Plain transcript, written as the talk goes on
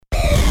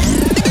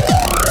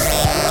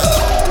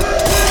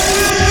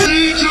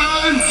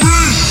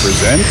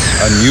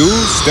presents a new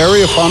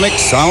stereophonic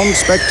sound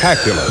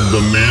spectacular.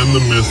 The man,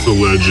 the myth, the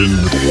legend,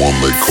 the one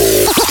they call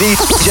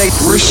DJ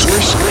Brisk.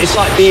 It's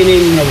like being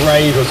in a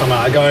rave or something,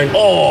 like going,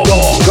 oh,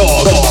 God,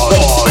 God, God,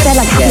 God. They're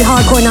like happy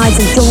hardcore nights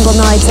and jungle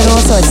nights and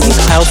all sorts.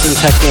 House and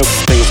techno,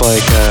 things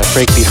like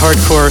breakbeat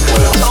hardcore.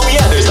 Oh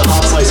yeah, there's the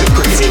hot slice of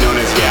crazy known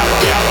as Gab.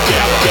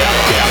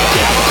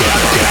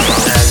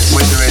 And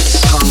whether it's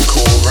punk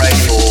or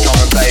rave or drum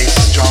and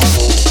bass,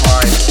 jungle,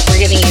 grind. We're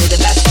giving you the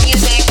best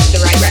music,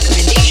 the right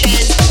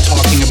recommendations.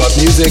 Talking about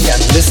music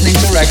and listening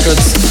to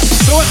records.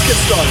 So let's get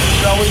started,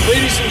 shall we?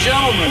 Ladies and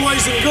gentlemen,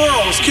 boys and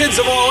girls, kids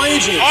of all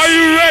ages. Are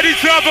you ready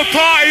to have a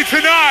party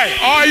tonight?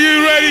 Are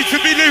you ready to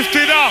be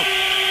lifted up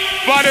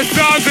by the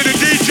sounds of the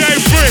DJ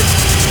Brisk?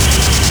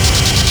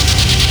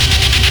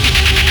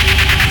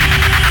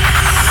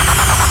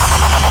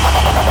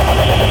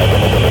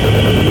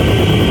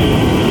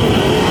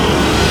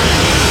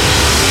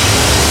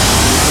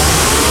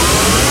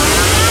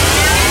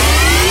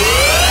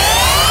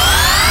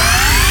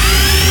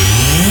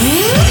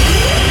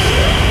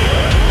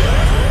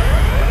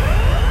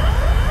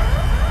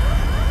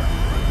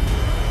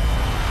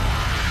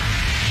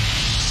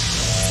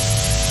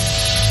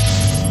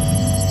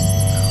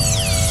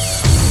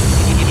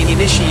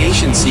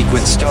 Initiation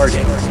sequence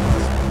starting.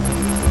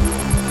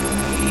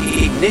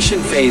 Ignition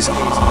phase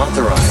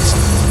authorized.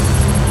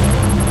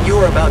 You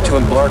are about to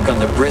embark on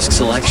the Brisk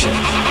selection.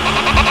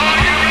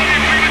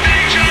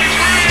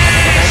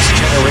 Next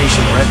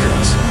generation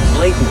records,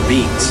 blatant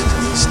beats,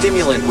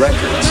 stimulant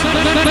records.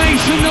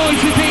 Make some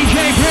noise for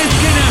DJ Brisk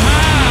in the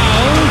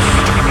house.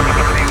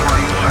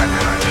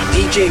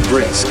 DJ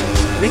Brisk,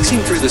 mixing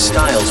through the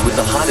styles with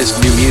the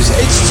hottest new music.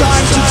 It's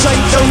time to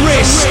take the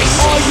risk.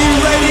 Are you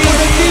ready for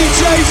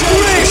DJ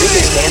Brisk?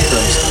 Biggest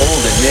anthems,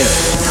 old and new.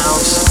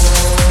 House,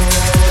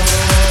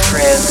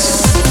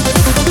 trance,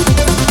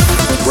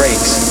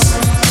 breaks,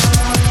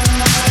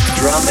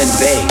 drum and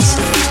bass,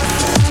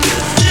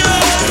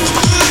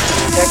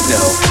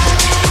 techno,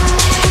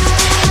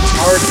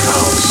 hard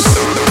house,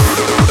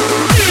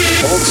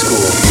 old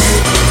school,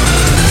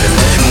 and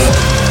much more.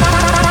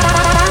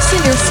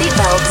 Fasten your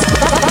seatbelts.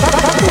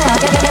 Buckle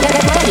up and get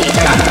ready.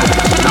 10,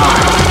 9,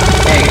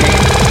 8,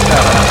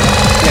 7,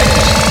 6,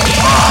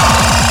 5,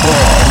 4,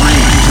 3,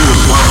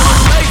 2, 1.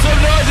 Make some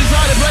noise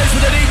inside the place for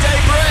the DJ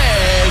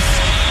Brisk.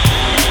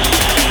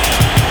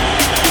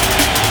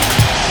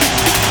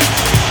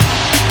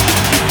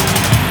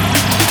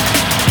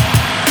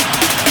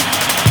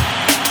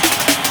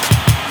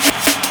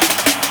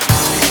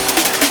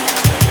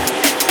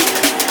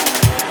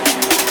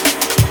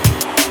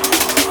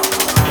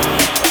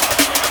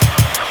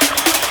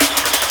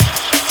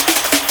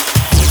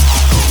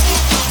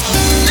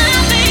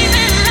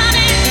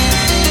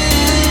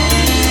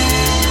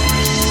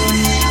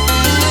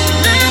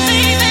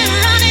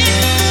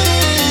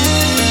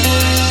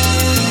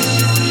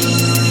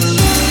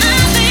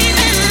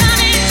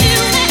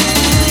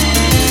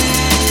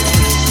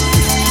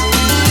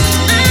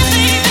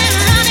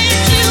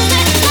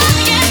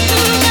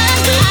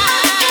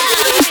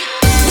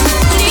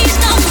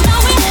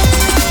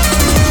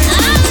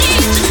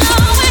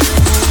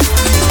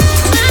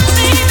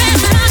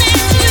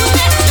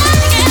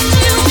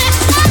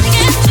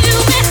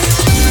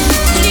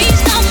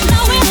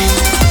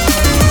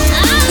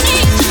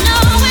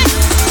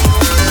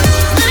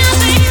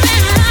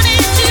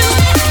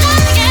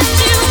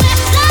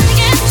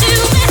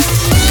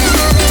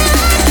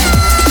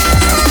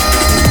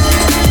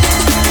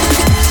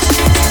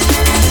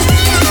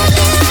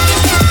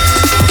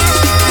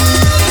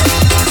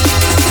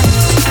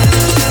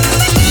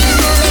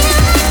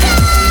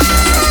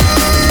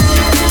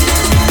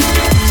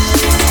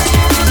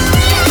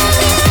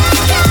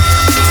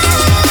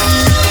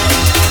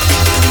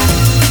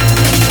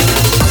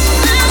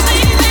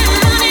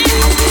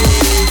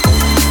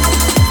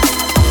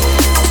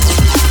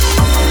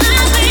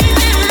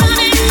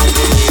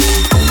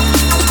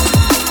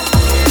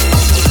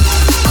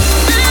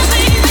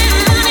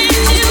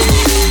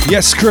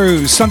 Yes,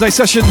 crew, Sunday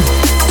session,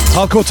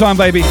 hardcore time,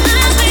 baby.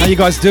 How you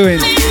guys doing?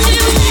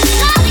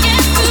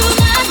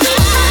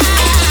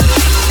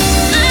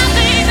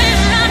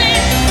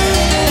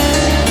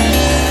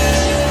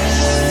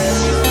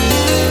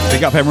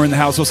 Big up Emma in the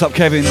house. What's up,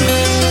 Kevin?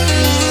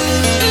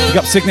 Big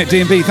up Signet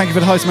D&B. Thank you for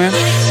the host, man.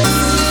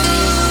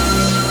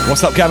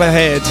 What's up, Gab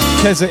Ahead?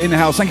 Keza in the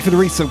house. Thank you for the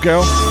resub,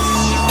 girl.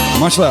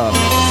 Much love.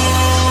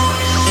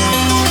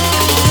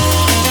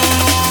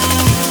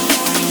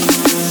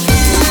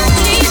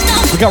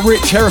 We got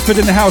Rich Hereford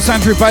in the house,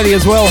 Andrew Bailey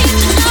as well.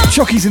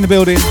 Shocky's in the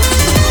building.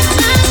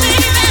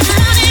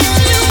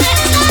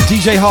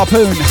 DJ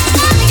Harpoon,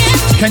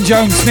 Ken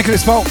Jones,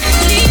 Nicholas Falk.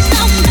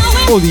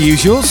 All the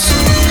usuals.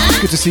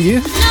 Good to see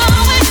you.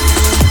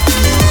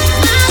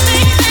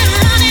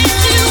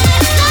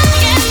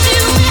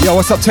 Yo,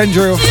 what's up,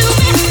 Tendril?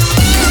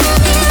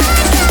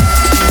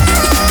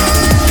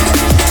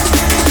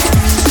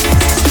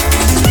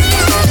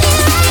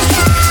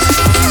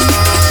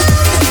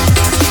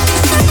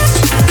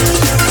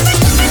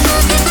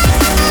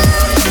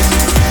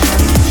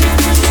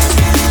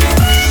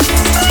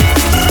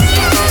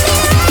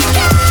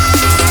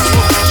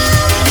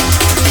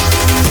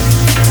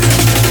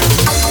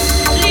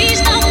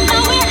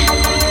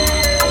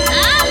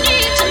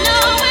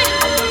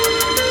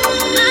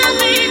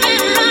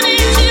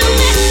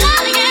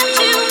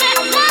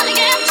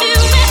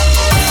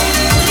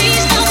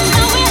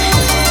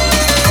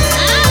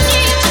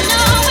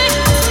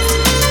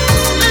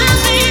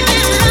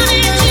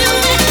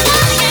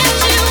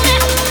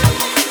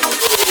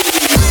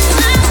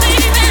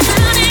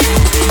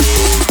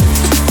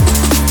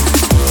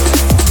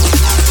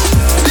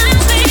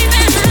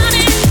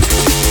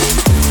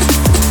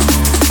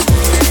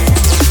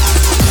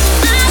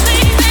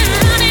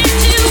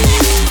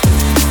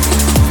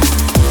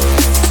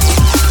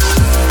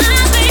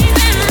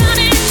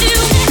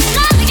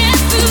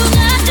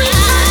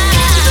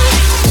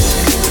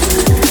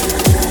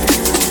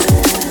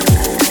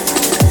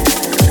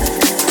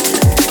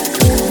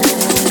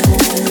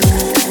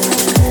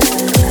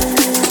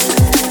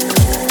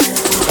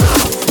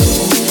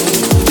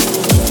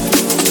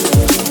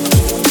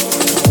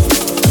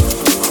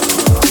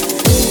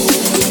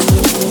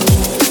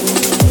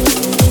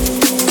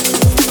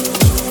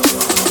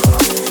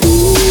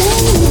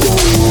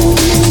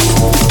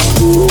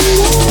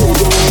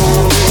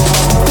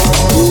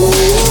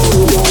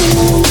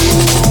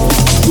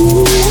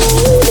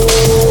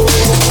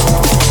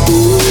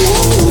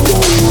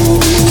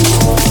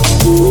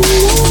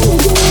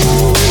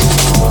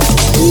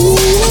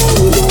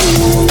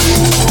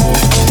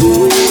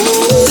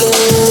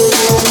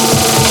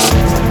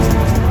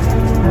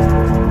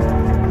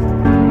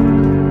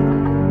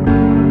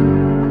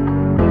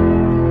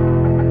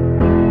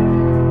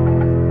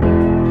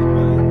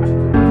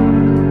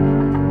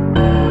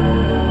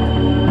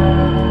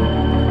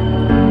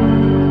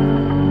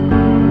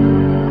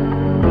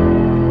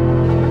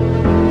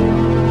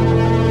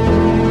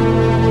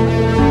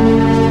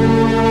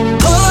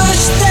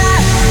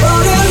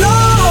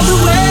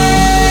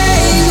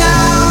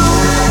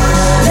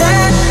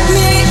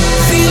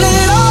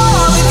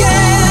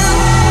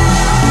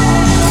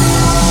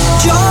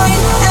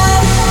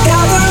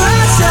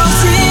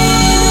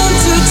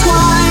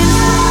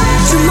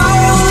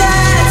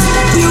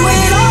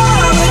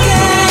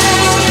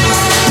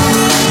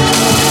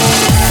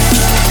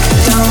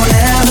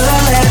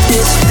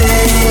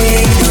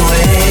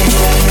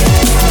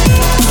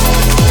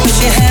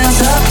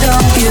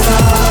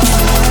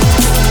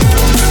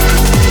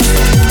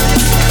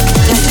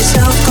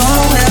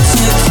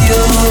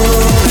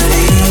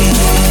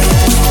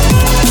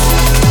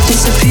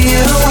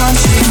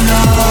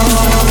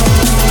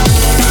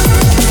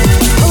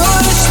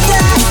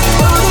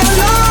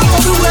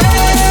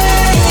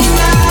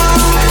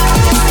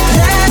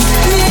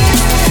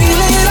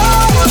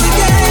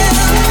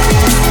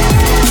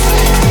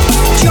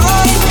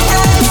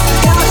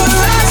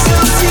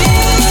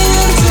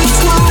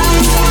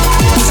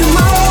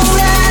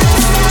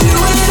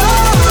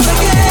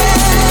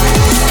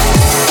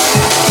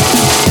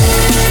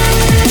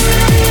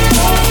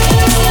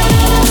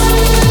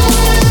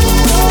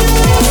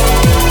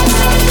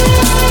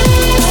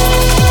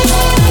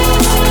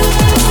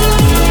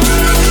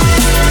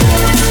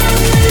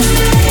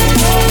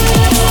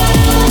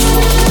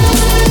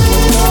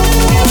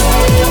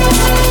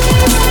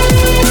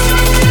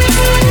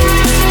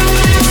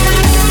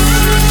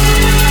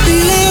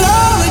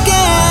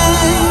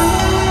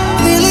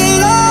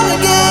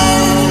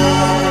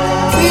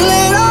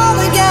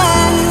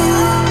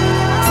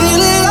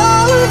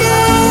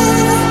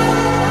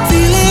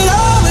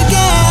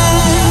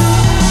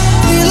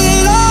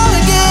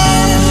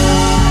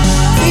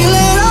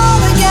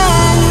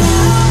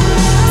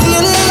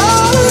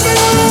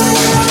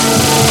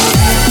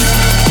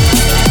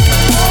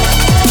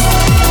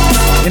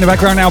 In the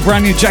background now,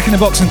 brand new Jack in the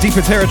Box and Deeper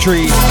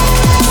Territory.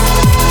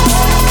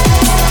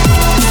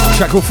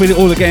 Track called Feel It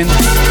All Again.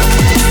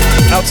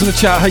 Out to the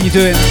chat, how you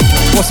doing?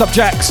 What's up,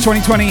 Jax?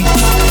 2020.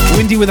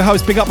 Windy with the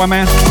host, big up, my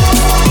man.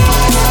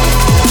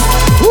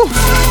 Woo.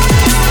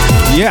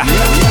 Yeah.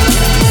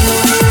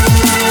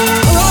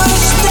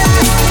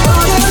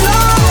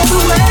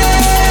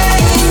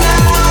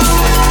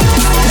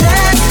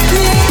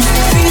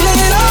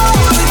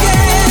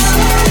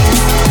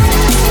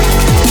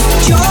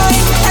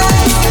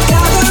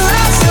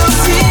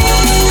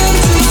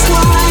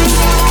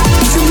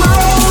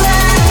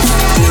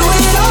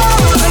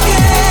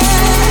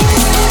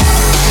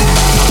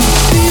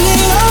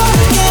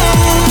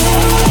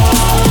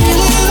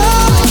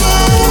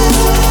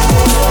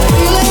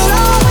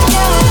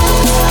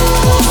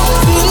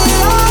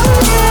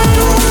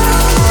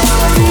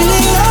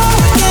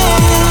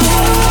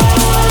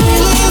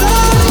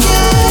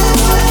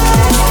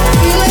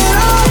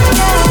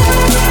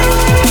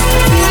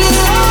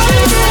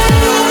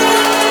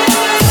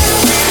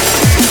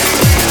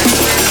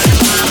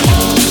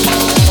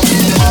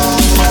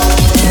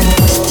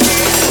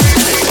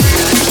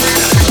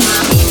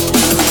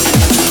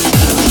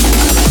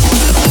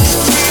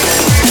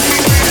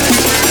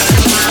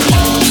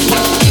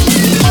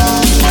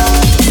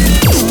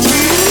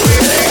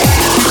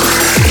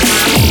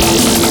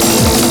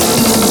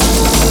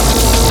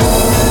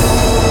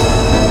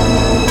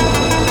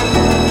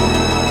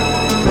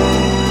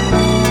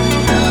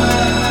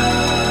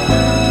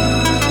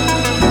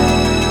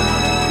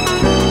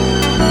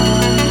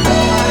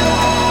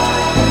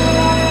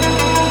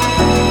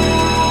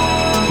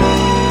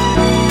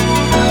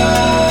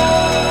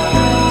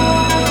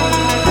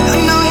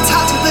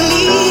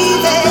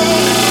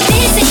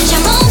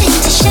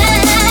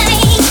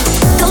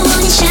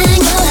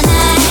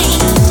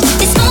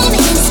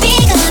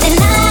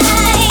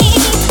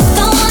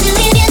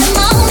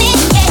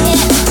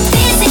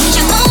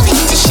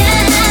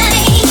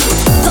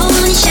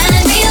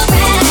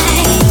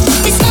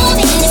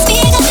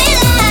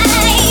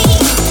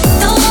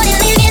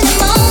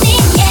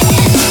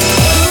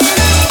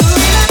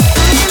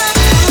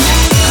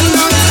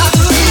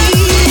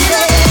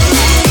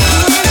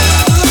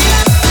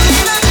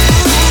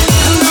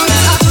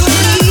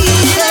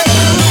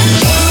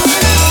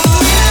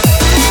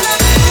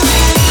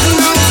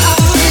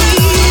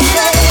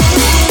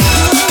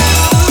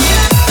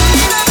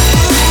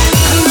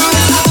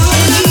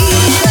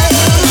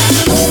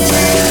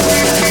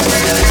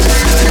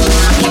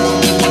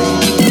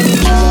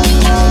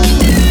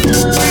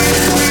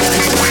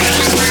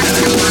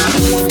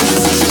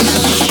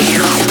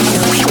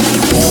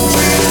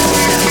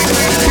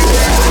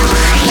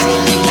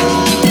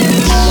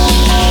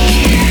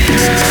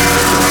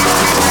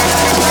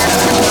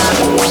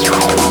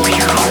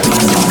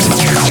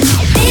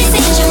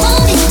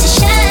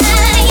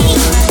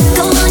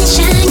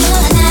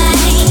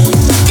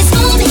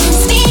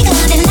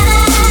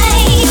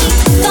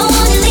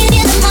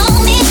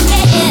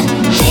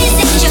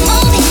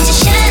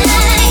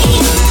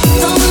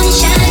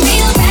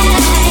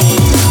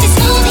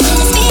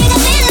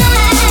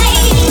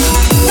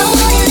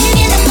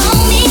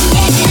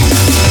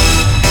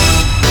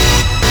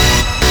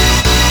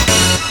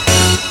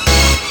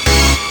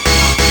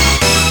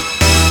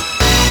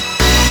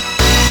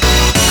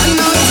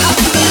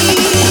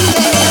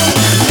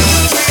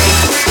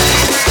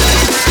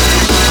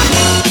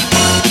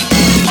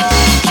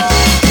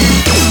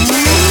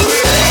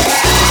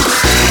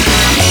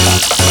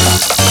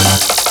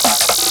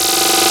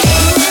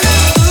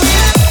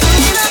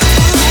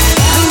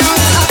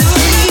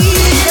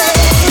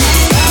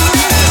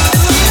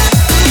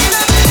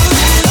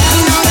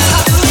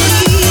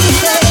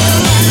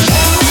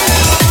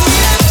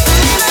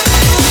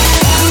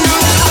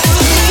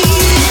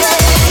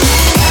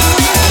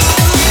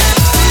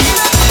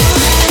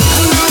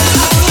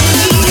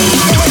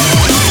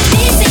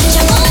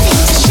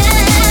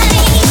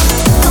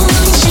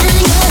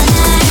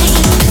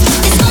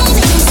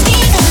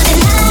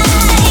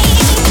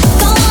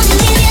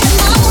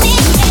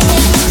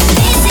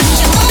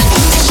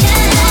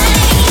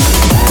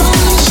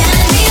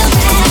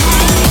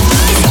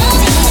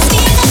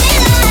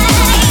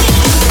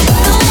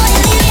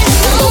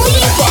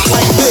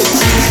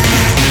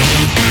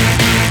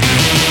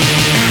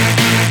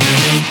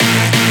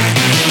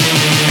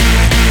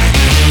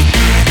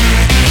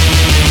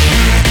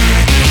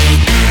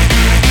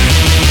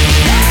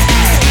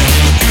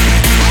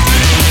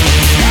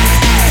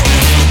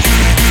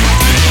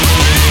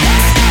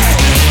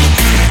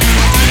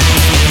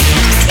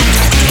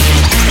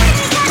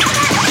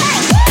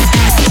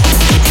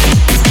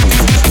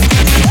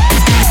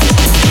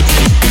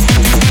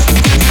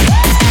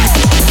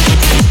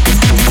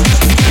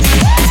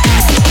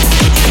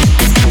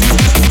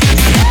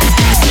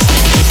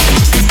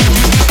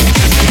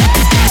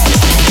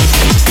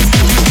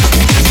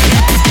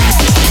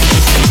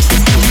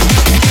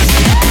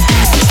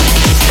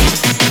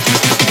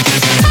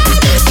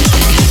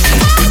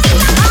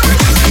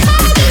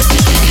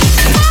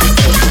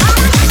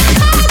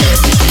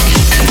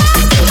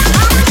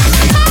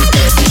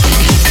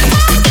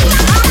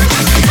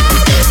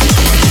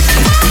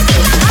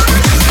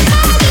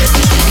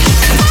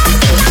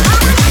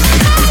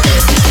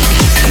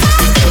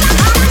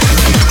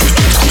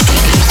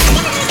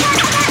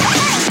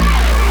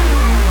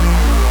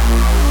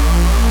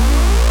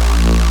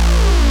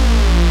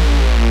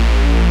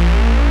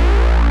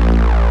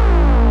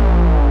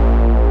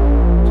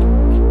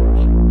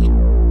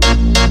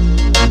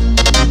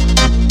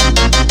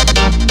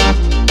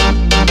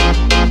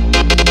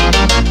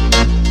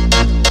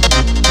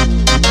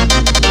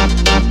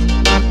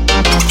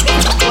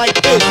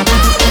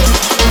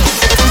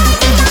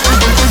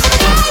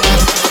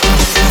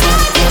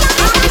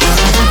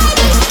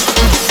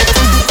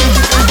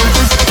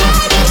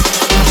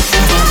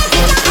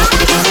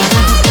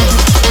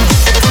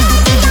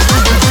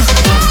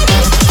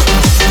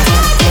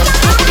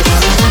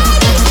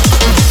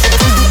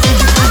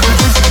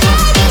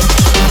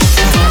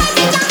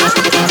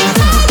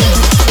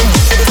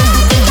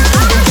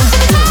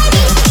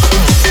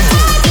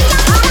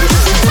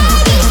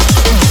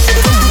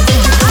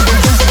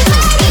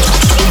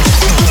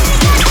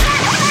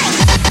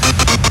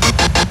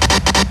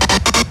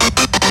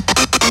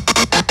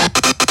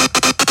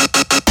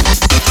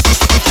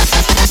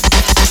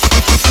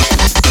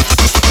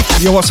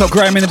 Yo, what's up,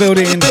 Graham in the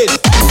building?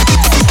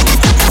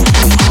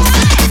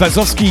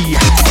 Vazowski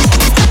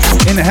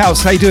in the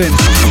house. How you doing?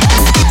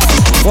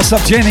 What's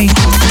up, Jenny?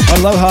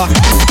 Aloha.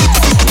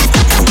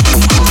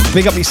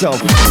 Big up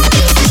yourself.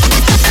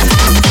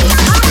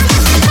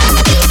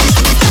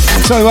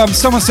 So,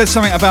 someone said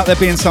something about there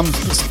being some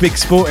big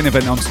sporting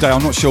event on today.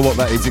 I'm not sure what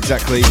that is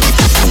exactly.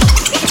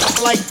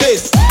 Like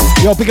this.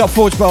 Yo, big up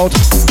Forgebald.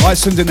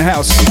 Iceland in the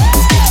house.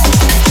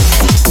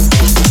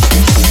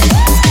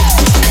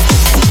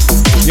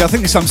 Yeah, I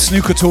think there's some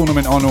snooker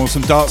tournament on or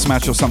some darts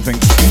match or something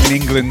in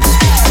England.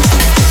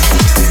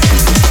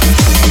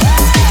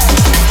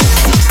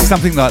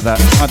 Something like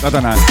that. I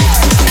don't know.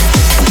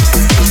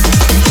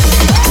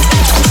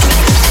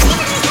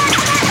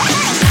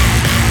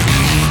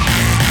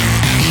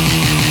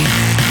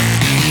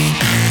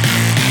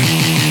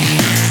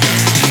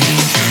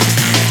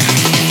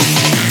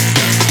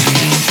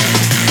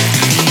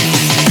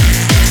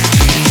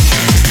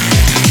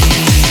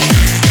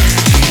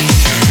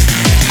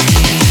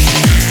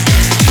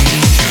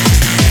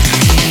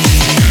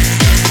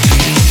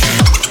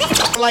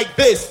 Like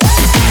this.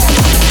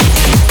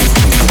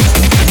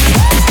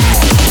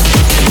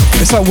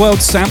 It's like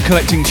World Stamp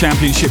Collecting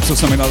Championships or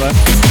something like that.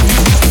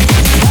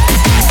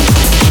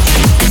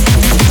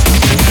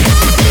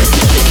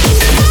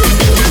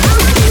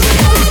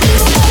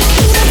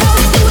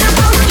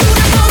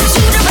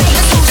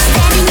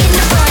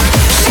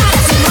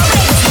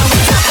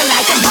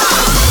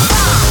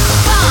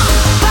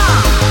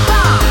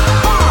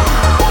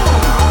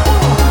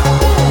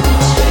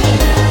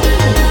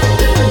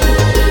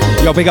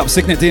 Yo, big up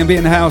Signet DMB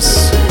in the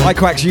house. Hi,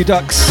 Quacks, you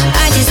ducks.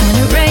 I just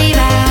wanna rave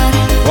out.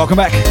 Welcome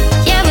back.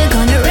 Yeah, we're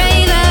gonna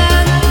rave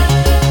out.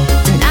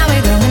 Tonight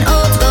we're going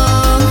old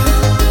school.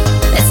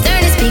 Let's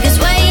turn the speakers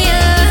way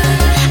up.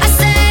 I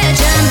said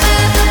jump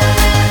up.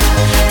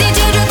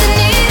 DJ drop the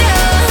needle,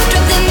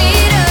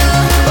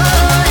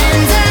 whoa,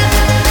 hands up.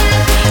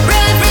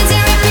 Reference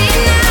and repeat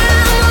now.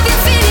 Move your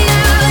feet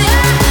now,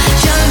 yeah.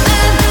 Jump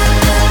up.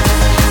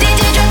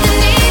 DJ drop the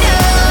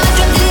needle,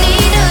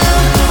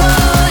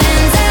 whoa,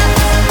 hands up.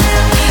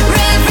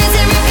 Reference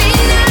and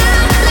repeat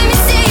now. Let me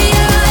see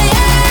you,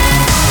 yeah.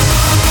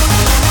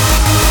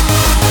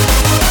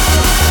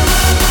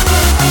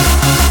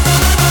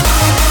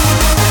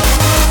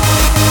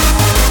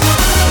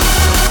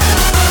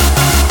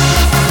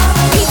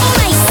 People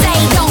may say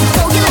don't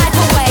throw your life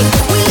away.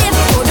 We live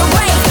for the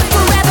rave,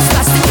 forever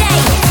starts today.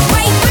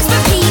 Rave, Brisk,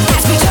 repeat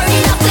as we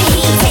turning up the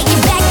heat. Take you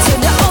back to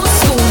the old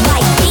school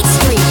like Beat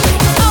Street.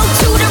 Oh,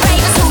 to the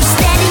ravers who's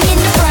standing in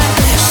the front.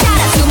 Shout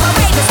out to my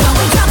ravers when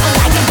we drop it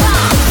like a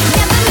bomb.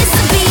 Never miss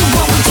a beat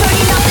when we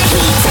turning up the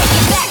heat. Take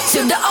it back to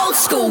the old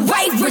school.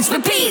 Rave, Brisk,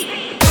 repeat.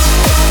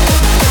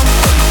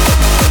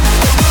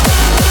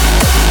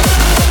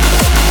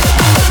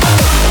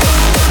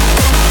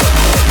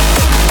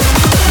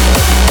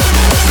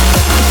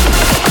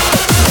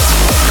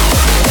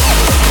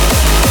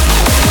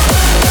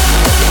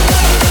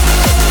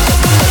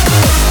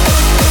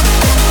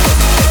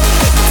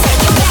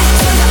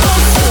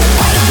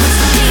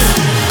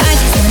 I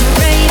just wanna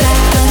rave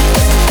out.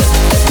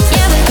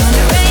 Yeah, we're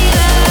gonna rave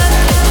out.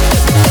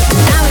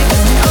 Now we're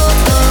going old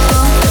school.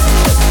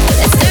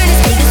 Let's turn the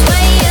speakers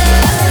way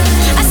up.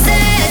 I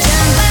said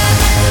jump up.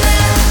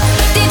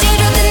 DJ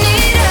drop the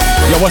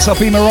needle. Yo, what's up,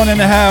 Emaron in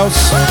the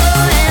house?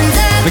 Hands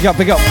up. Big up,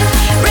 big up.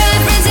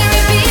 Reference and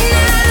repeat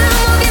now.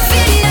 Move your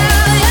feet now,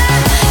 yeah.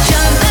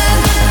 Jump up.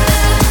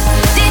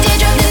 DJ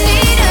drop the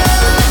needle,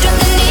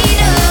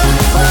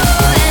 whoa,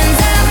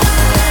 hands up.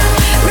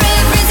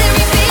 Reference and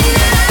repeat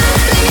now.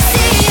 Let me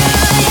see you,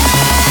 yeah.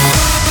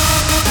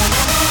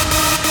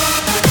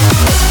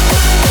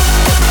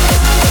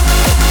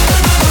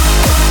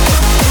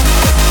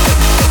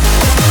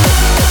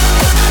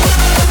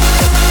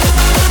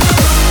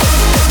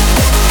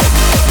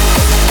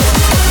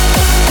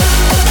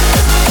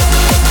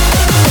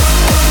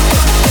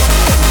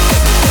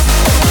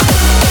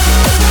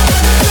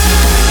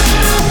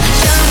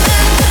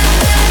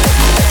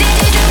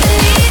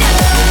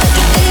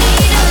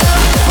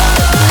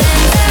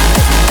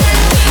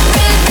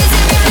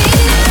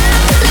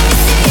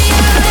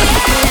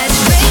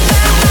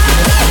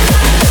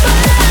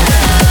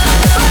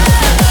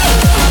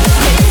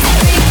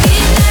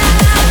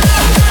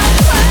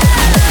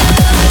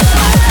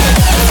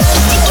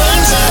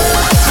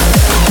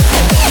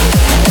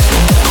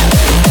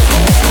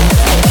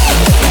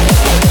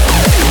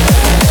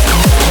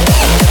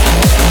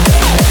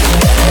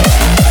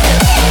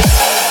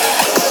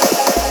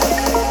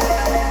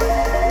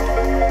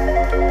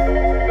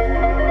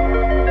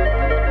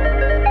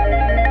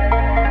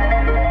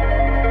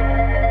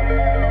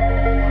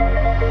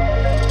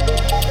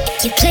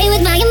 You play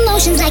with my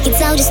emotions like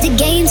it's all just a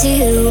game to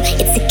you.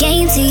 It's a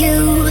game to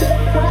you.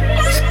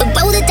 But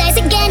roll the dice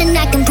again and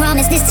I can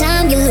promise this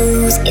time you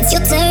lose. It's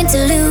your turn to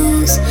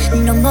lose.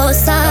 No more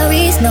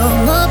sorries, no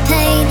more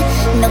pain.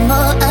 No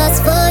more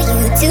us for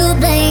you to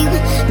blame.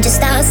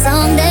 Just our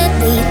song that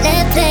we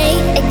let play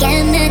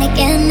again and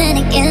again and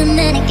again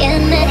and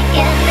again and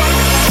again.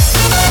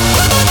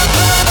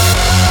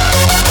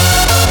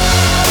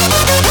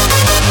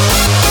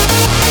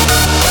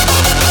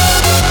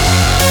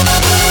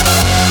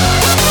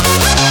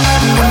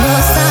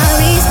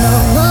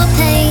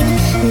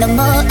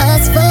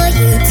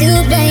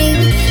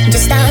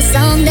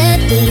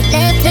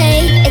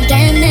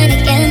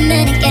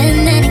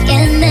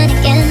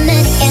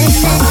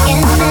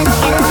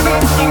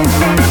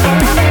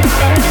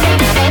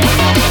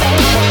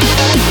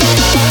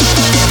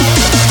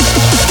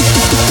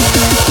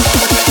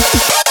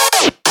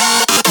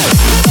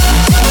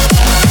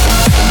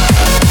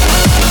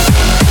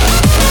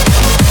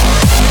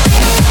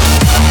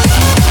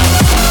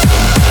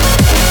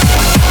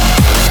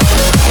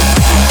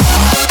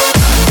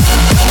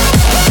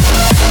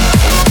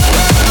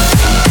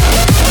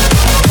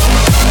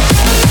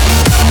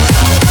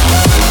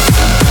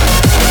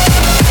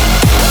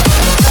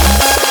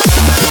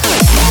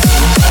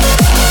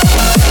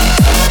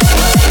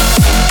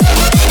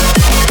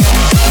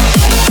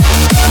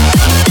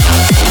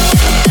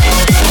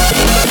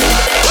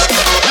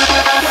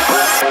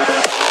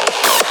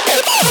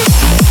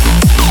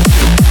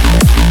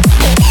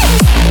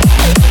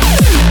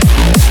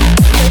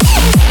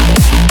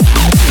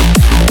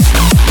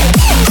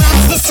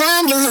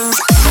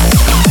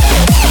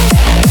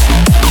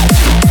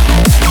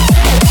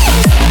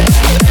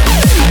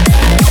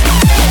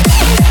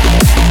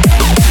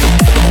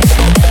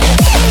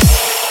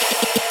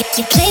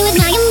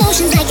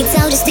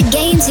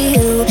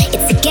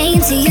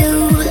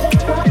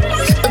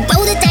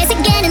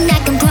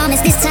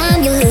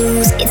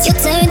 it's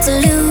your turn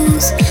to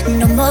lose.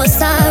 No more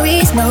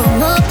sorries, no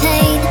more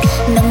pain.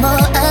 No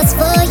more us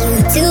for you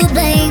to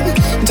blame.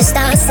 Just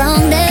our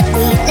song that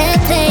we let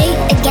play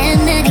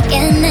again and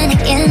again and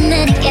again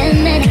and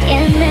again and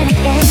again and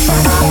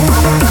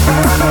again.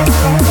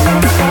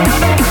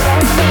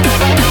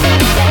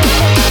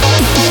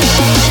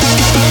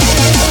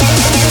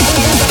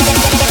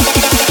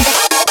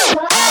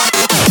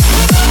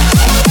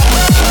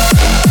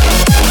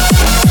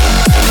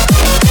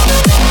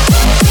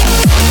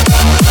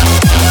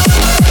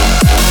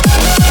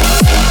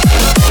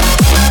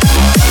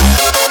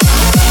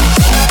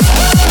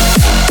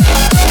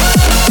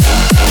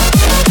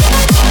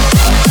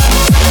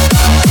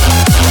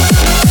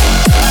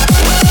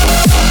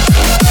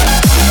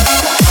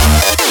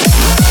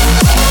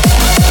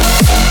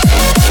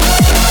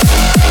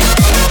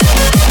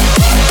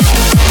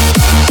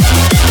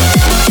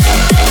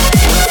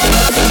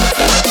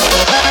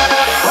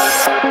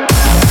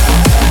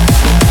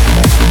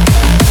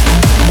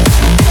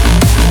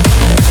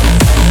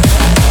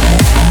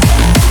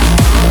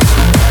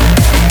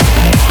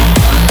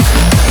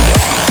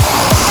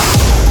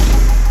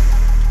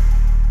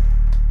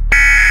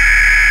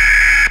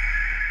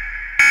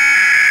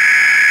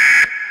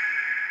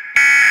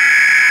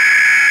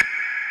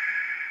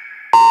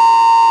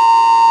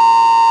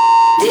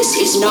 This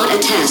is not a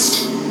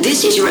test.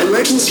 This is your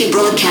emergency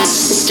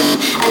broadcast system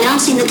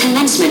announcing the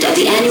commencement of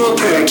the annual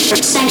purge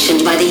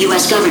sanctioned by the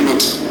U.S.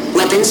 government.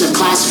 Weapons of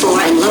Class 4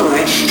 and lower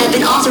have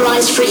been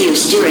authorized for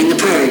use during the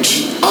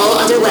purge. All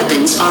other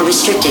weapons are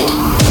restricted.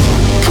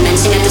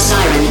 Commencing at the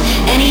siren,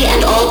 any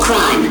and all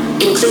crime,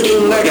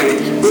 including murder,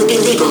 will be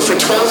legal for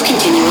 12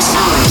 continuous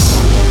hours.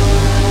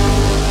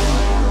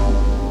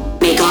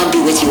 May God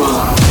be with you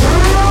all.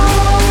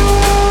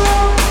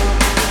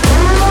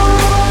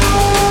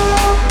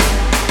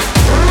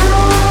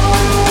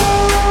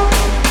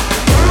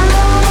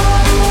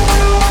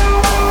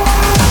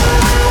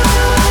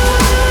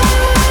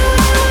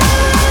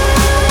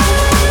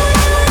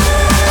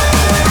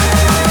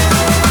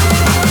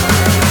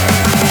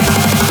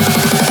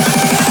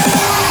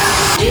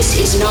 This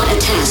is not a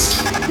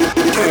test.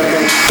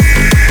 Purge.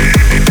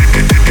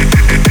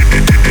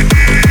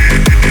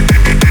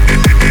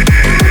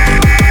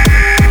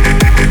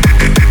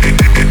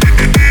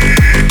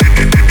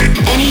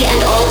 Any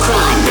and all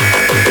crime.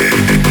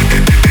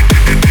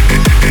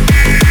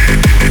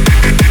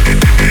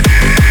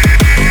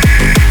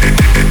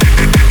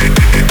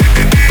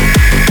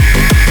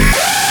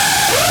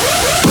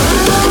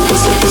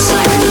 Commencing at the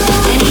siren,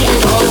 any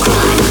and all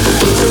crime,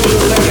 including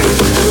murder,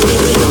 will be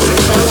legal for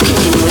 12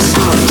 continuous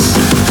hours.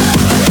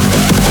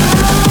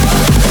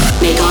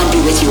 May God be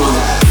with you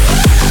all.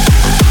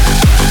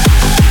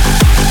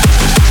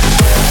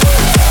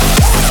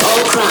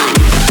 All crime.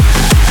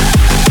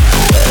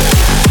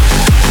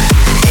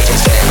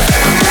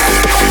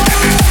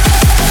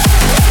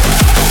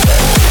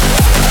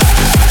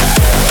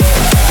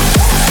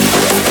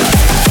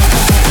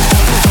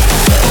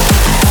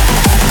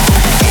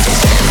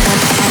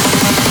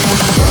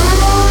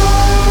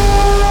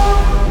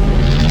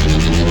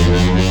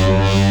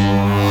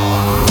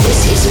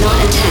 This is not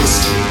a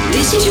test.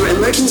 This is your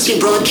emergency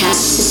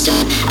broadcast system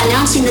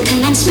announcing the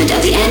commencement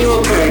of the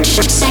annual purge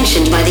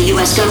sanctioned by the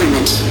U.S.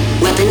 government.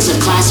 Weapons of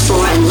Class 4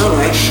 and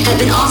lower have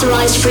been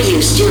authorized for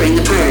use during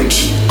the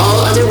purge. All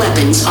other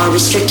weapons are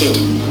restricted.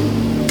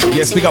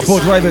 Yes, we got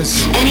board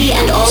ravers. Any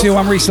and all,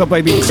 CO1 Resub,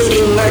 baby.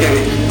 including murder,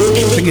 will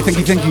be legal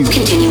Thank you. for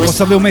continuous.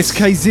 What's up, little Miss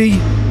KZ?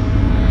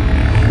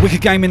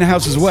 Wicked Game in the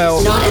house as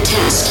well. Not a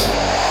test.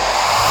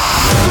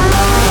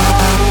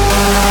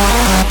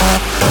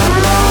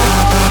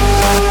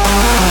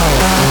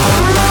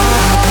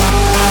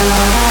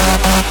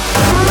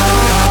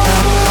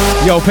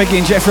 Yo, Peggy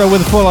and Jeffro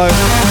with a follow.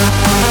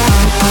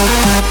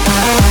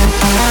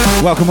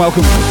 Welcome.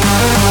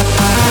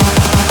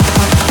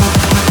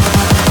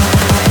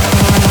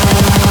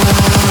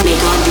 May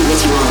God be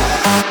with you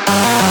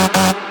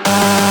all.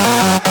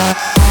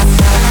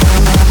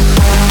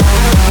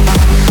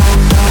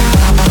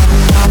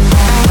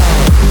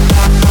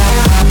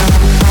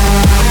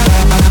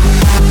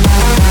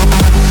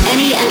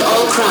 Any and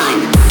all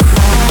crime,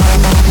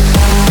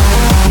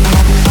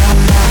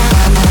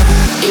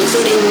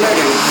 including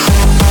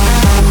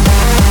murder.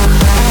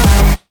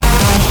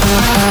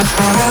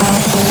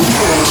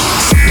 Purge.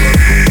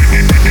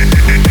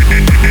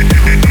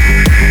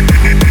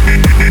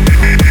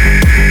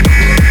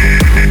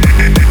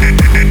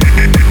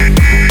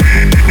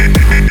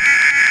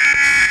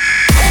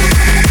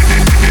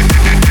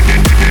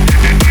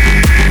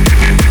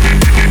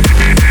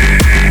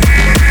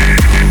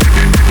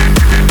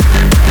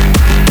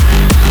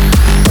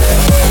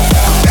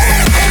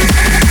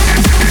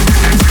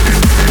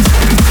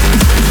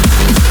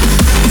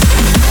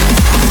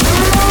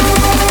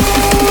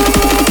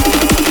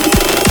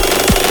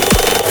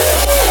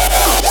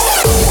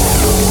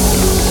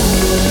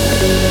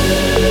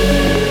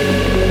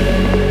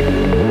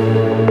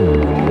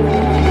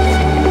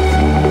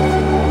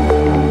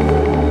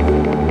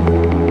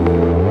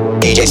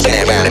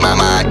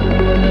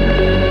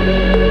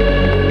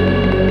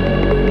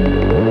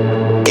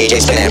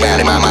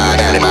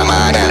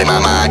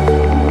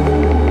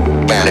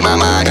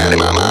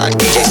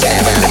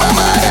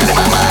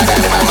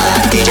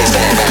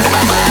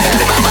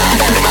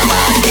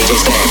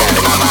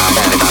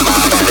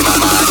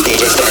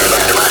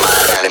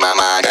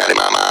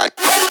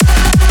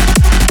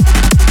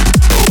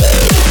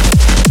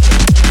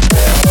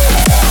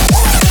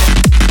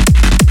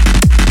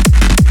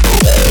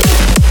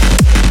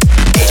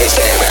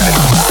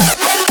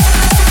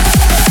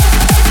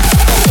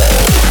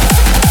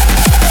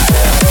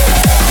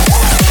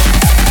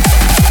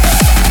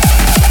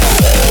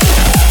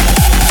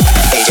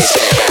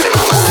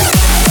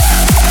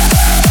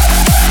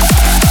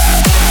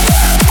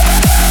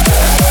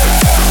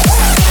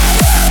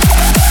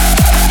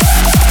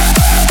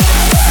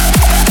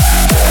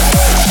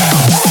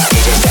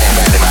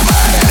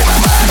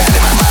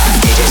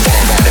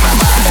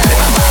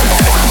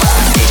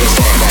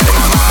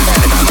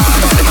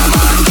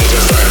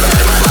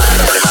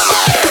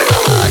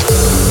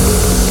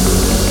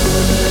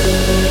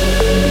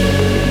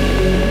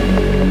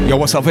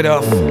 What's up, it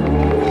off?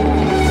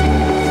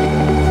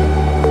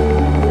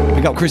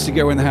 We got Christy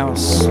Go in the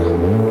house.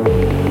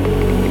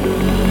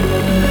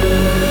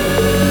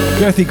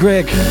 Girthy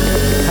Greg,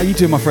 how you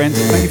doing, my friend?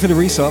 Thank you for the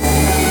resub.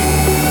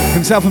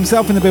 Himself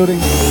in the building.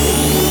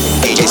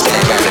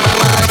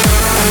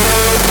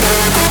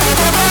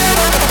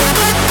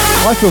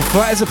 I feel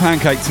flat as a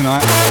pancake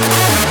tonight.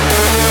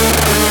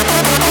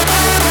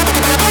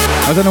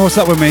 I don't know what's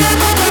up with me.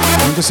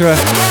 I'm just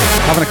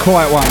having a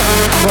quiet one.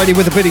 Ready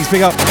with the biddies,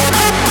 big up.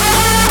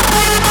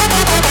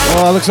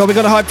 Oh, looks like we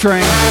got a hype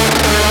train.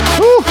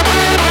 Woo.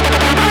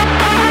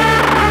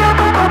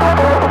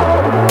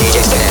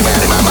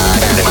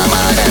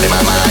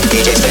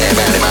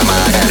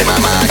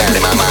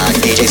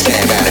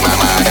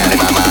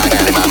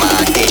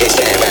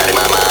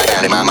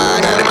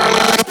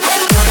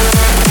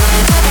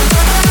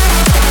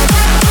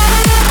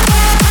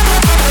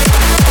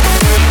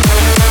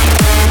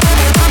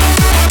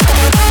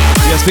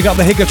 Yes, big up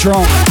the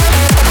Higatron.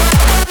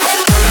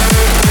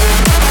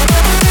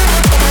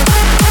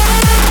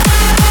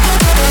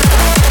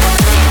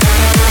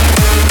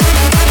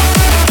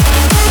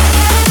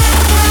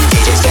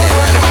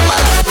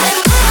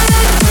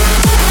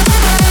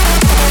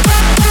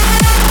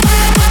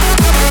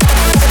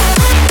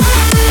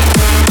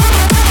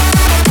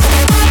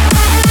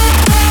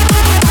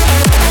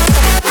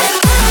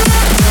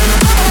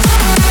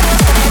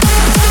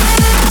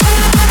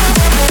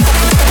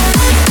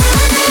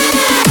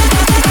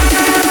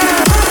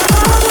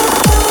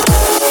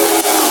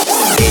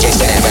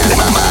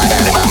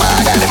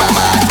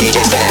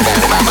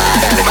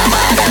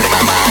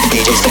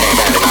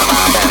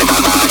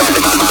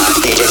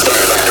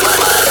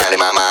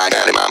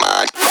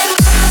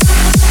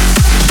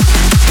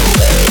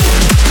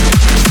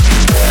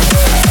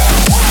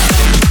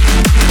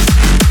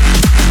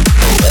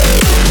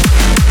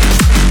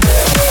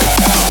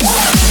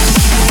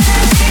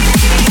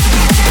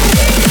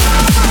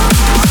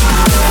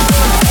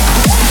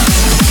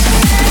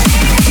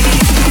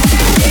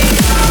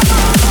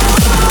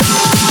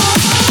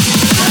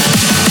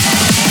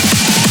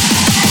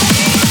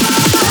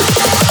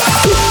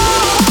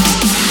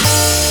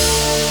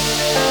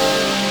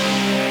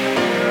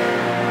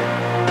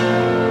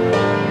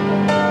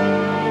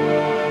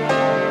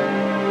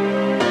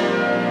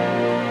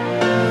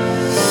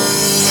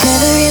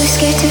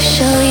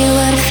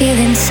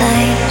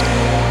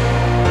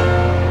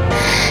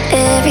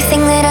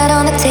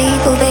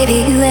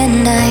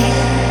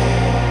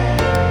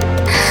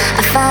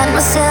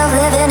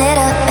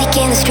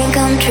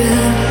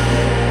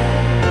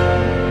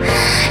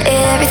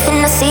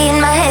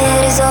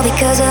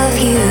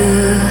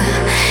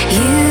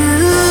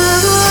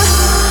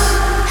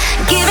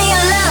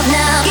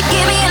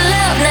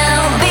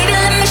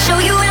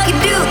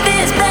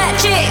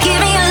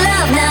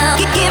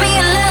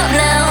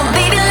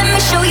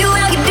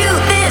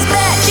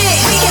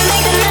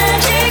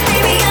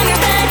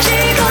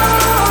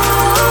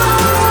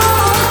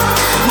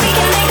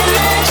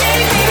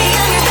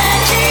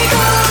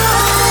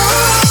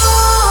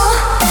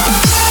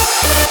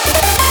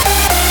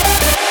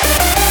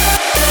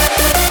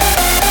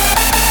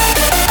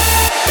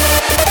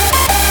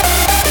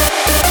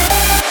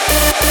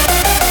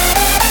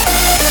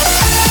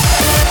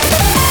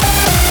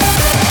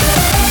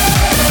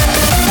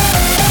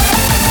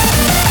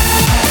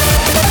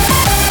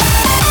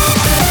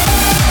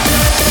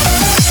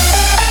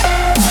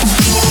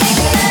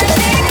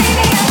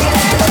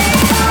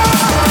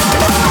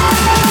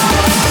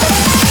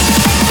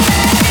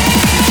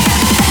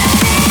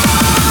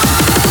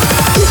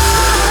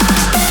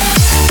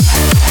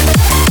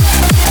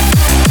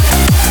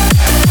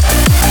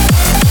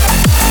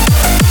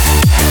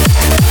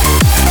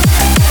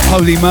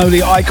 Holy moly,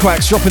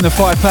 iQuacks dropping the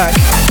 5-pack.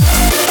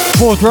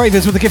 Fourth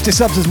Ravers with the gifted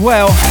subs as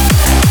well.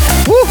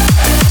 Woo!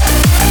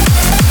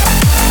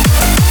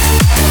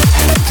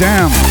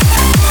 Damn.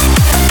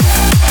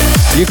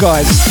 You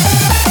guys.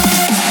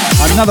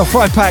 Another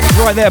 5-pack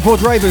right there,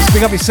 Board Ravers.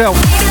 Big up yourself.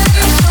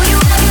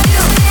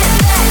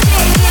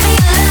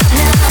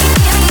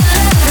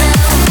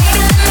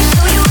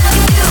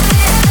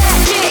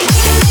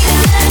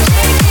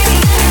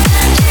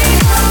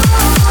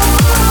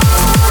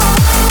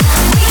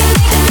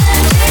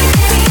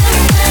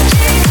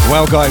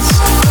 Wow, guys.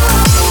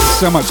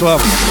 So much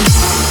love.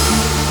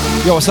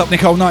 Yo, what's up,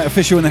 Nicole Knight,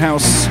 official in the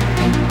house.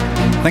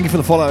 Thank you for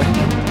the follow.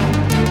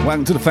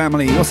 Welcome to the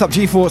family. What's up,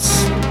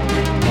 G-Force?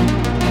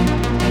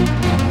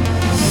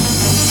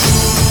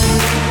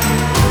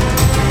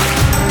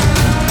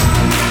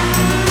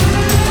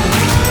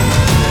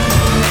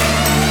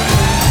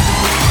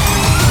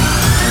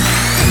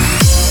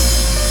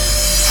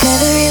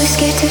 Never really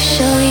scared to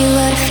show you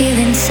what I feel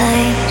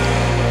inside.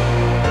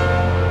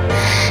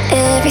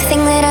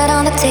 Everything laid out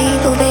on the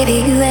table,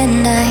 baby, you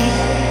and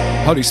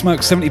I. Holy smoke,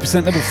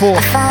 70% level 4.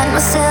 I find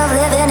myself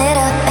living it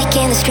up,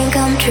 making this dream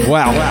come true.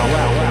 Wow.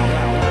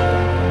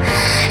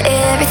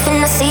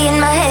 Everything I see in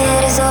my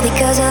head is all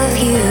because of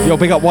you. Yo,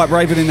 big up White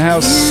Raven in the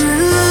house.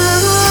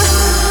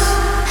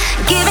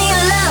 Give me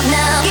your love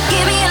now.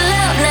 Give me your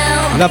love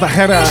now. Another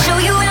header.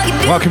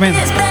 Welcome in.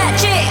 Give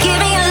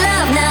me your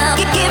love now.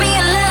 Give me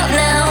your love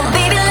now.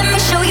 Baby, let me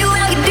show you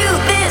how you do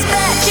this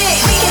bad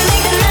chick. We can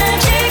make the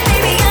magic,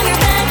 baby, I'm your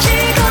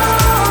magic. Oh,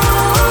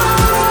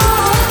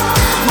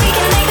 we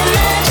can make the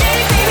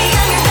magic, baby,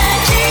 I'm your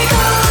magic.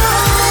 Oh.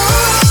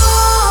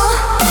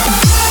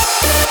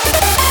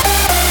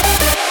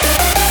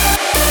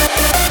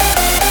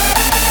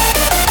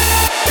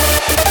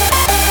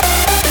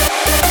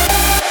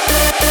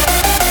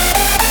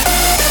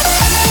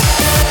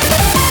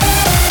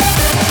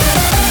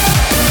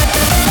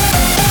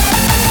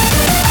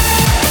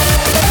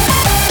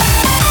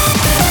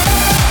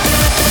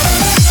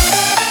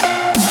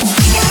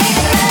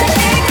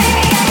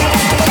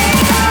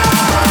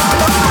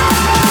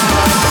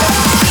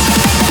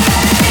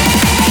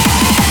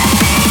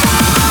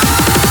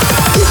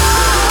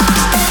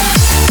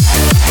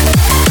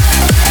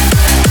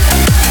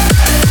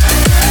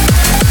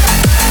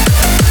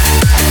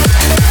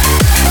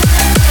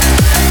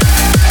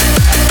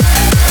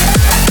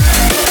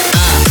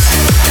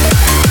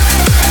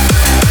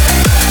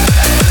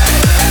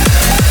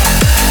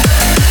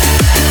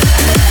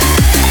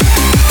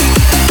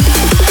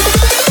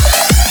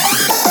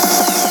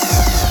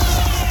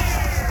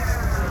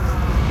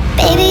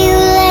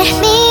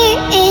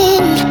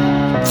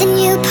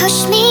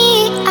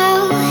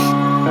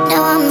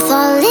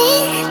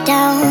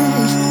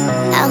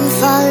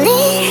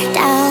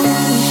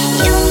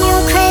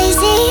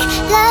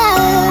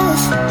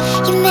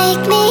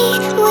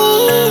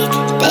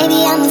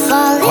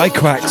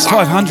 Cracks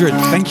 500.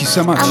 Thank you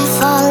so much. I'm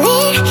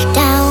falling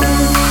down.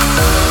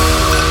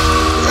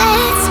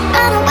 Let's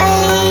run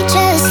away,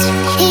 just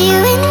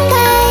you and I.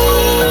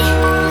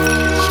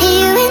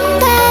 You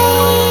and I.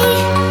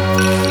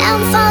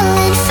 I'm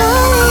falling.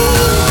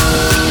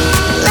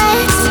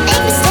 Let's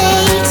make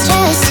mistakes,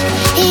 just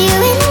you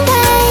and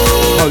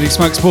I. Holy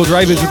smokes, Paul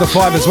Ravens with the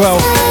 5 as well.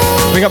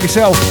 Big up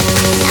yourself.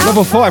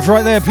 Level 5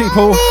 right there,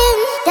 people.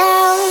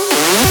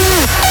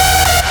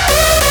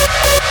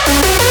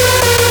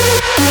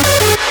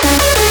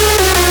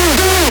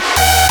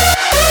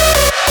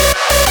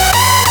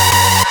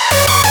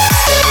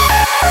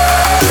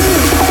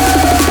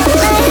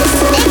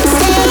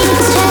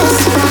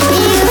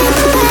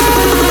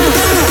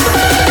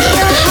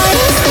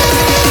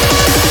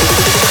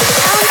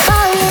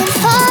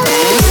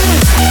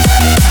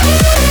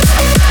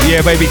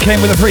 Yeah, baby,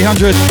 came with a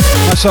 300.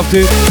 Nice up,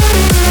 dude.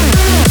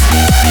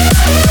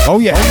 Oh,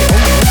 yeah.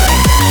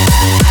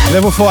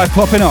 Level 5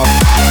 popping off.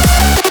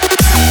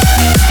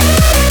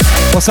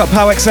 What's up,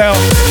 Pow XL?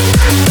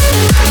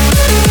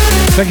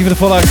 Thank you for the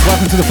follow.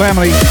 Welcome to the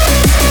family.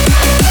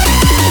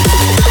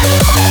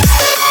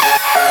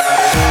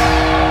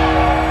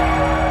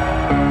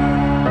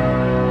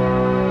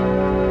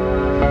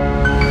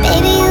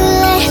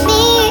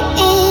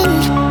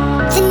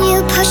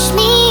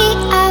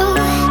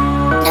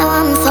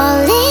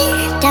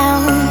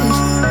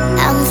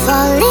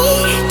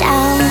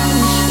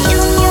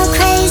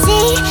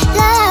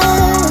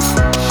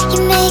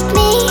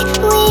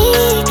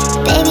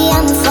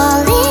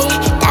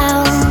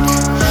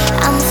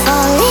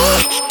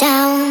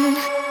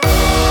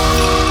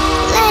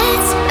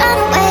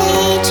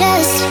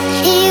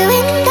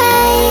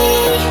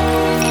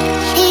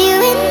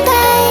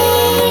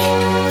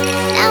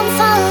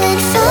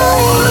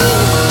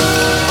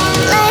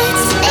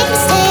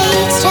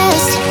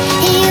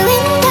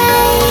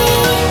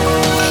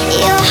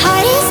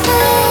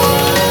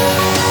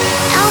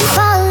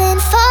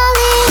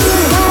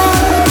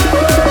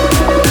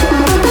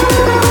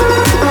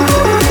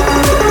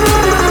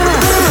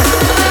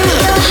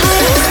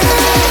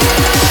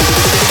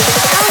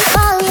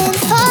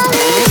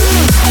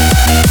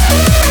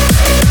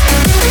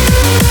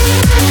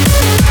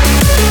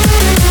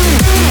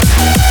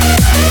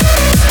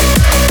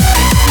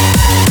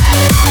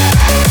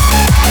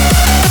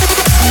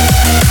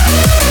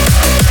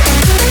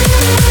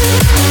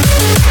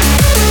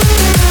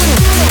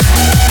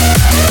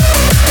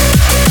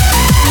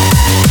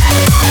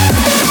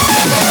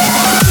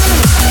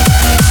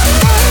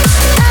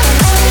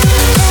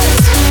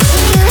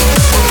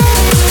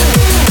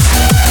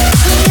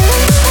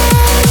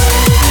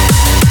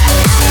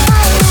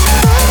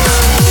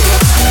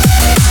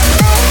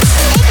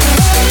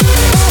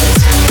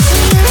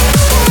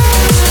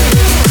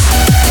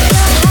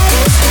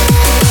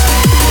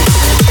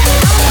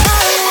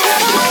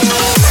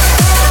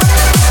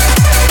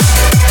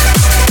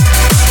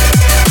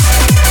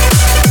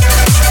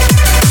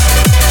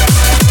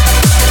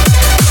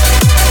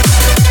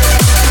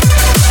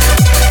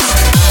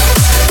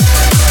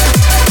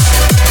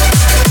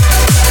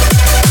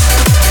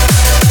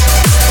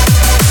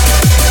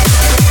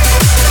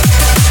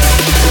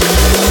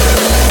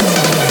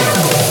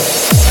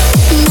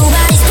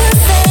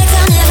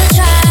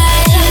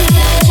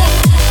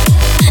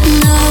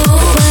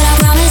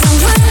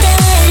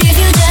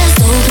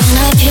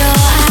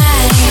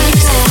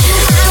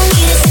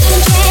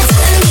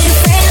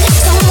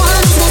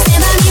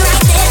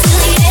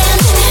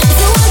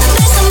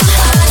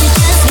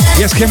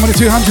 Ken with the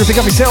 200, pick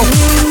up yourself.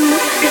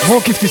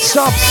 More gifted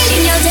subs.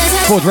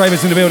 Ford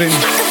Ravers in the building.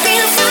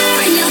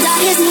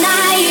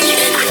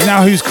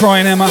 Now who's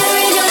crying, Emma?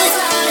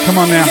 Come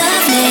on now.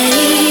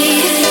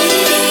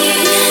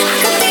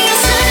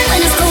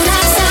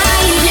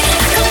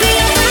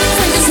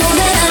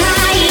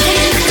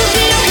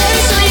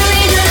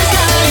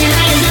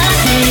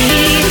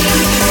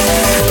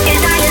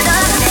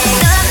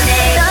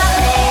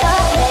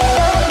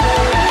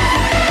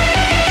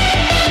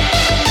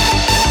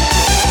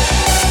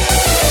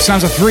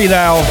 Sounds a 3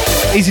 thou.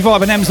 Easy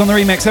Vibe and M's on the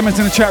remix. Emma's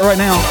in the chat right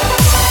now.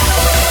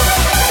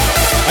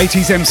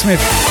 80s M Smith.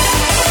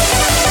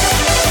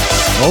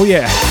 Oh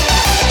yeah.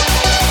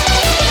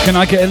 Can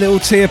I get a little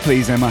tear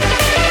please, Emma?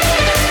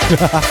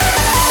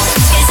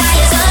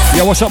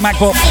 Yo, what's up,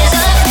 MacBot?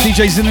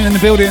 DJ's in the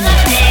building.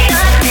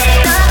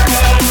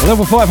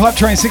 Level 5 hype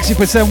train,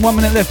 60%, 1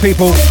 minute left,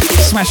 people.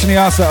 Smashing the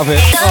ass out of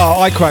it. Oh,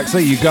 eye cracks,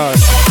 there you go.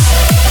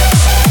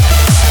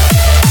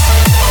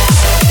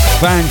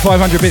 Bang,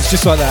 500 bits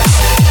just like that.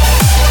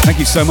 Thank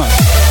you so much.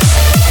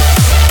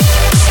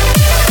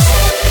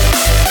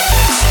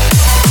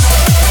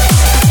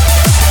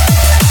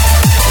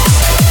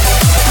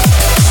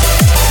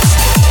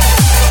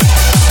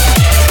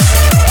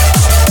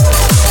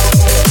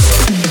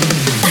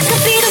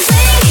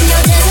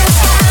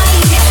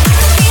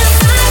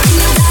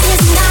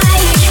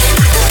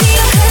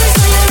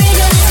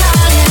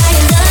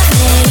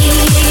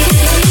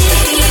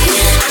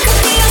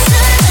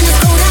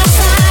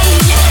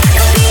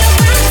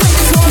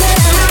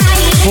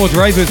 Ford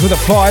Ravers with a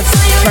 5.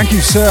 Thank you,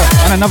 sir.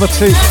 And another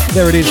 2.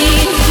 There it is.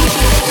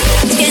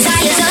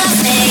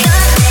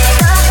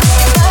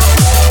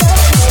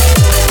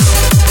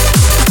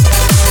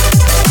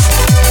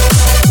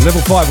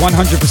 Level 5,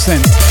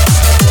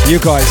 100%. You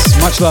guys,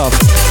 much love.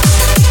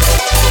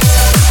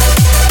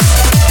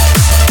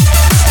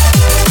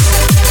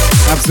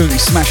 Absolutely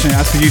smashing it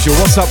as per usual.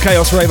 What's up,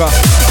 Chaos Raver?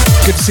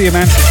 Good to see you,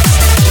 man.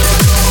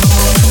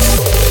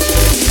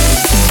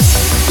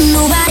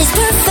 Nobody's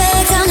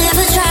perfect, I'll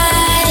never try.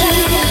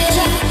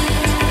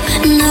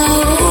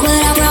 No, but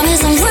I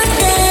promise I'm worth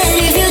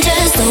it if you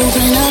just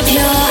open up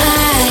your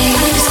eyes. I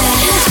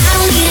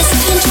don't need a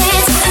second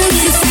chance, I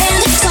need a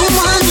friend,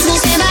 someone who's gonna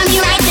stand by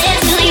me right there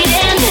till the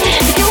end.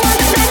 If you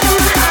want the best of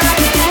my heart,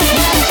 you gotta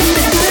have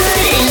the good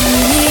in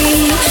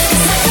me.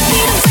 'Cause I could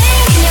be the flame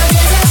in your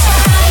desert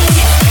side.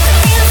 I could be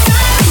the fire in your darkest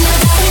night.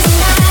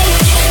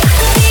 I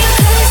could be a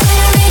curse when I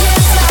read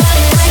your stars and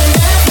how you love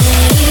me. I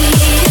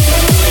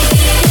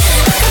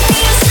could be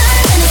a sun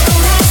when it's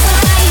cold outside. I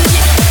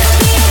could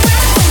be a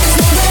breath when there's no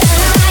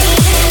better light.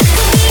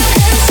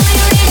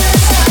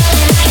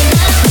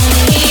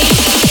 I could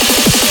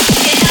be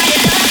a curse when you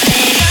read your stars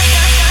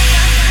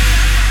and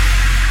how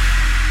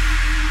you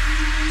love me.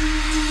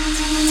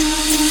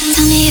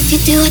 Tell me if you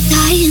do or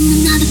die in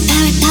another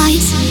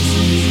paradise.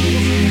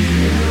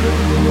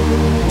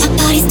 My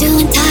body's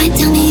doing time.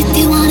 Tell me if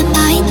you wanna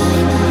bite.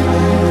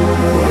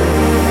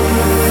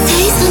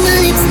 Taste on my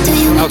lips. Do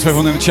you Out want to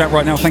everyone in the chat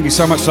right now. Thank you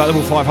so much for that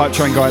Level 5 hype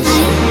train, guys.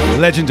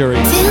 Legendary.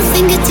 feel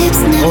fingertips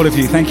now? All of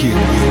you, thank you.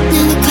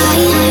 Never cry,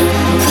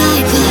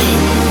 cry, cry.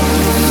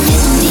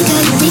 Getting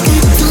weaker, weaker,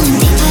 falling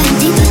deeper and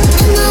deeper.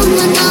 I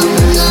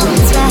know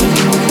it's right.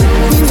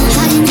 When you're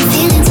hiding your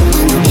feelings,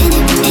 when you're in it, I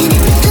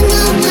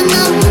know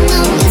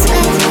it's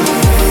right.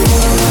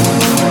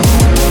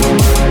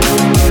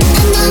 I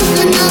know it's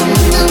right. I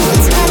know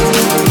it's right.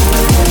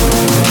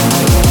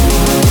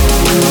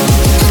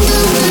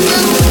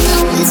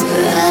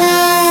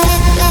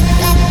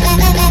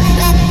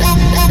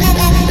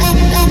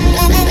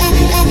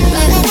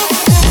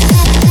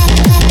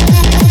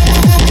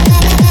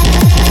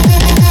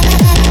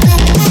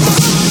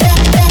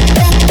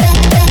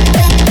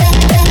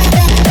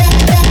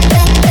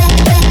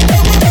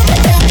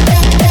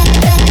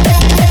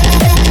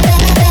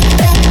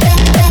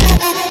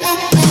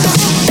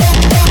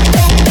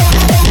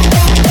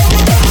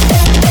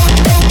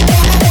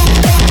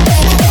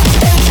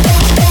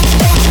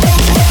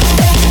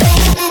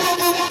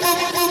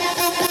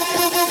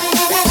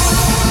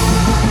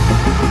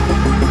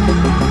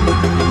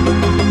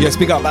 Yes,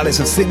 big up, Alice.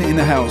 I'm sitting in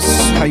the house.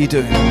 How you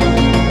doing?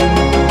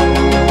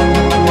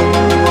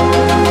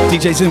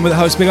 DJ Zoom with the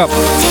host. Big up.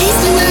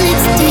 Taste on my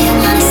lips, do you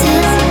wanna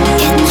sip?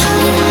 Getting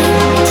high.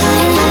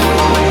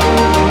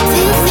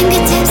 Feel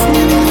fingertips,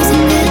 never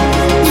losing grip.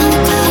 Now I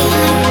cry,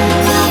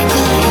 cry.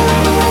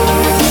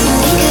 Getting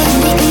weaker and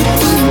weaker,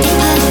 falling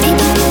deeper and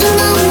deeper.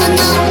 I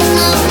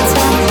know it's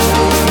right.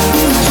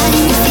 When you're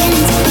hiding your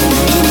feelings,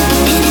 when you're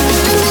in it,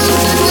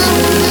 I know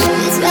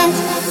it's right.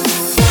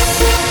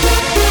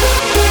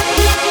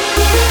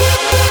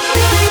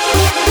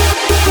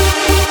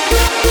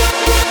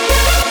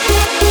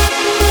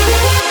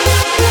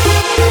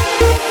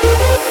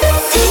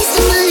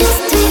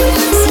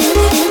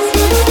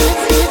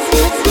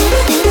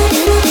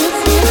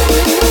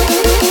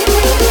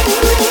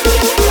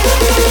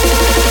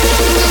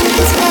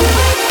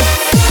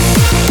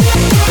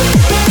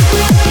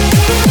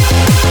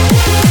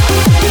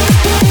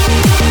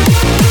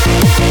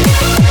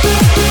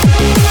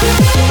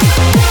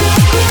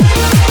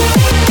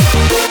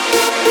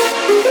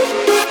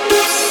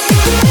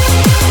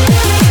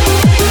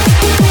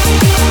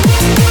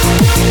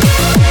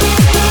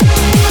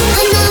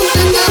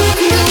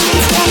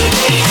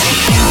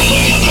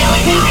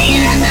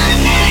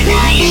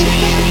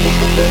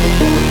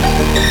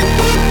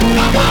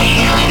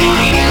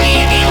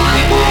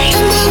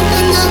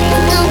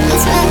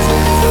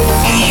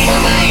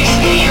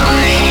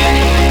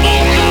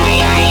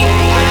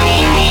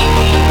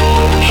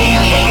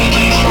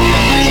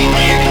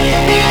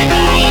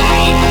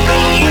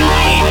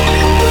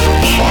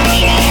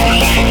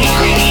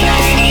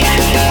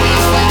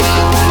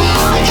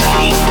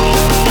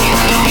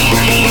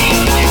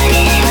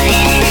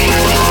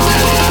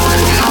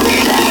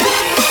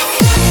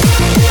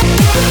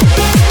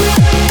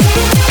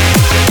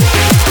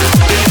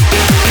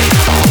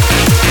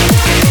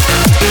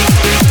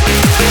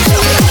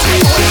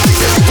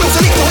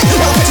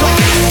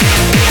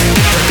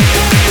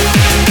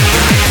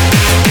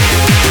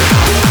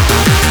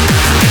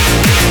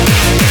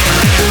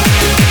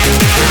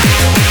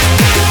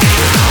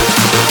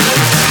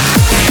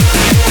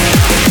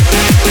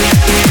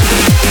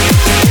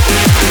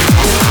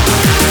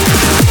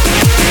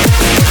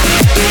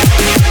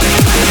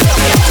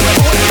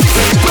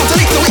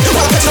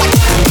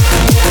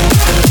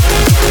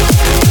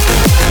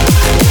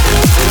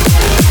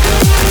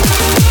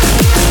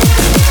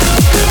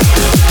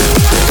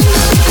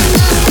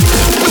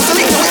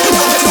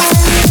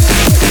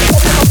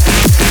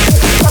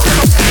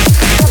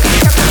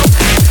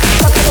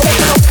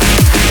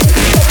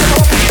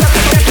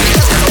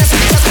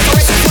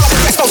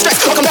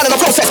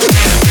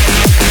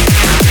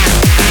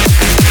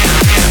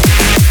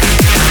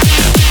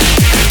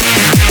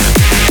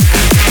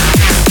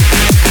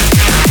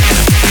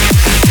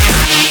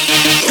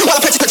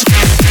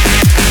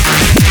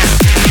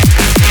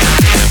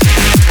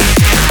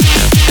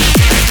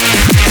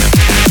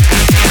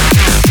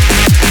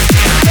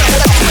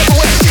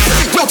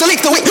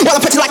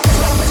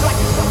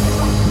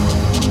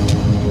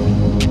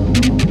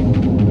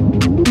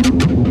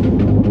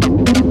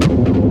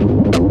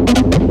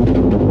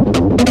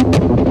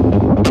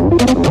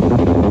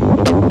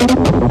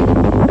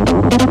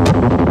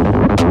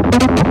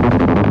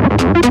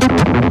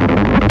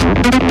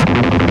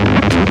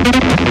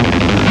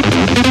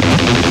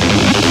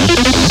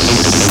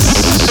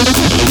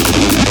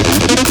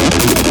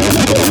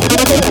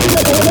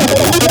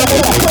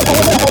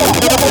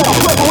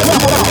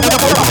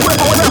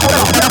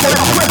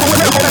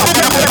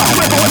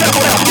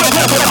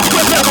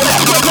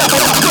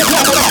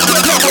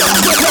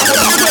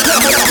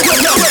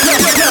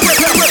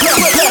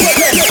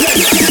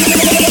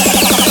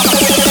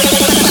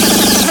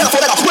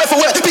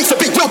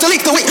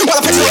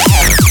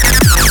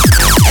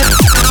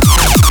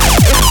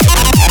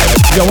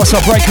 Yo, what's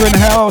up, Breaker in the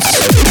house?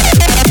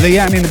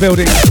 Leanne in the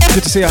building.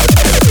 Good to see you.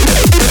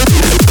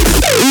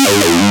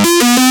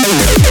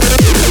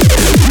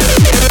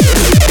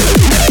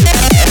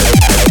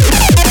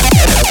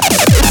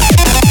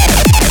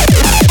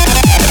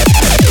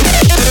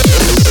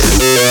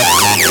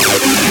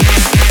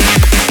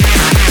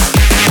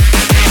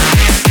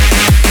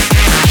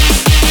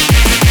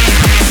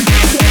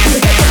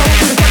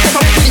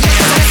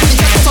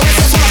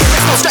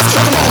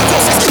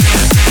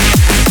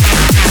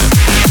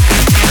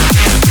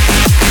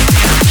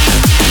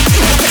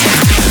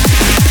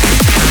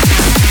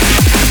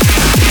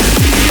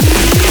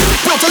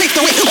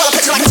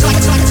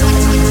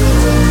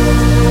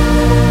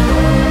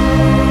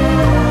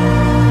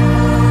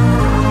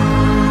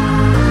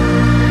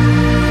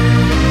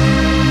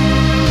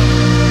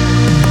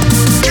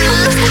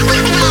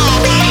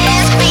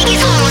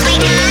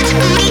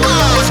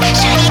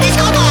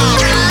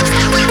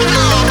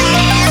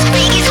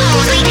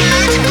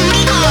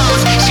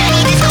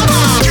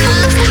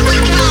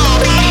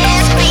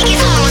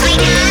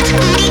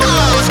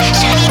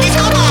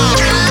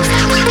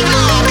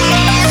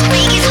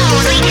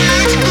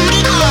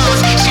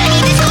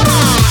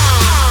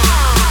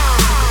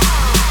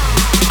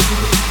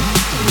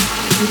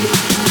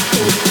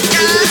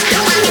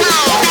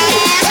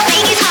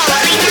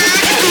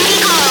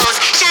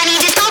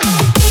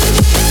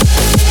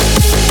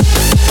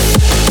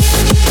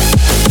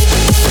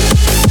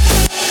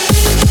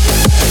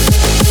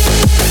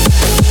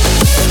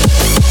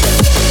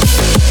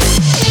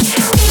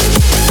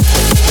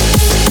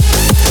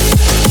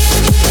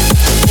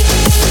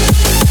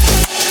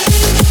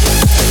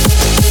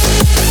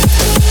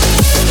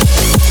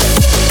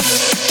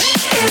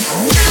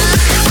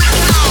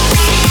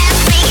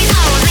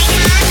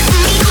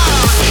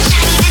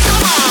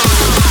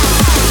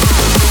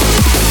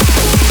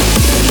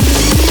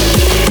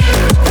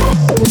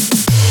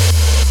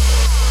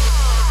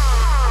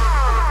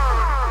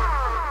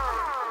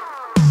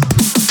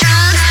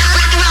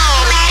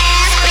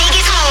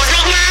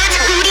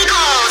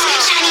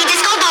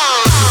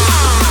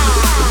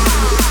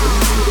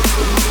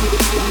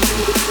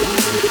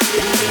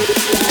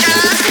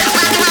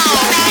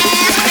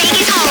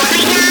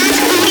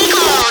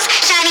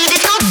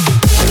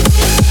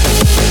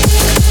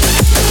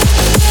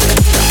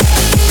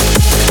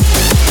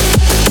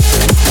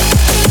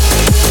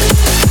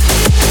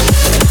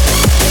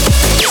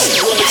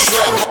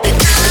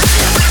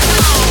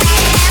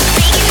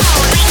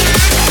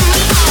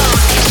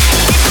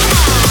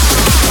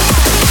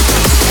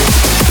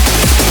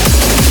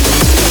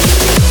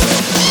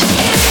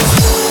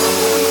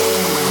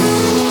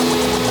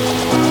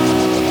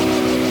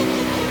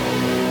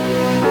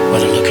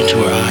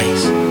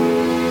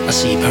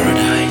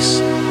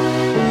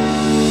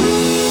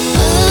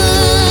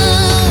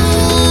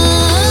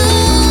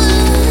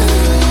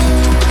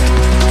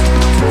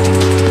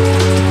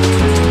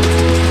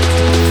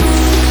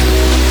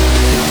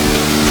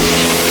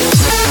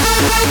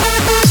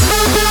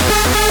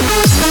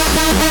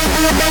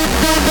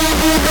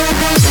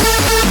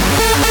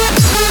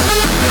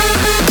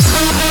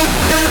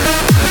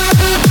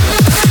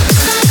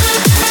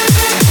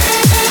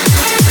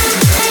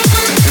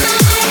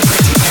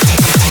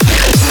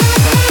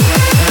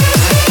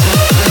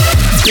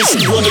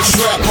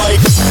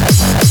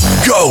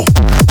 Go!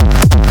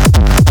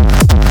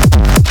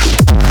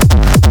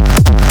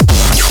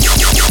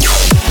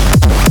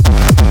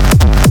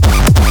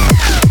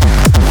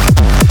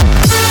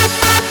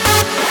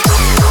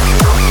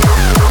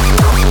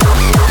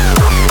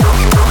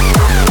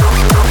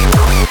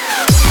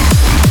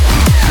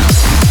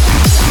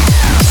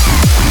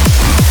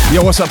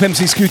 Yo, what's up,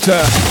 MC Scooter?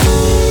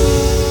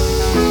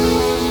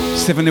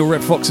 7-0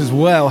 Red Fox as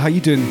well. How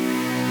you doing?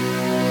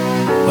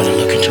 When I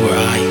look into her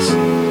eyes,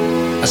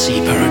 I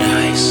see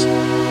paradise.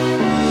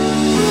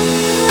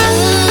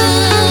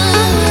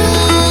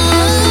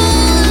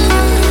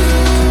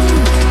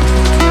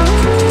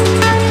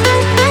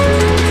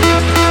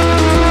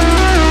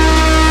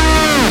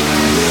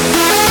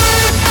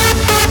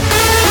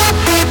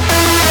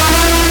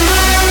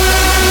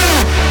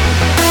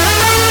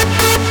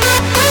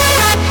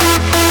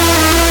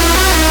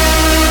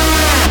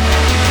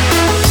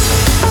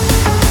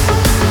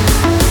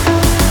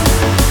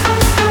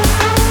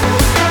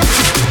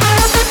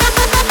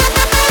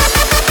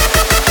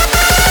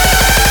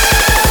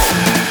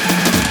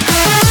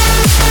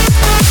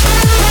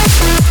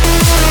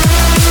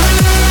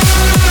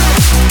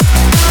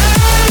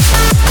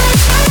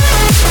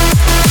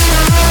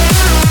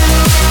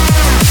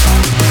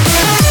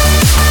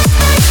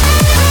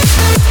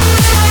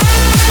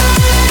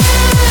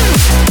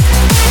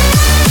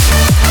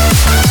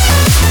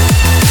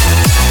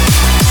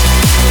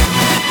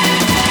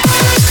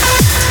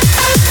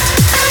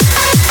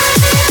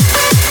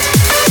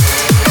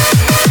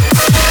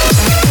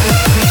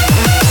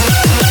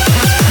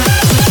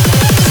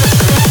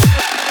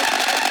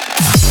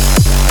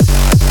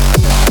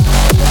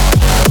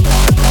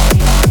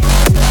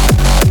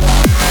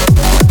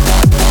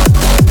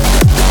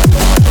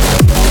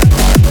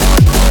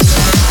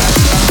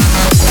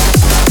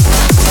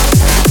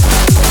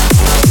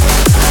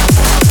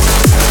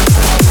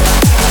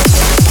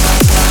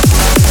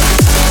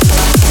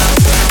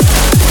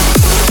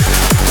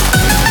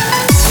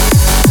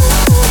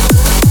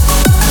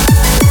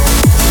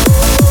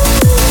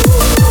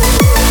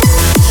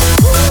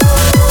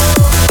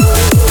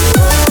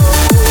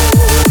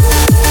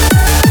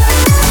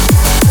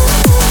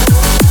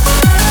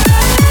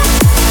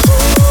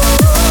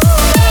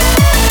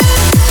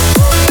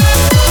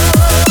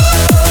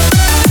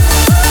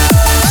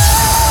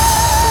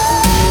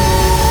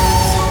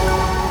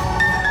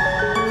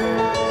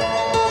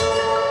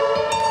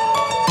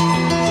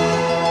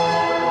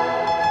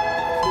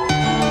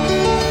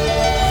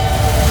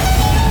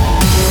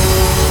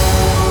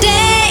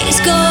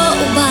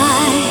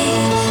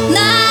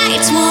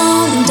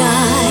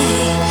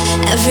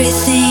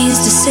 everything's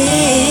the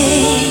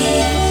same.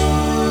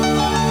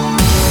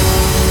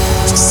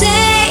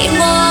 Same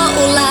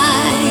old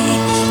lie,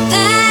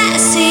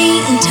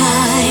 passing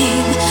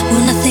time,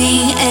 will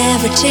nothing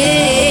ever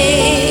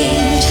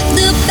change.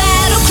 The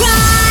battle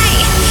cry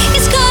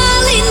is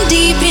calling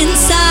deep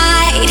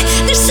inside.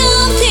 There's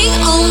something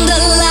on the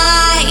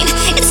line,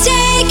 it's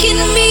taking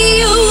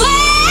me away.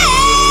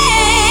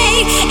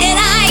 And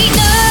I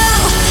know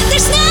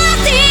there's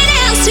nothing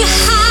else to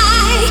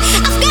hide.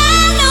 I've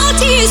got no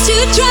tears to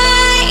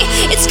dry.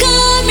 It's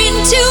coming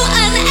to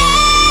an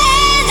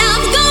end.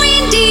 I'm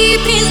going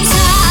deep inside.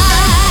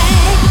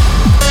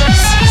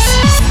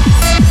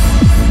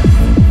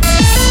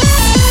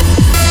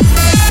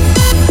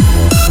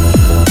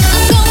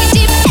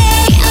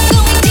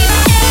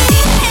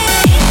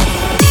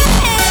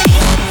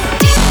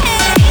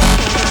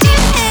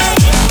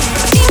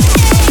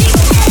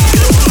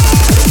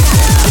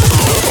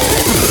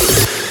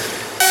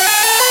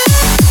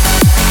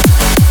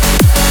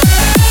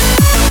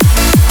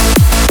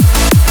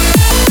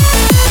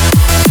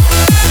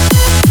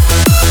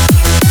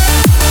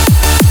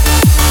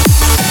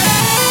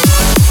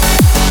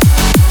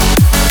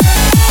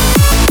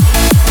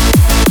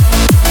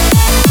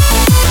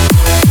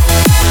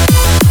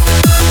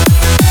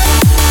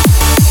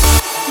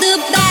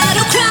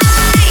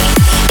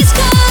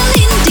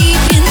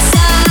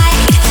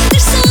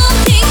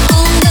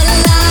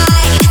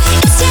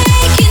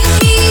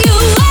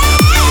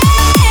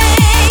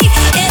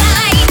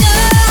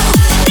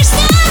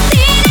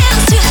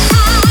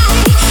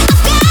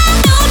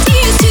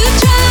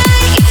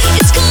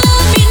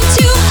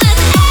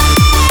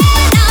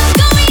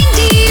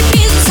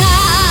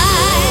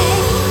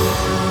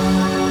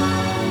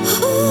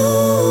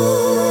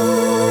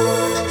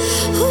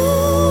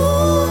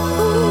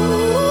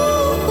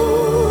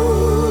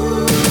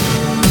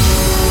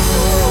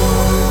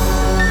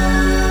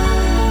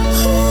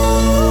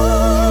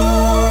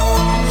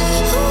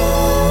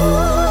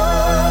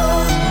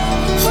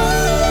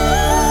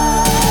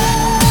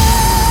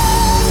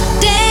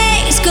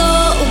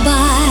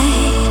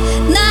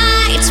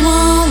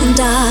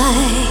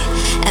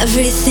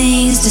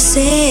 Everything's the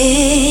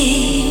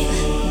same.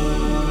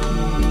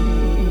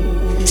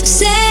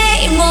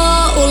 Same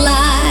old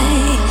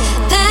lie,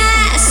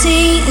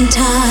 passing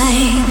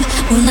time,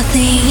 will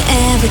nothing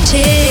ever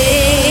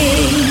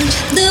change.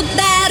 The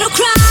battle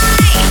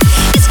cry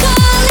is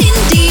calling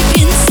deep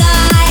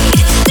inside.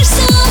 There's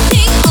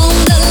something on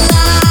the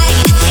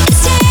line,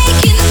 it's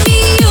taking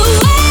me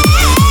away.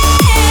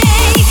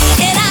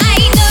 And I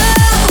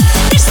know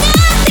there's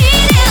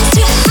nothing else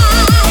to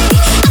hide.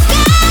 I've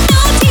got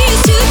no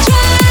tears to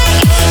dry.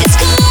 It's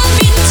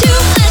coming to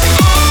an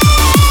end.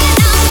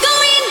 I'm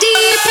going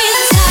deep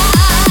inside.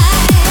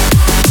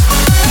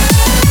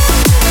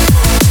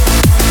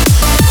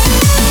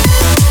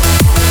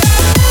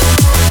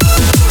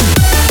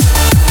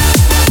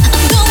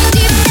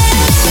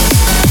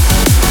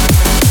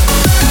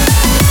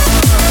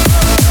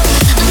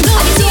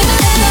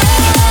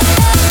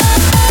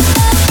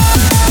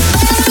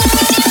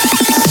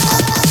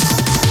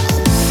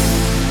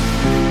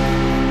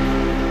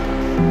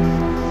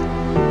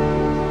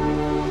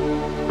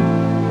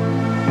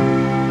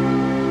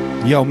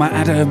 Yo, Matt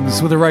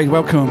Adams with a raid,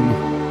 welcome.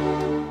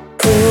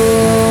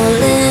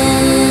 Pulling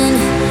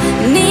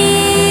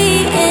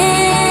me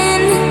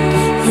in,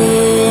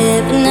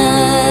 hypnotizing,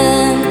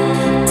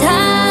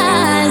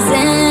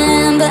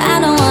 but I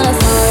don't wanna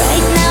fall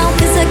right now,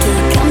 'cause I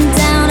can't come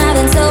down. I've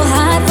been so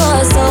high for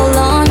so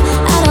long.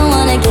 I don't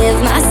wanna give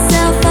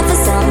myself up for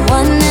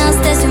someone else.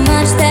 There's too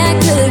much that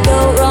could go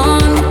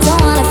wrong. I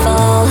don't wanna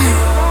fall.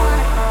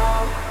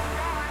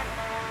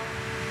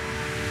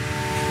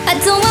 I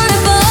don't wanna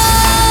fall.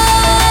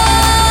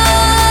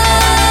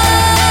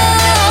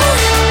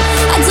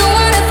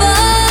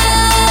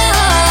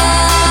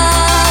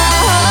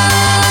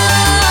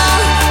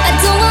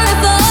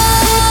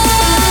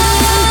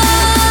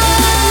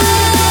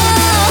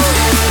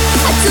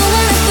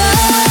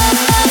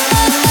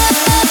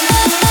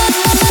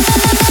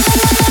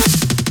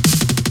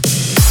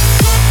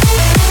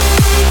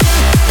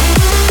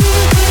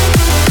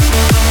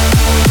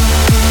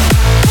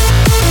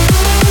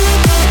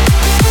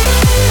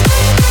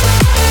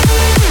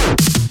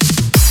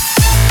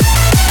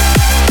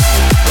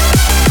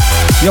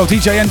 Yo,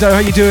 DJ Endo, how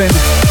you doing?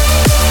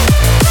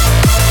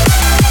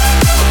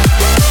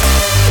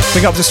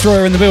 Big up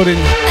Destroyer in the building.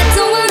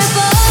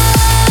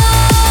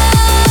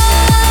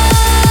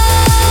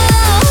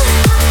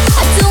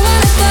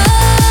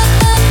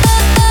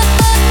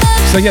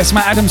 So yes,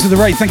 Matt Adams with the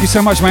raid. Thank you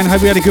so much, man.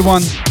 Hope we had a good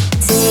one.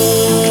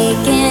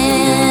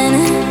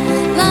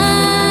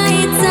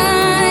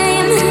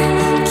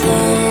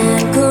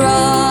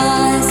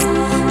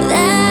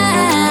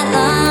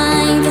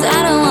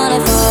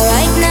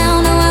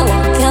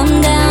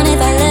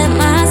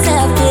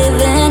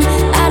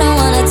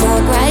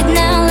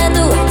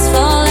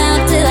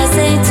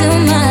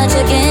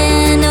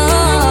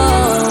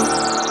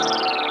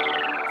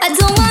 I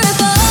don't wanna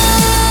fall.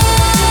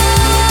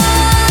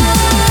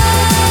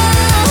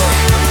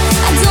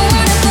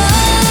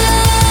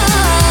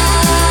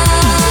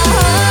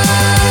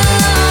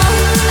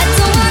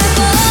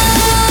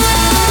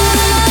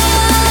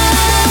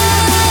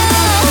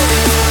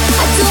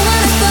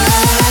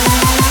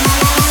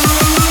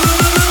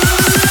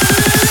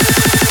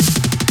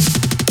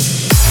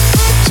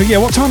 So yeah,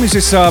 what time is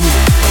this stamp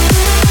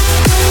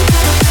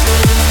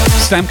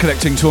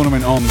collecting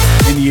tournament on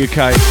in the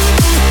UK?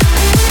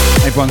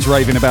 Everyone's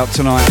raving about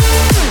tonight.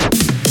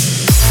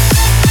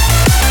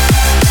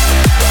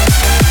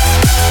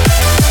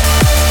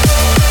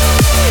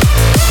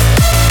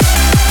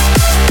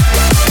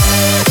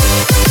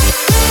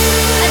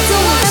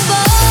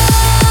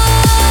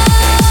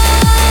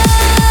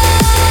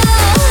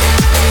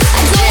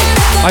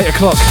 Eight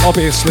o'clock, I'll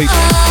be asleep.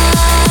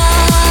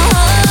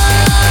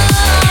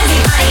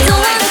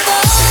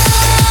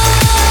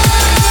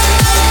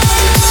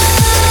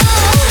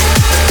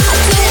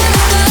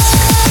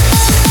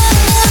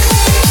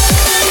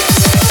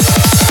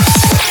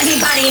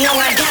 Everybody know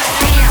I got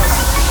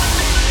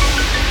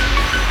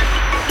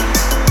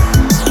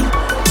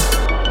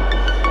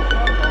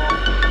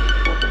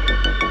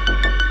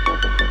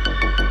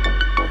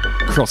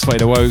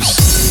Crossfader woes.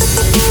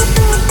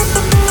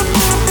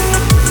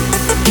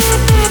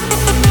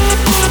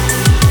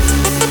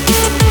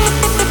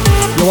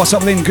 Yo, what's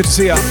up, Lynn? Good to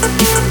see ya.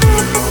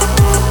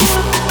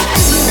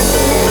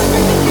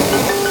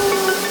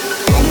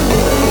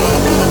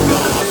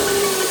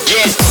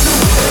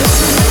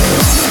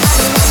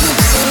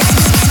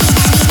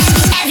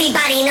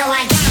 Everybody know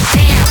I got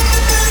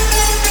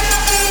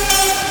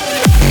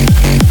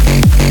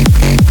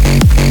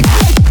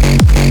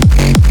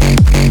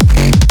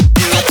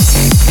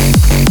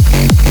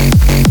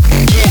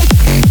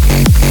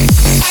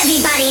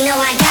Everybody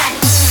know I got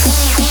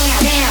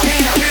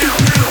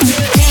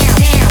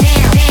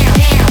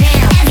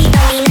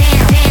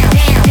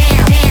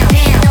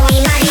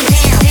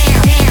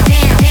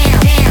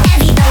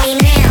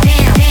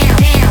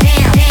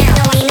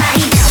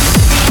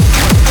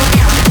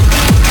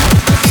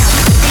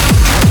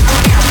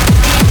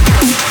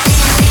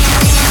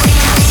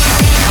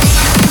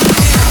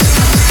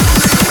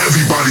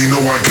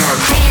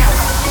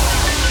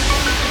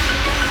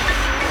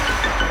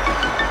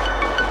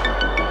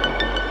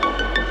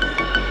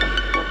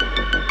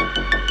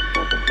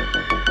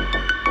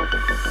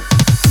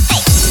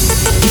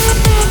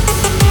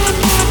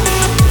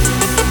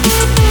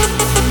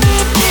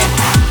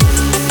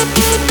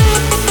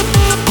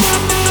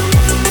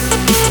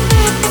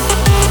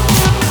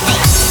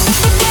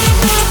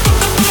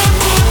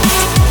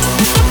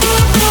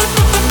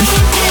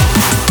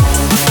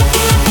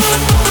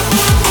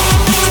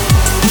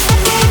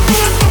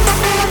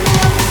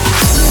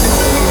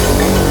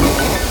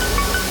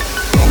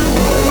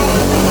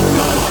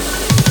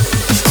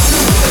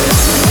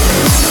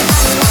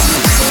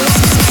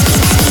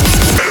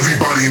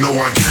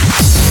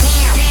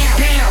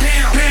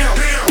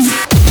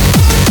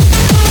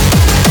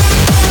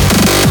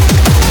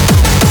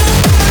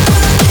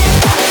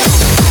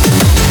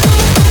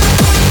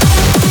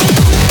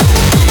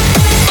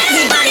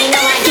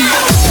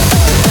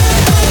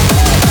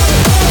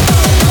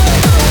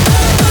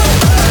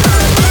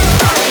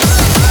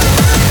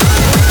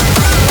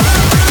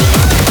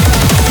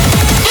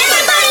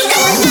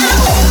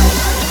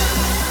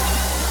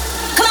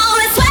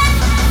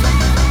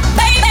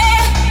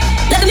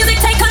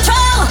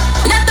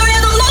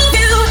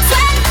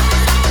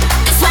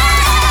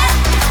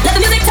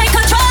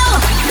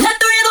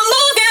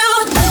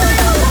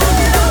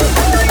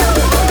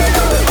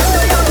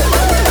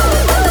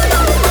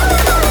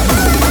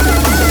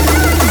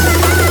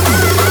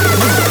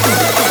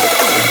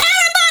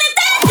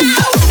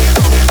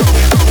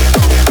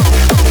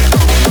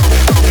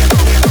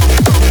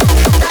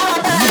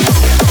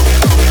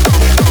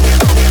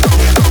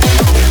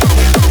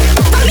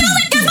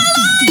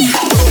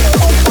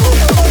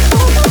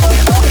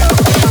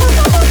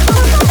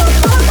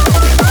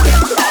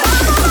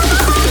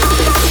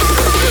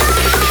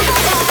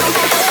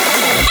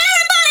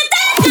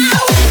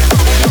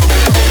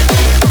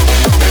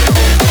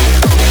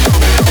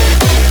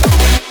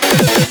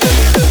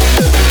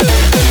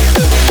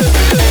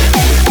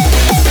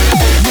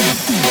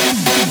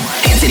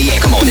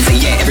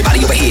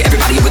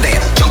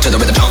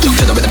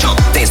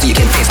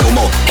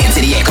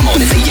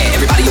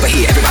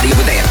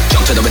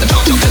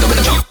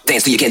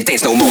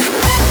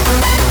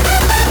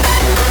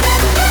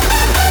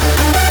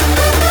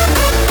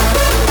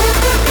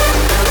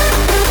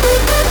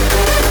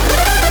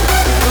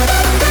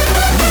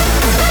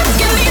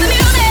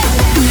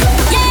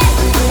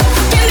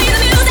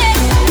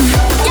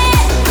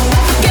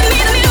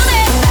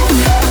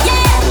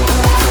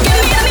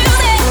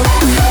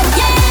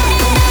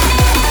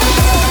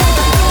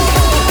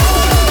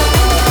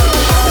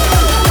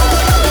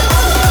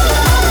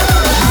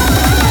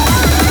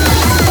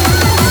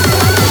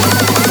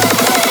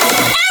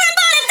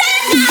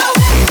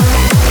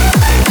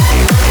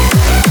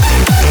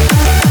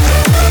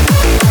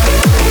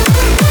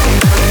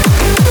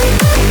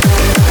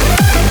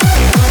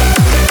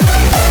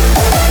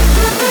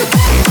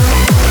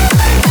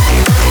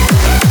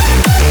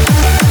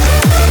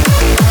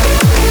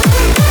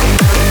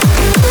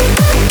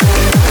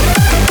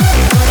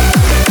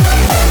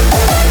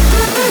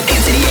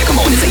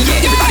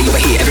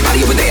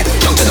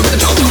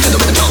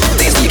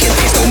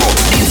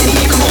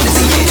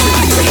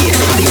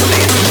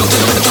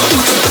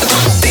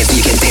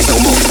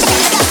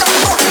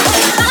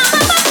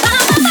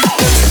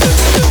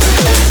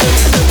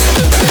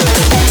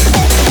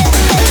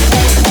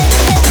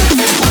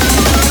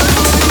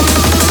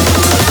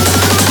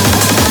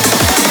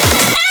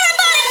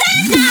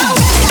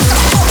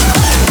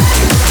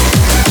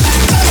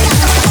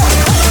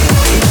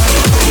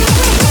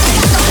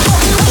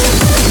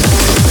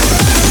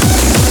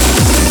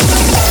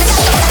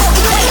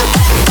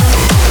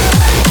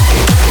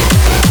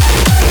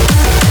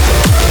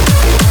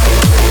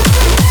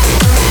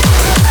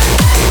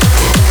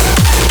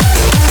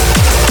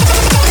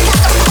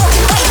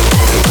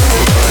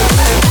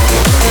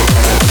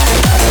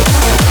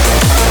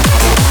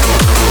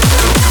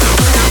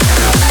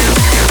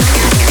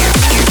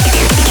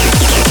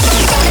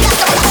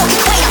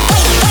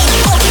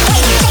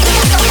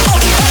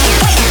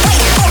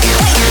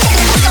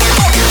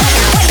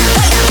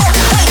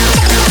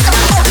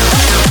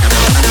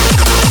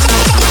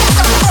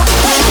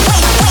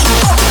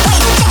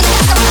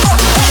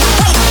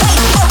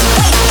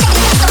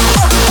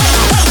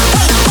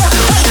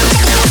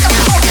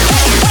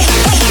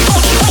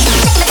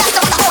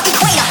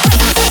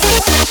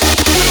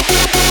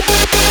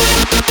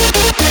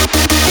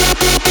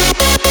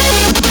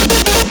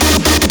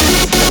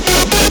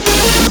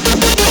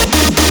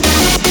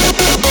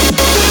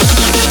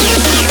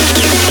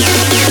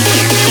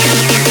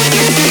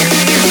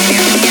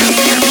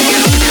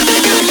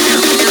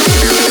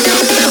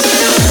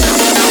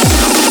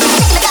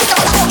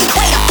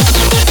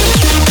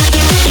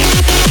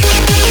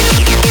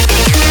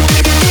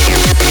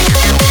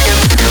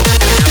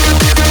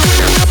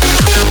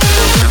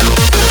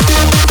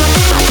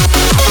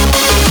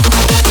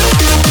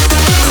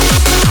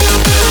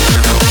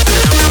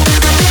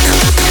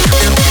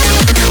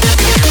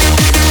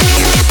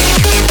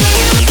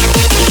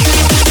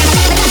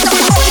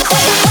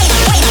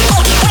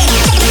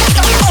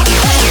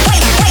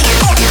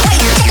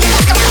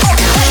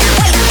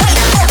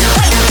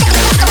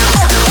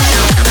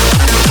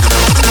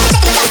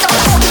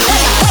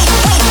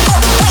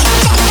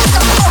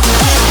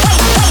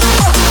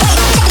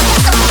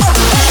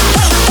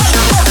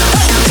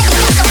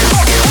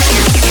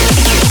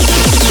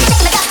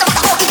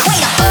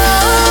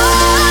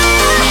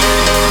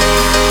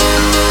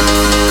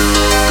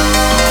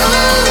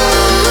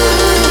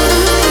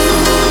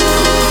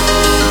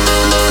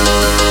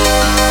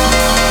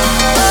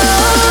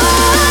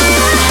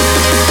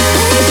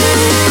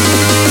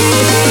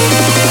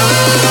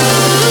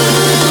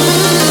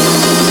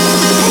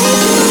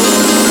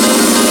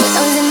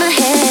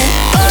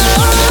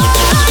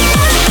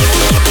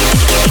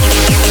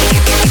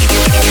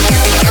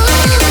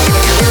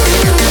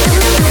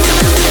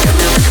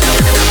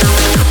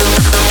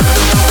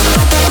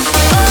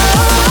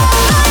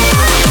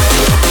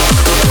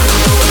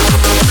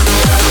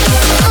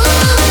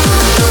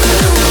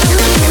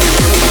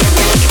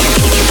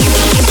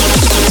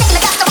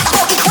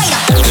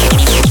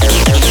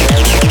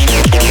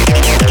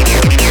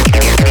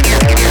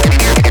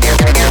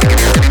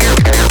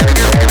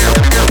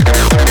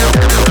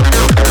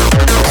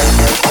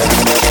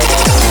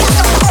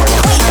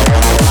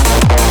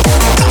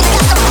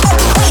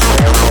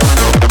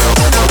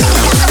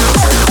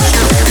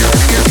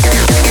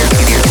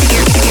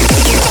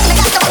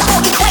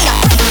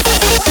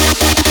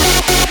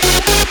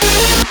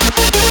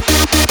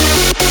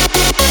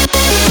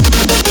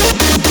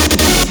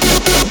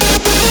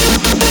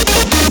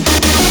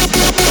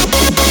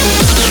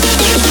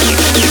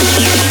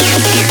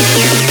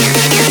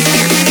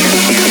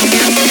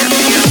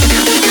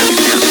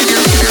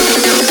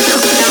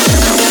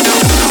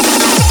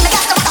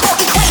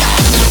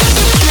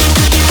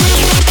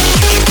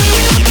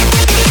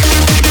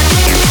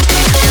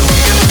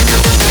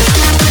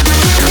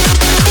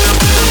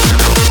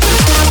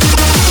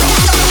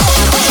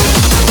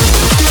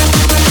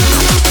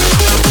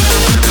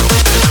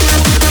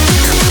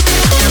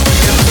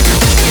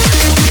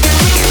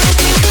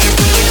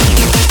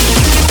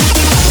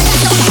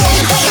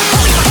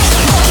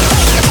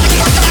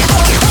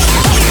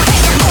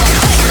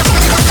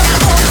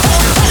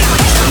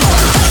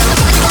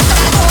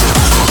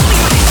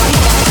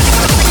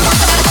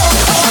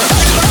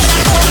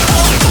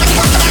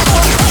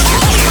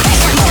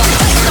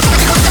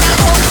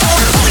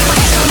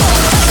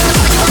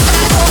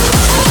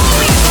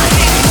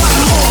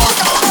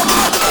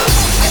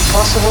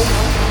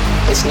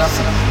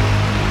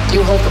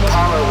You hold the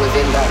power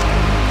within that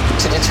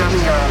to determine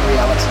your own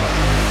reality,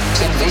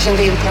 to envision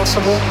the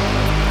impossible,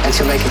 and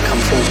to make it come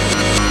true.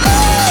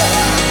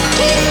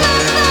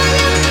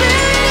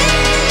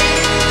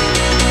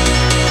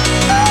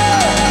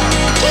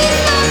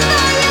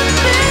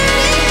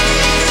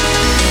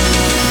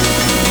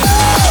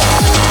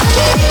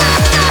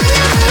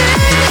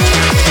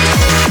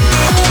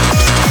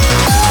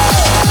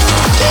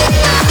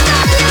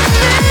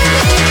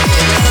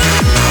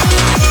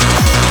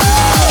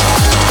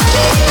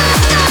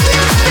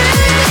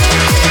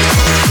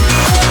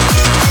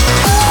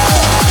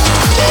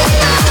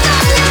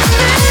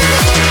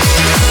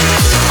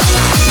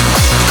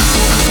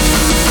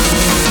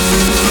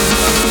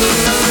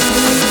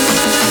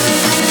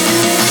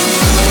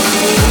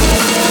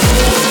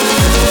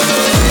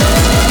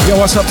 Yo,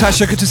 what's up,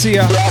 Tasha? Good to see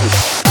ya.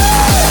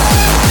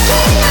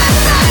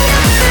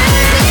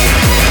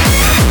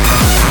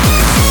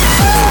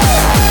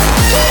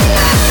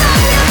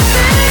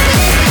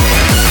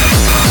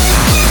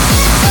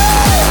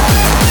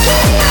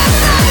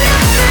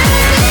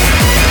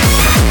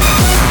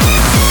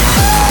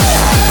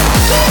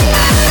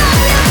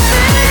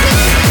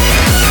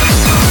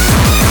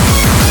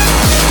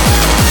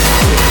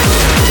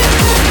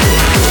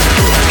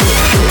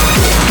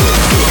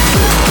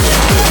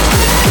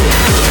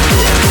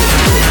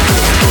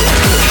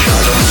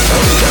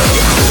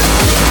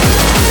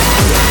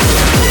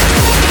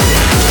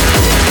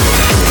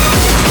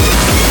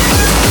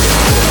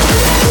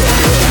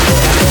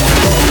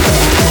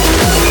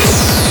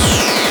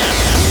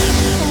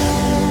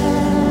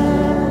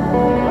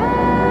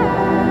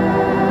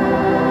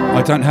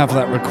 I don't have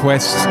that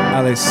request,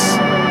 Alice.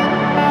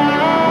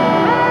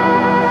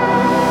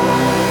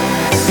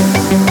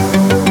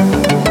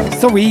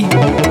 Sorry.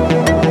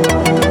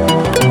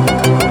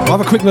 I'll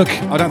have a quick look.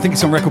 I don't think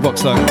it's on Record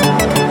Box though.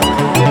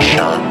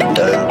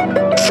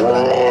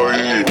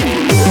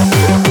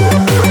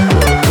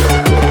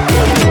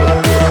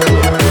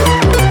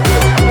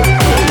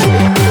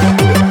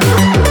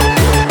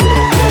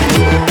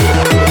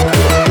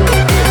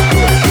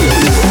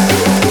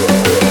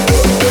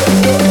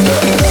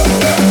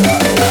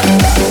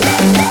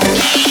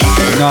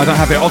 No, I don't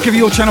have it. I'll give you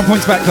your channel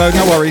points back though,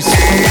 no worries.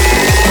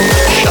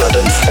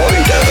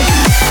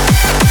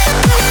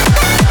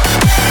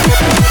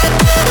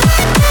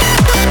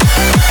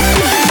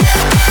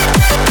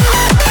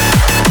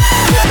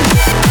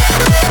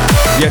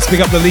 Yes,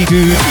 big up the Lee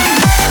dude.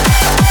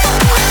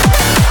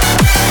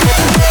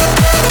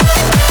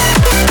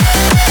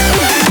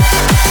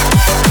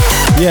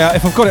 Yeah,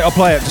 if I've got it, I'll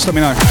play it. Just let me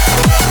know.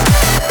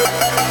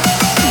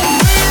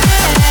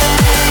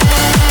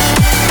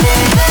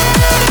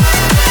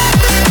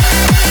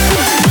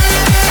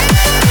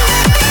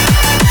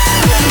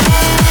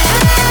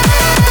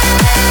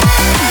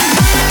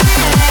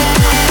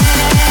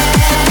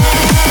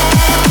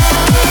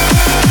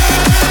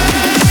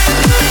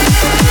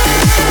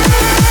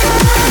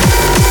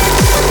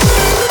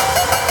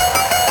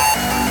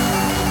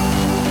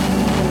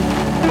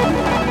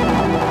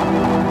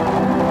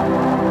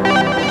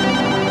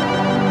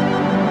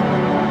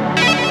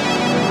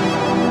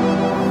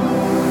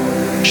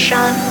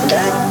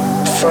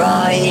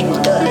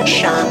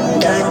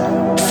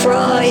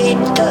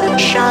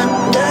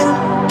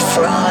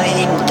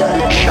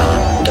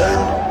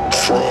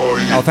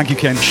 Oh, thank you,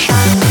 Ken.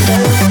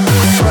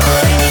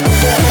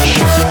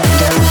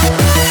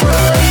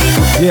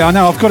 Yeah, I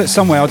know, I've got it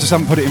somewhere, I just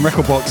haven't put it in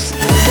Record Box.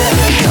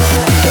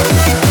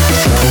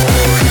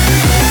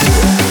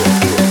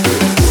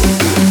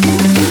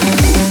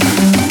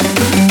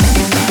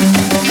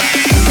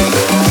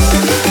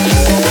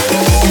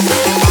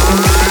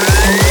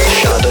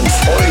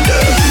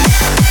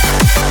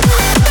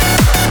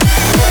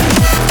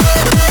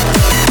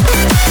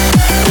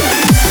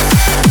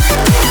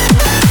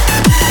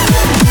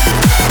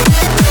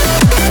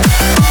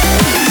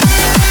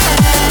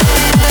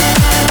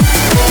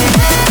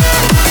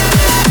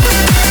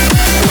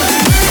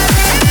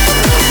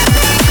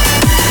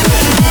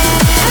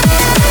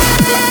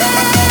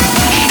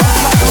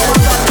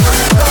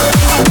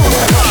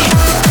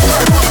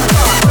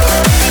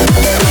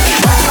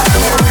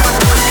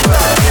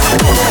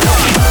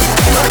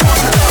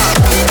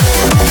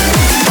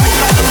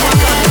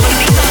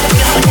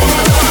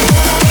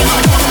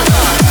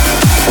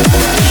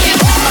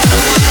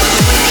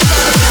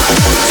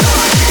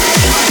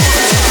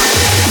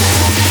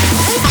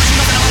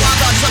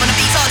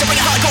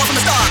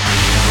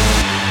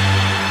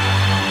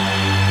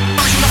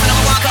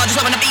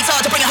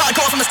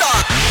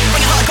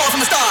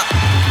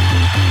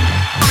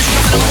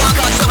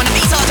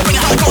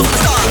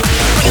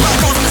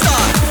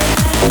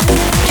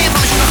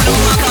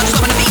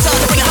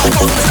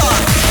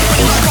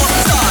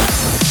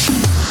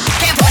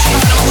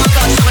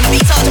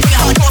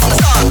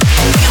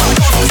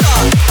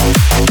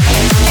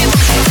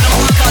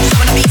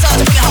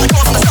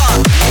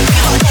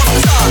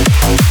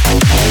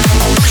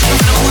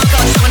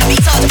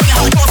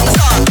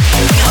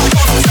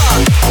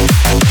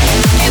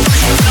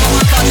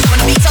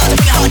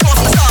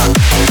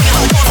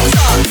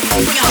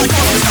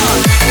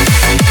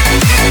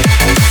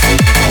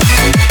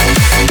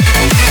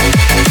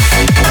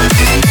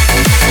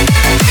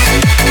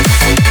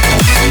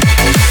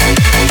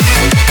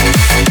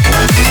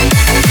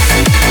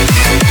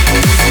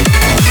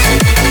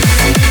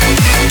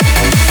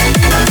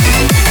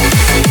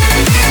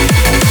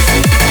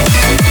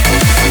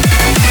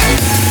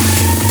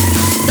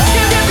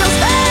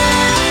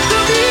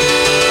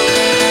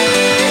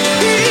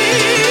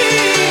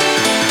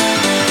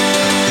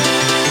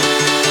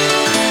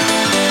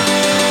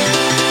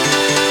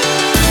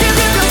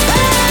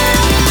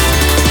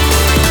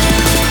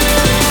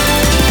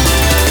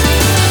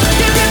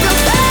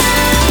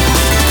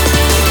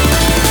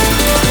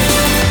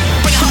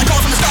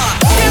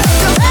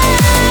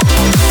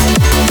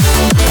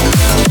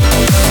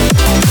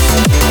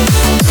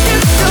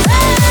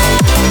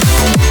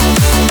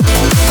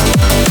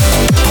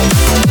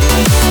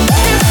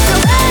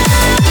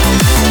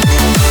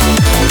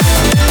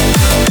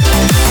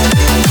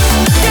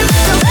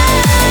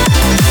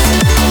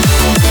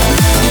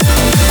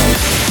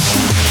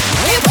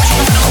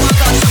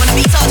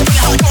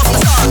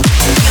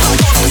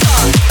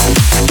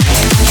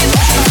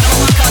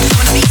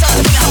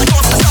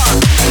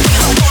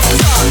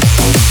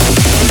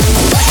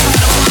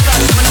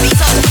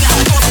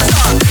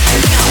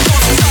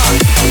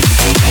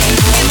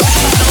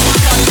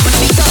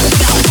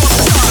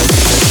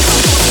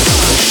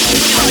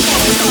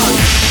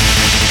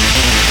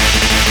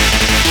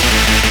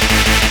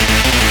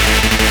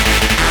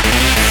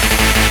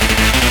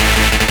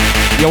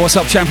 Yo, what's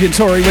up, Champion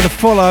Tory with a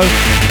follow.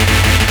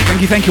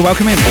 Thank you,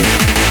 welcome in.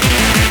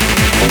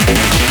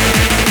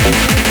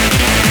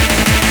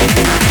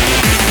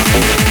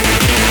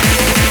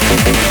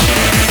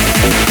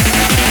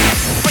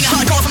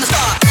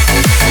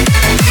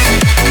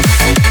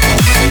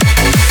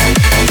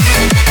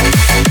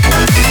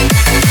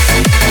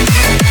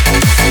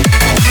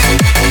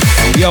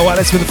 Yo,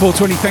 Alex with the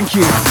 420, thank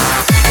you.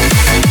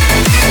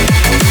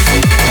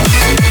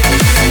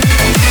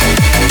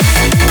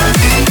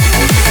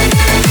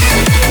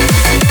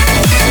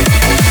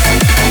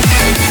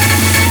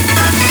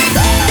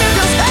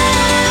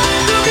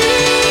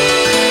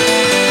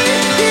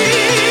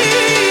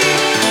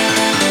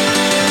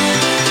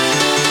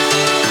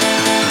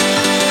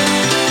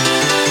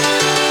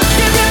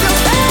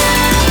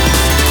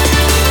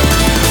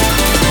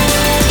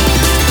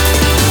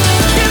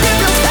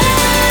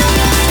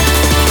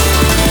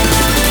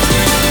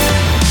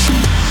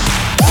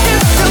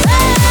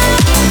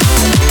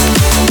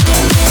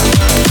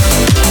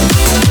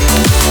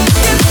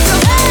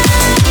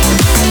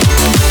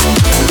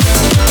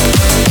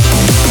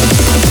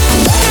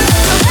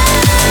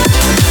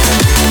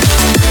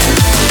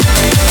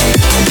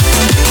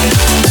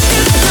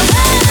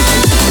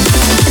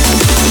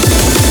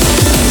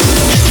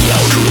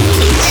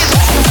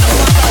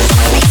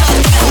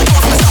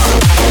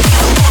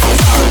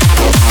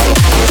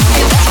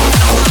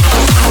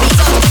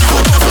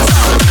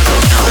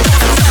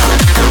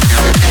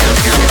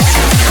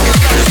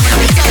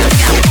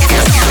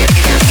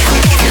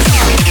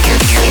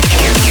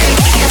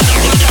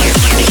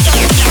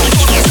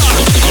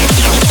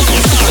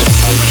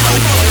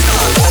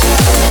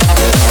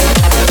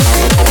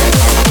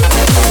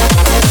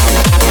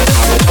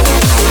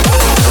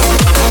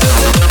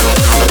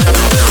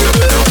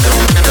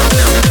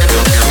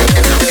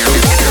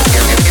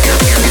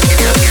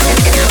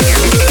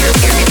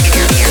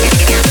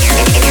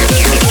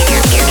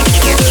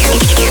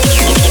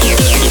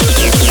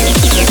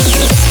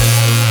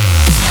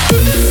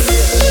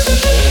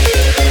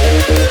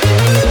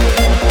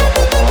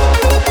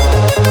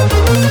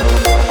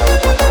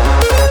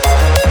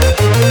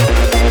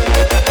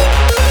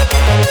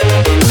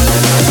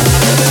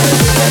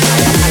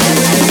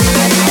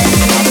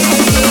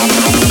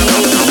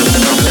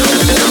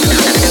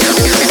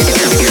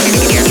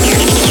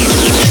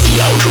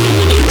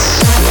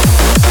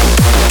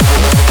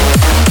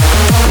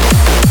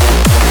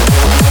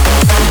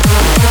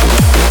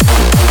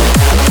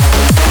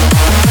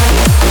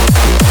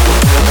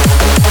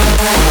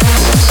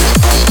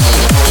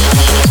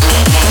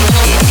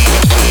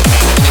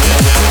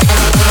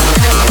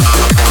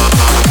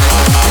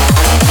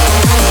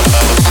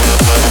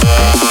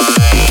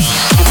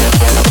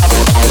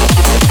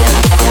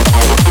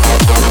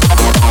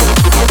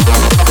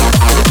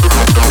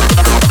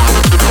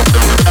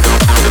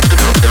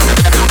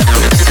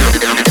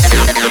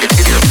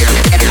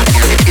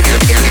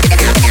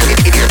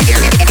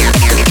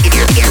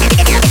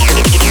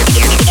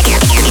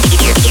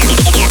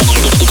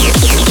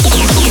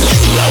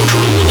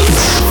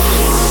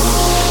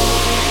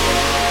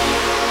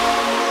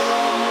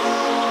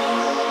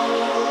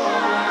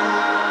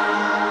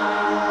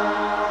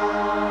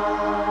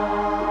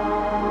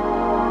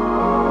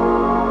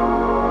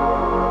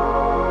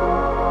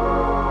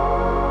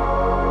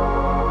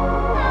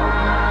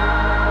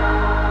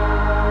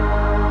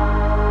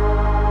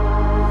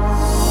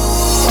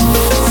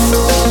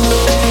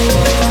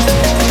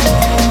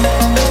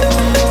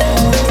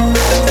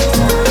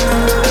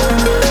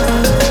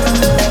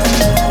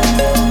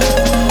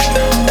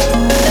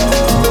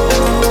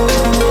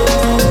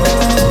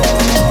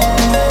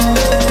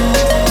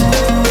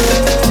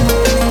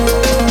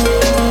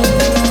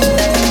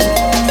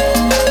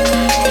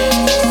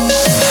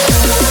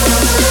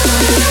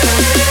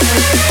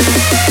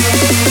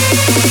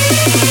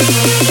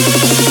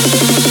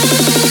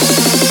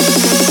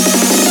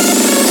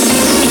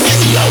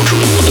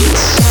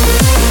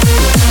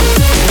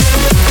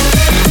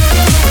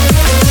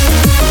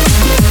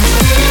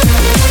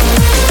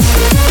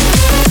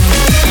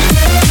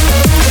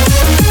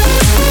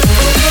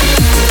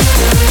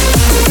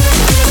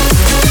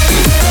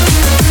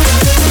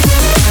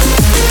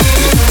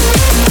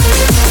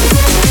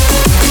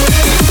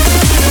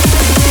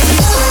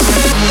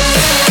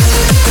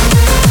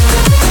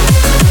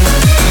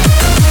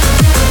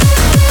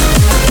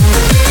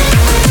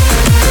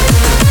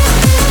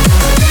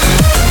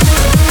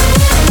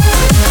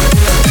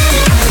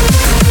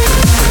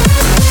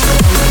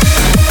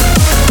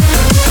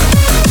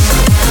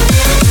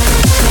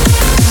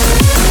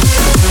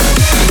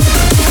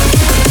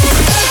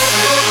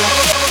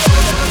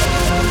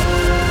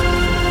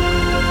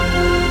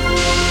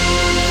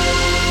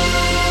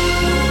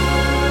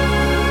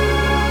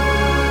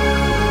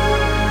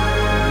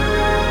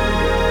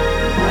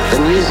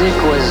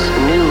 music was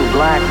new,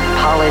 black,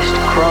 polished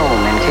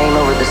chrome and came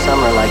over the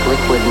summer like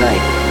liquid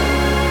night.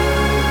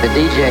 The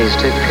DJs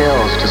took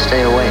pills to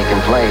stay awake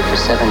and play for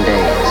 7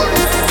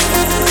 days.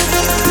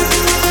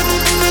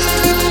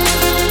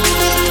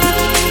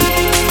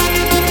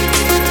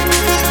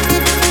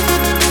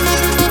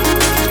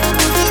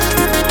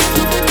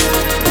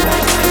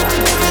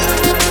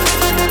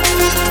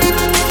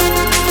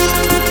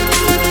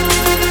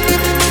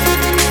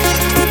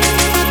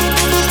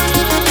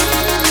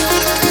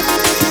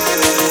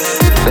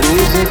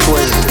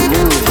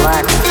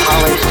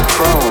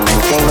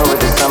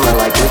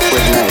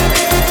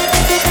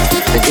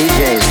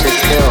 DJs took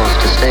pills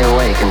to stay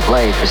awake and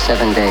play for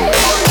 7 days.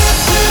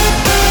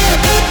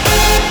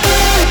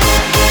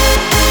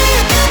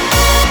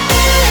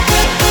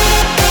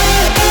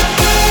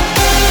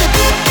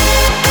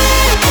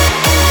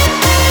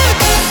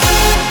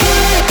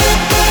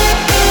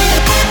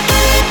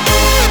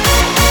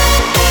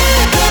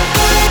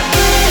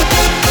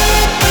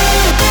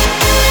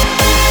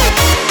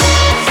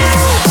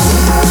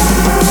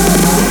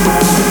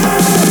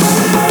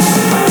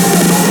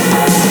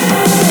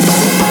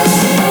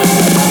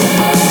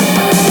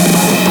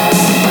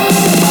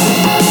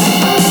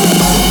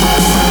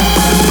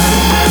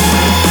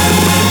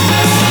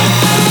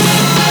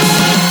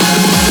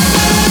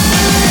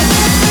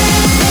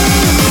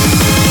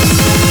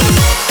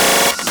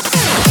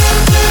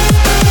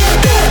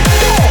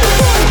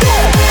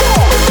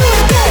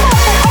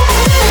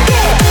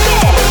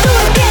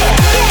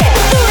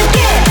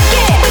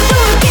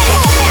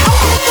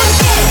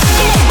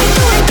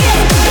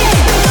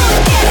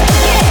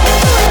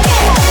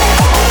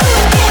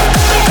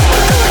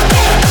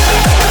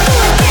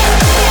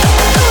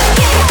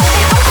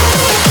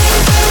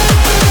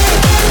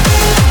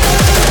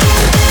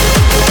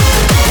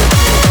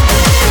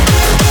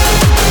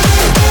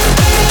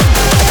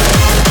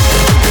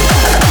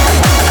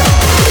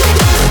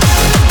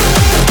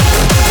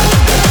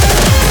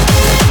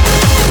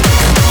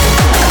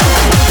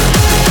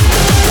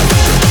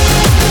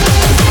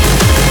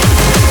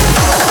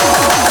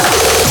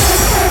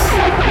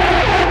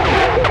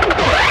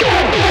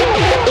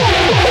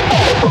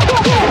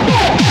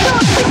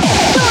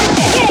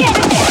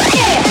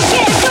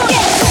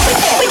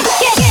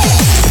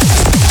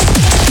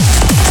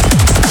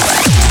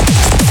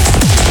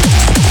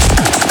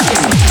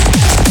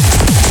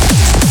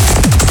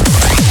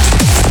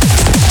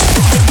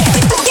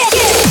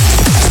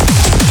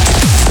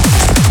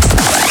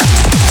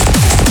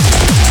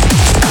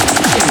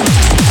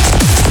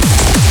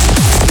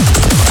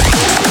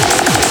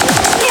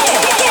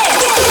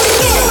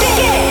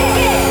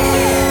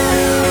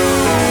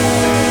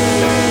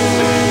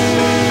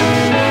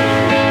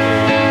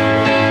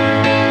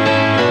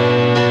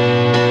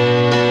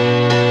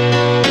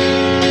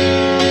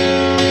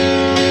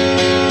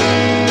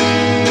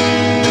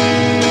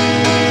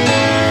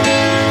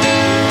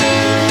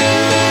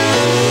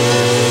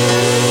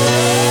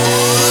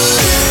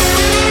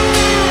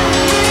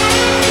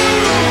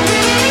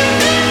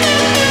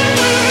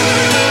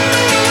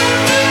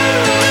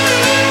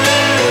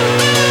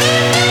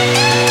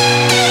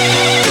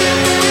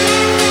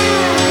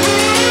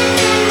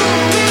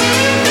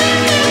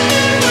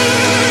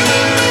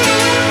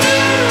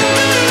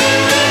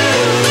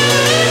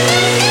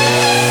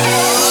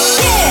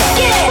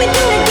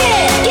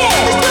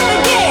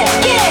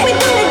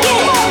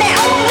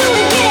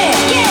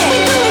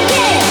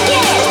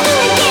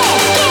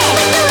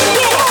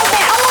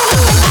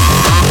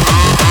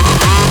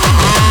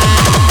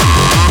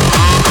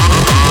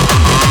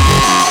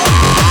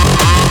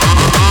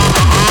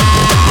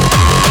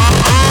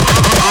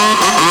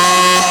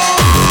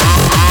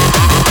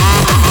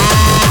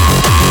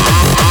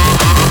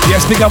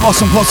 Big up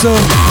Awesome Possum.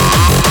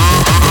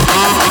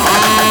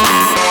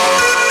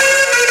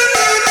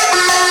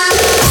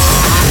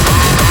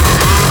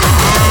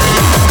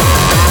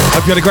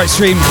 Hope you had a great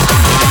stream.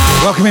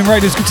 Welcome in,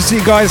 Raiders. Good to see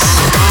you guys.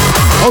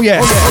 Oh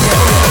yes.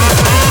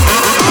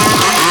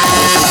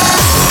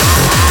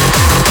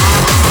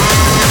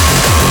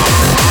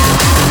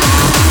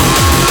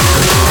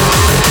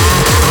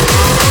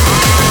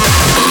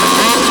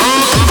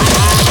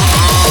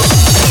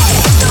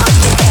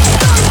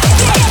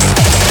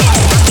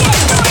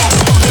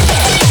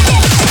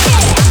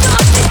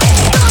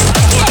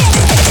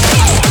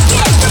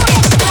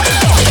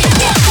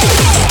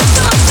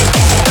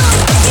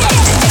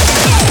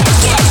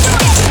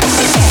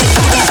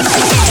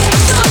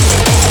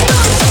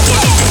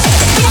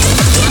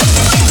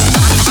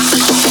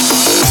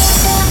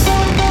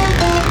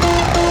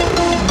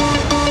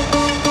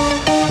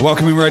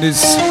 Welcome in,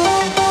 Raiders.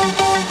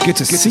 Good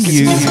to see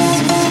you.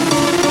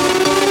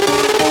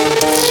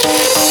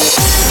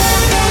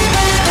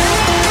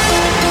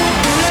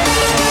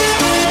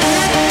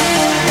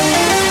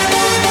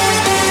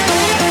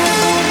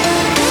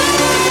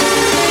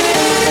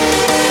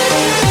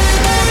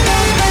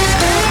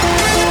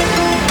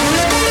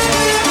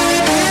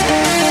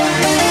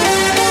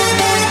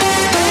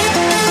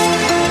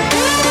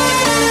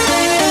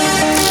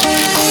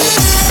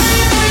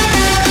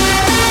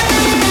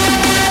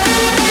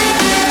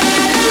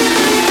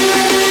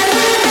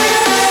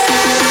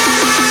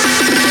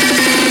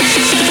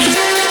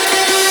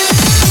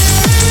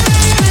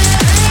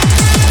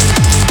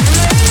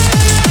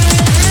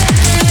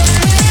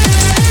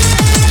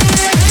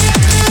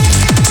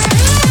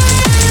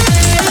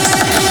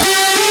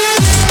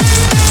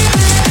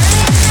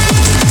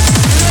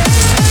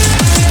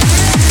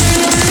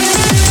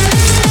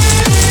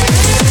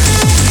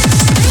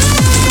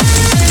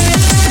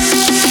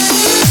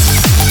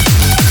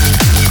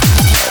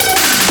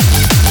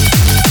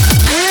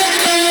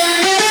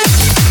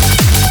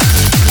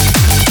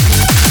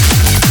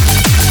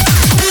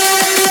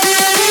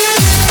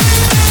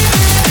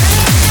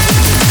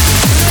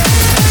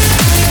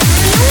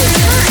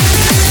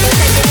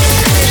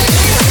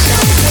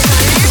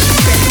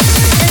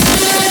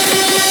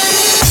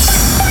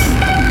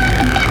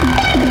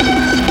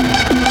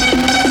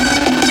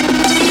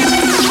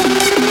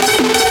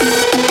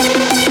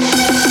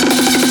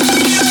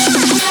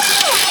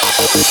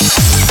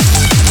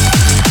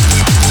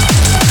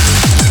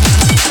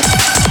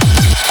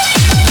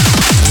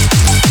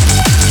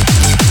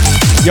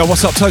 Yo,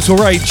 what's up, Total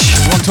Rage?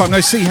 Long time no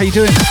see, how you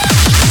doing?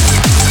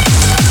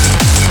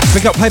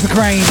 Big up Paper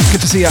Crane, good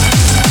to see ya.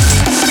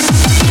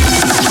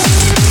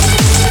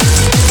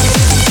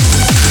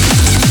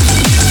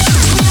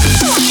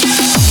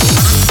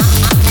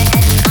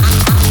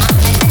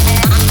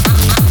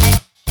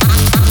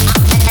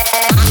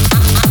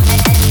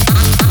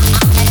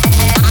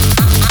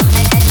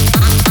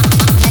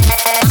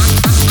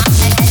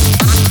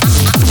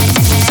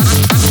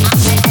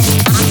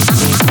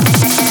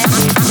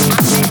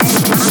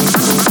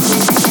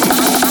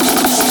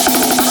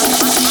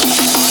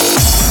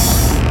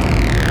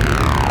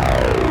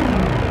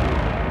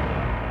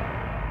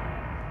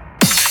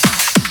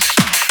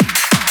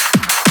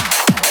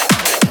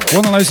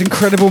 One of those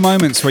incredible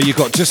moments where you've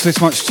got just this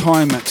much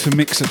time to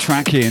mix a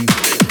track in.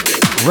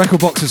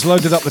 Record box has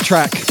loaded up the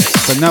track,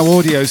 but no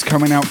audio's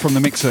coming out from the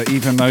mixer,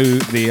 even though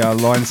the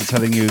lines are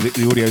telling you that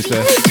the audio's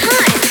there.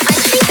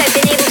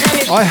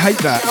 I hate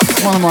that.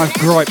 It's one of my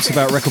gripes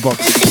about Record Box.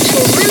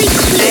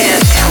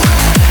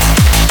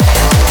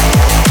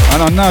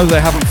 And I know they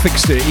haven't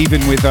fixed it,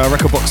 even with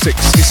Record Box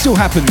 6. It still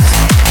happens.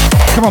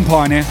 Come on,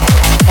 Pioneer.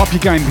 Up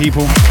your game,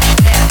 people.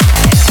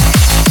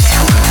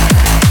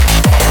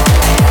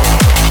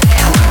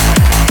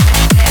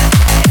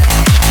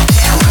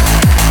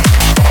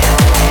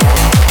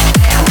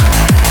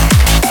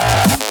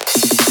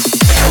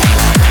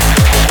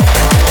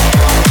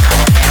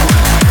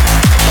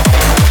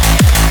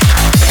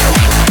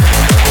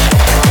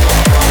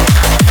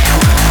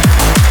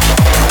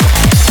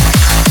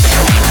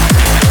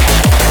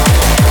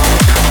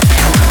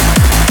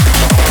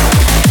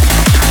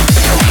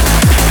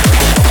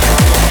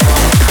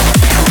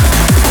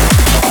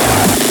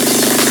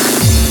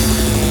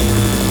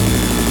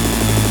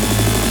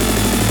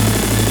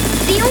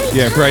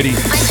 Yeah, Brady. I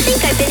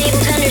think I've been able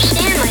to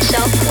understand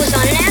myself was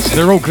on an acid.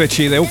 They're all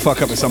glitchy, they all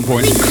fuck up at some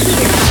point.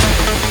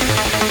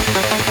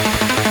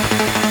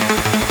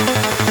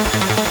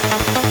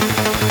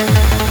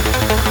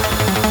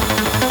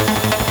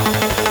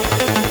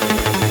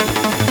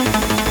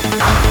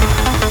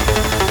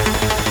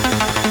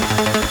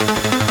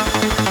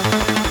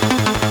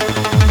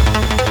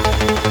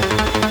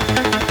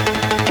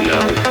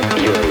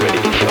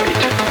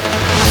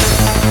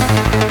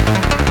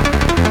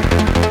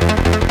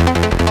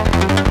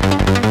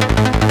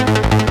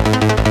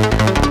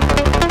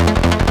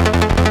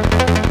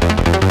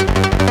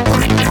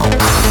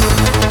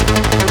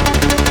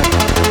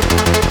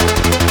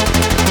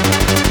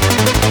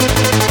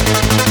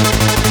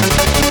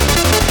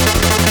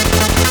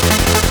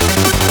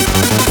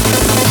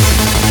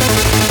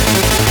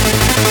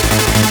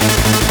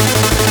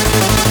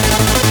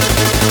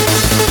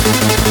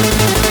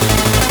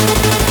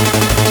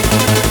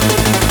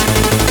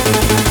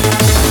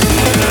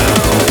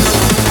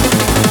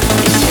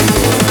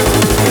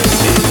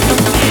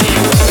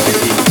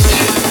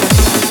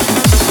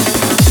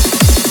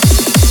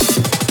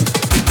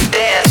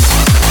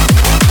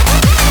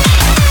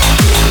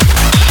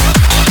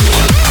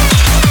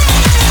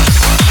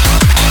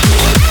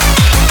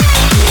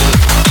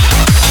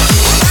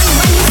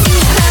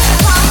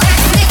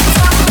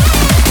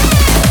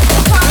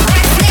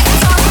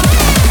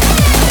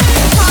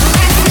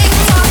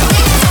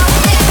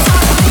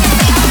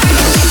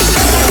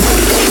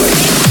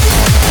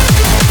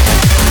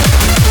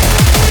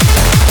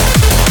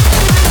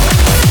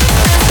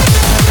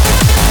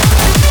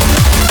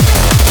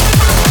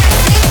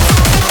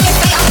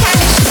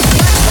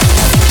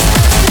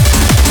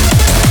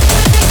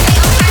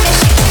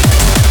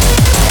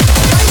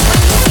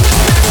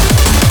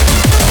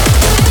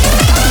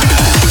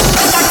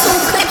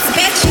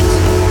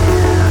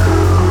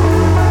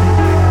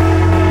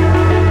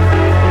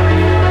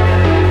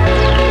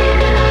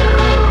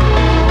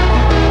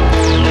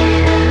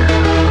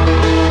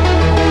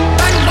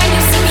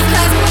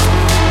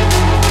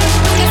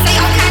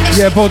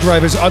 Yeah, Bod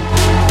Ravers. I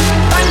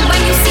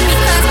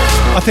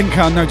think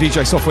no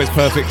DJ software is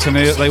perfect, and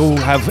they all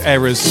have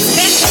errors.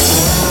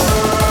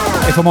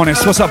 If I'm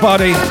honest, what's up,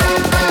 buddy?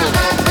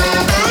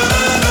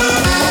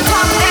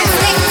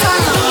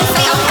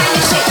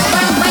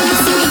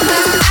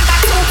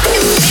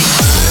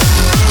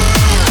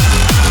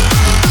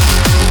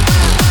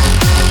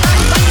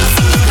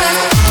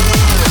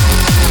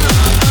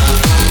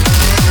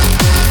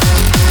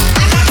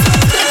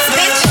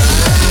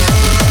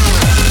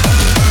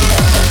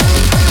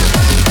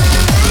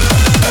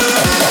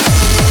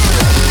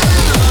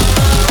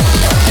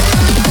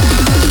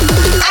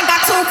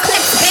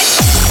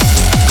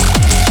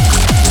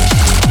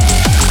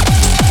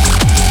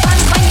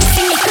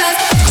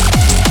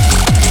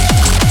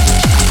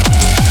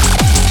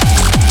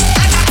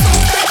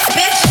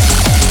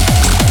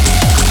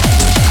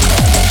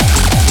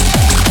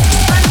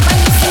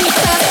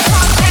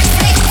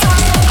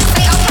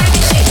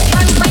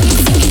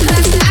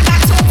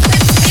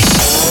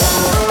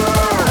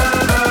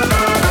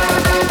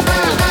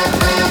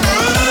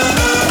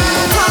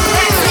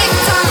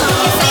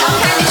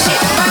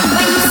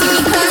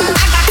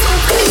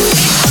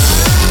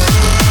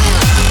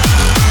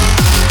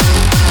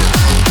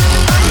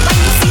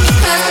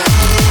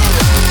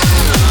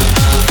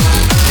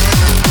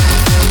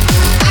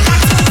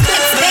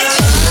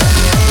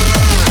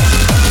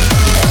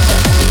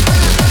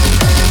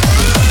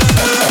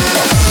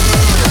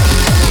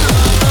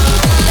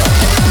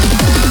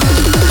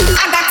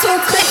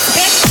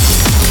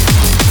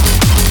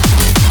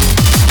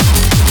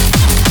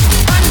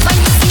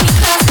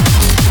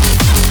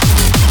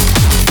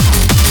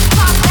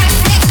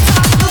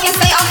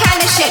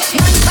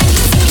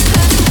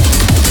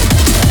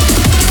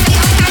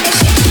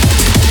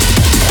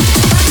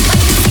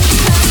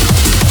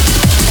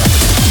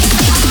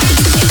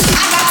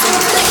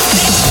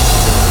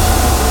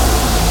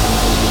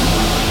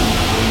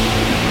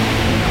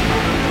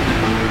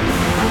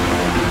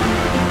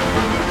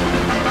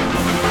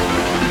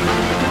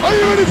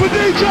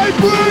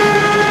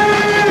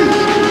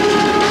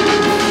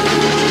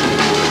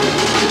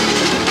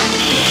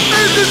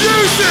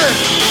 Listen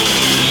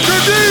to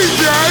DJ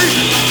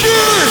Brisk.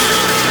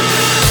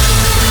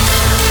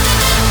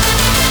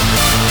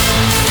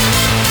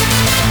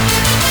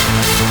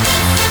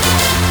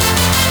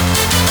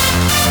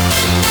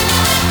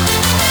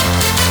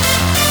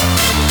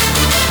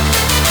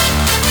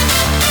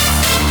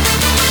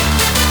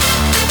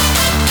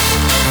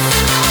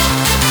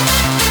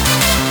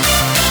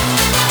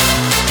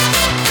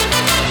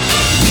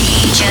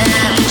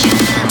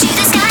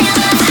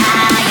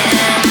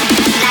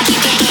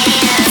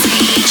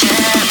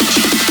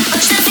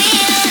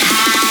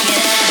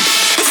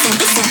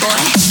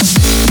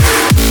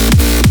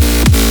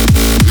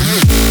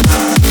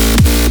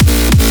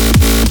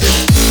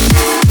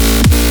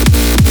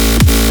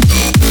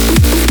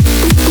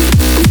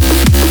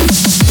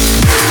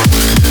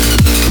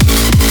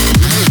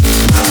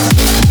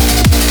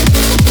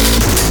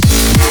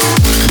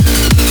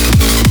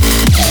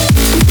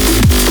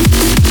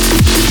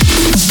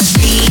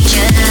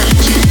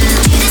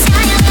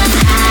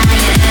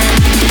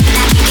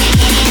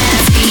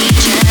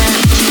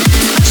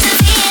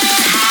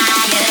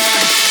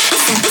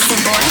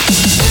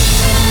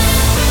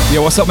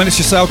 Yo, what's up, man? It's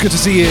yourself. Good to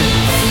see you.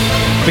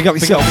 Big up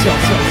yourself.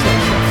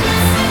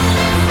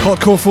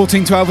 Hardcore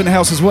 1412 in the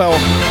house as well.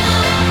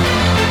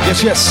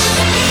 Yes, yes.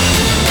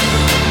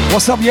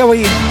 What's up,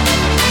 Yoey?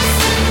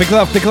 Big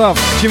love, big love.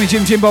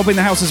 Jim Bob in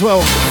the house as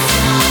well.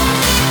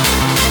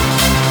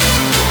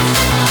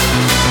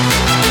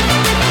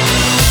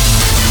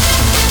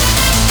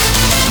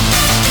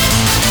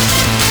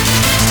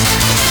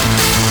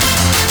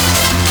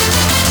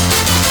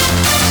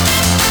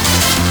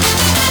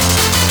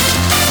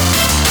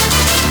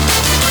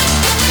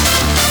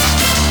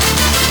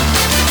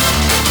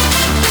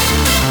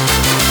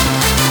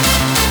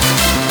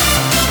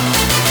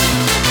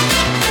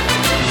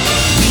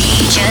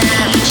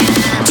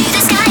 To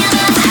the sky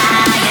above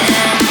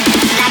higher,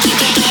 like you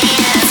can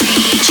get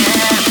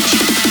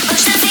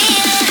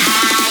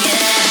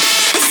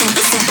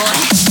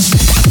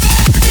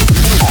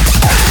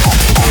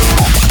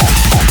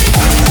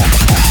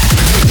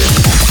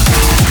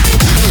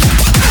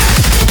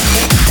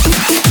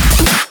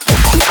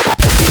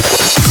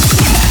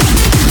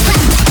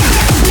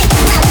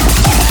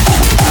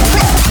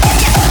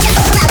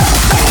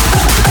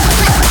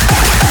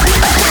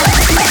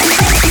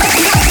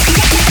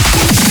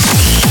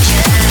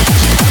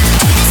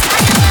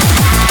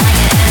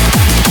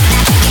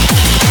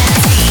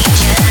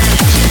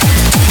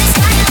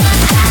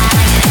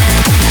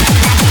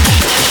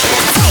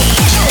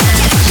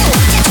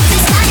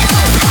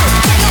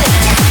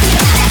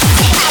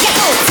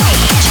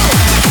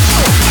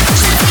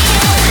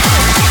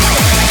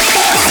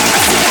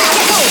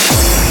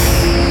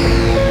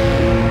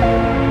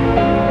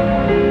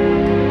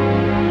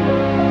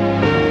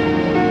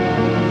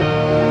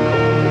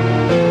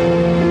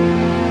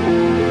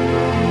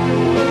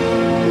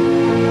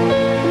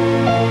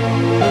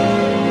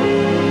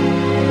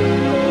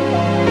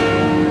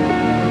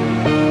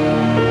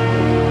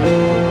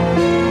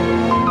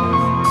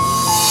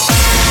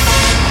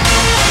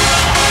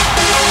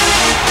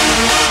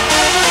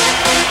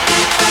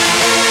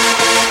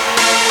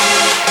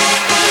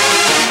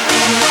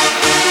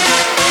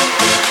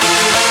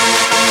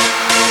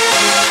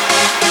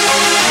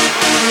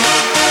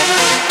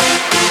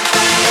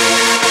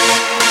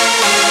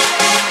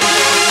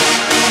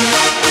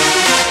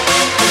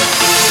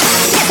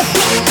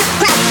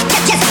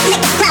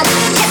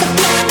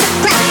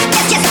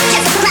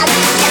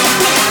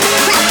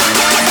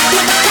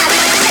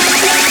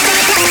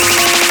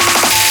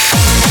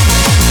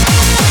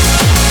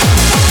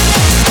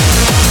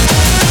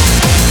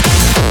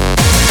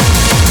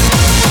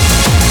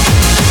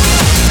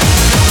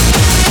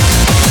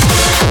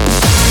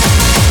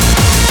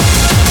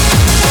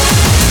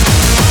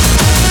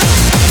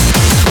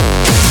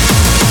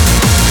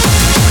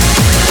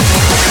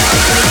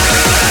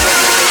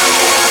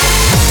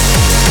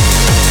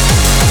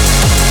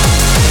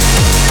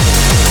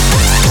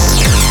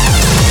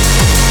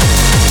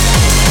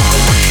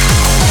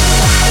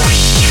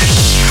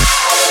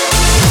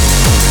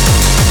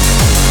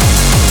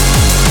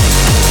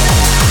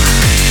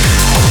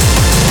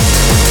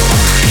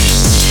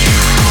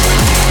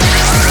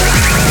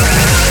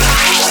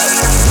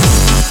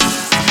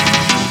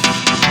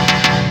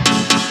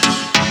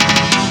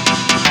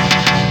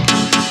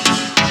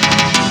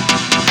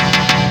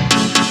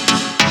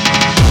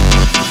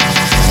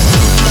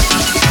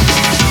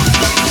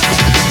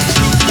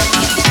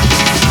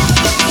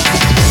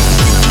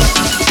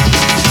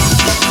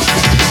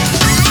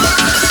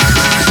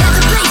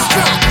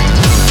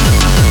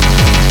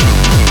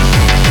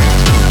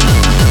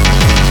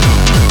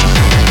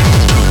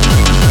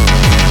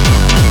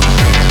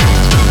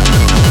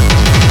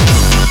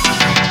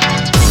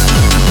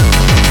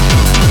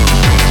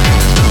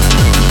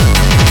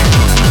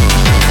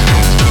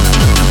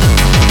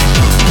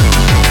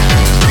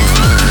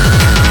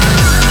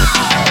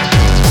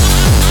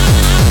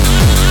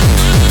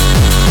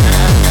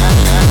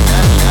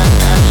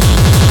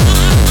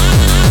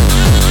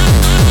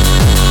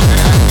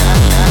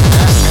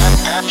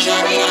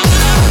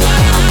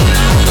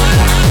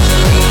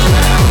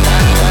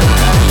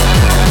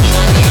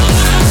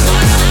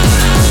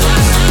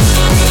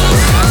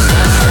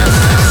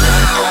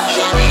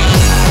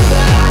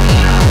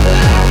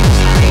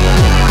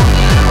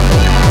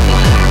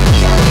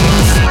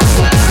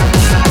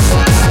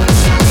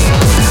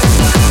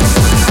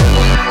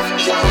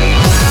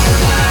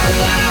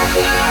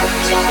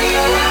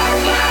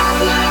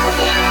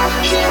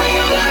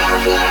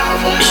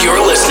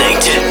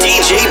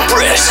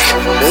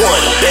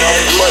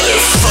bad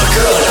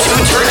motherfucker on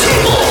 2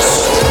 turntables.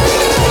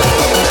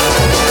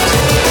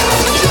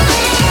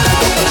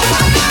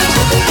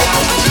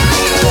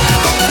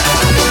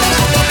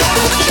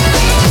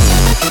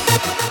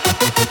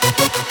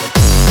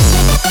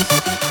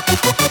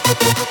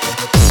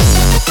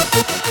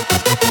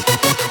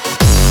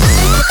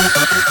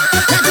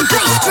 Let the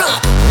bass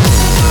drop.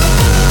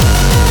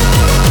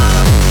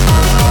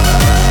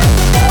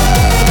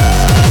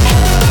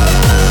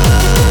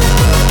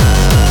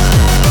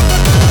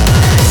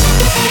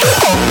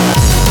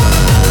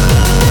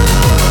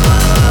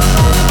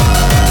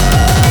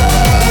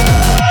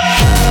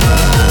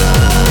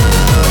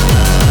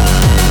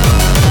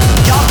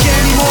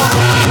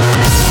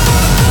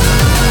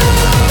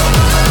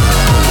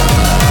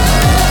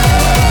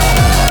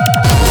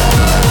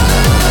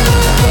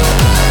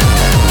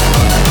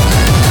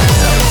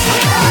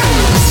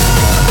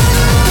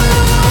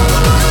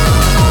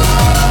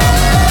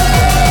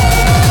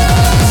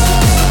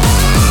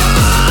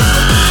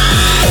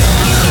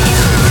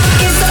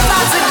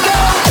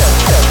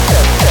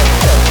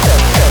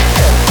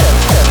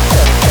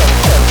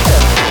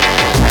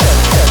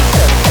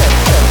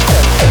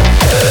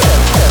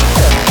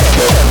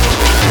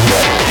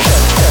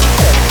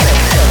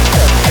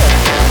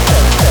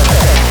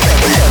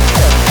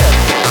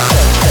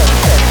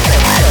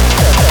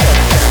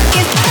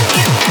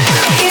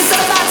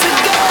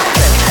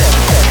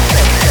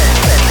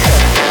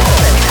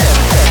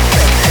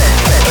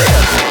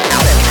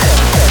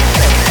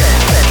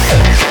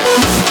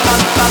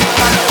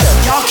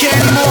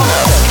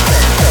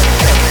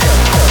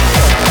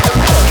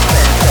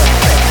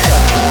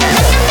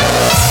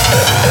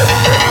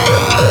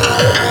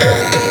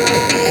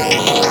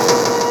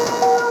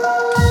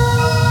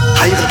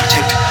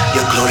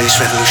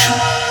 Revolution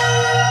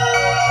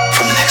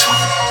from the next one?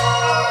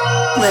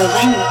 We'll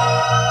win.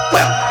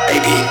 Well,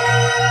 maybe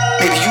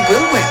you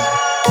will win.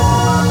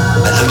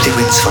 But nobody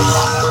wins for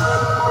long.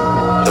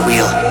 The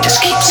wheel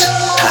just keeps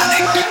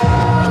turning.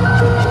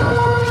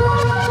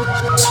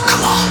 So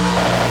come on,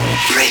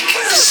 break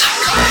the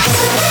cycle.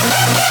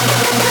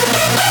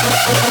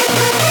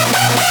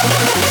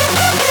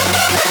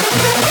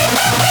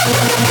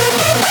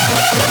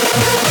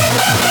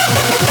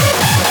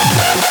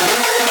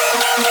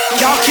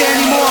 Y'all care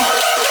anymore?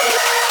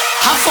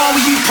 How far will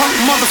you punk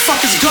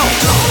motherfuckers go?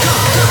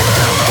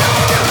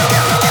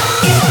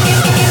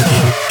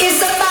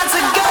 It's about to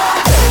go.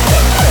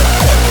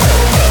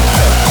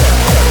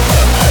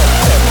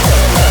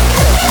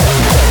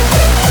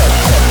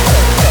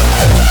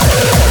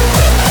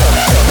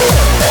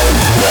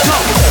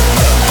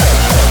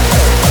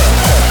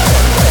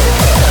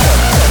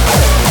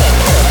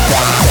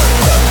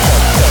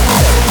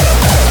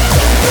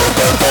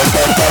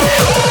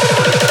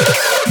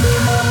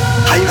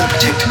 How you gonna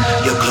protect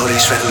your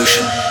glorious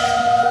revolution?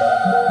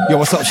 Yo,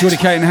 what's up, Shorty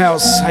K in the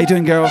house? How you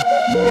doing, girl? So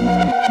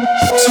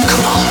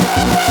come on,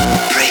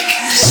 break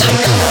the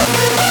cycle.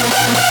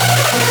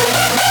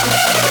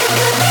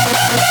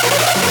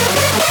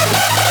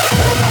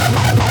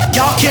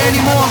 Y'all care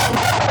anymore?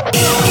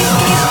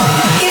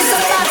 It's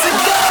about to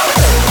go.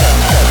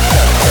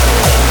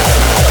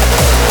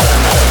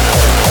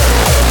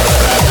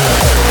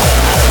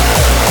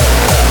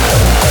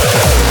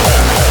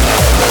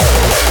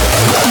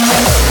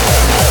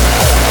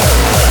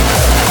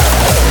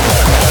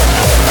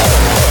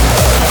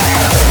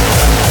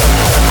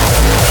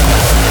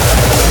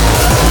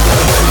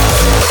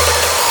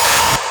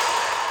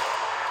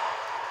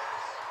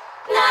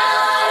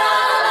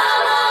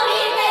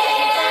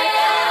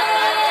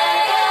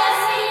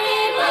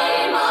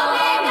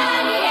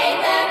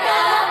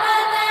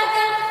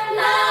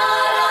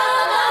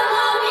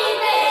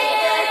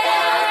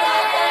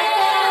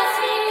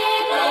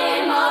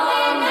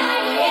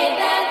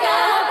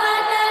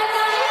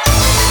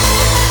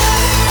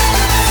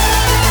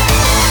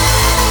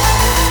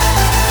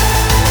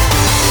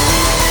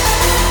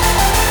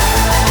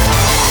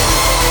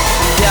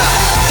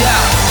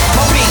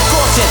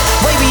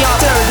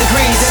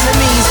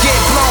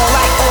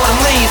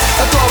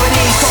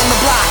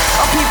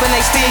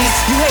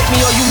 You hate me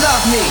or you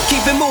love me,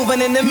 keep it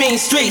moving in the mean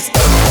streets.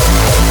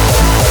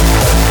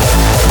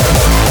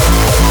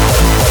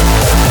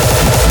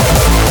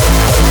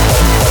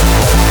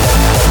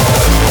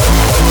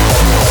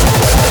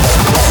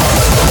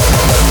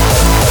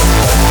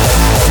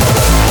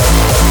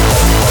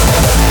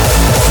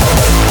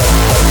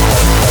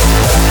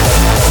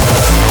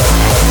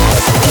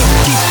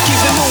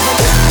 Keep it moving.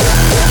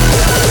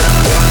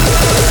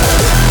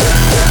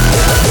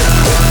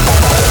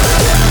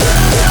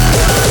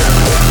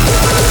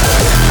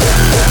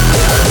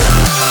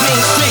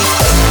 Main Street.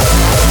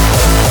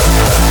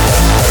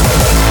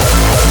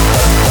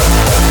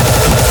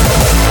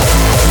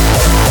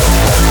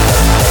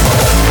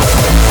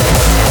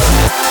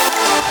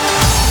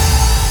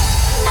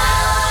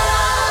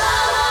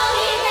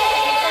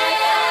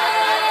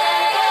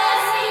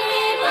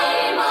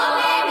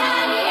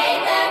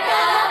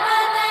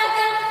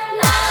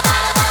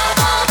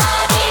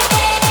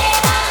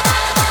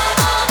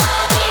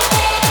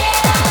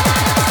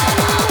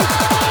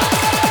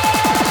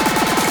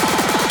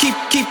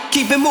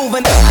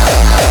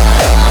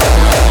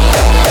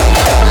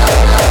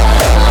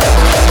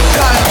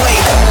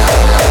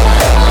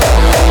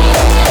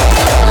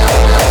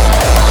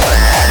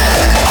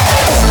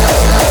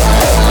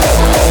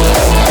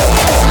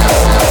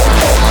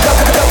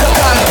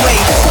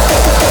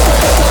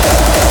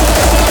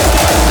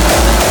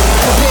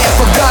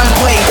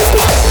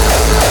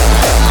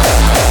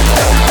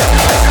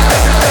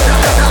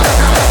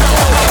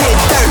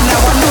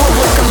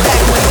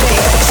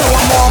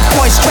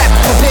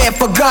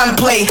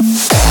 gunplay.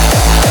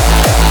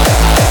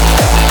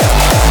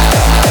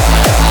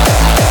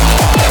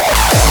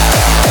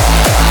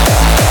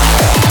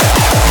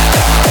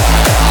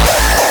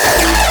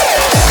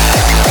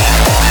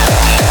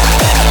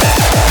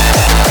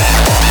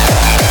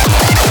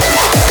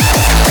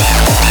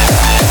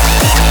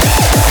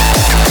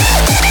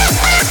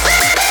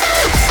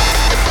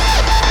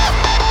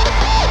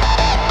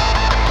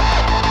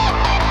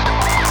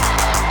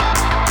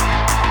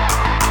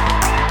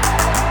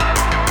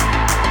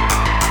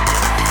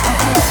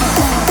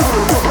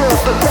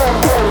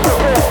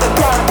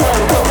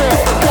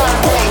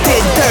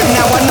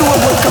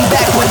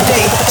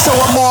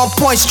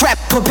 Point strap,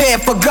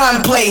 prepared for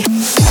gunplay.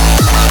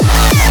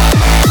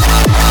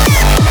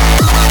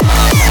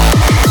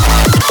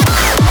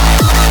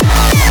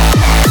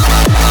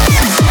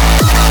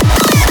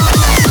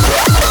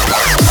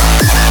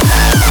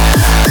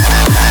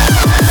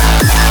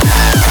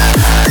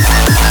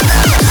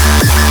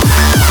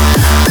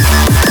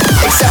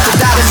 Except for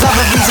that is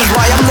other reasons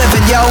why I'm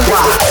living, yo.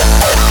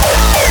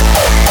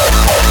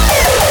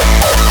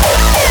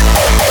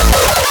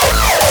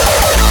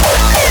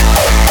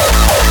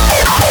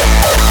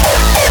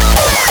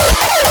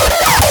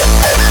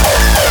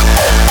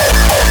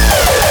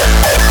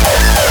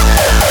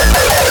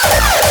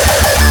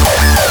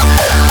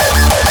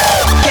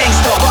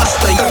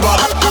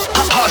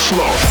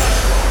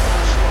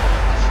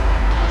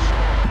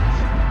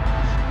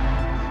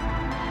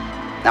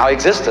 Now,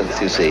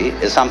 existence, you see,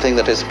 is something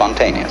that is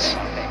spontaneous.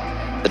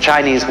 The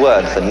Chinese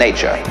word for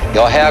nature.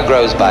 Your hair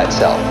grows by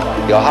itself.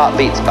 Your heart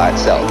beats by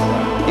itself.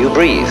 You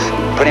breathe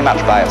pretty much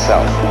by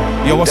itself.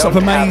 Yo, what's up,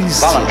 Amaze?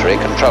 Voluntary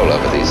control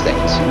over these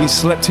things. You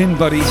slept in,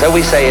 buddy. So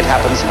we say it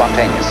happens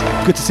spontaneously.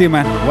 Good to see you,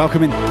 man.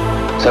 Welcome in.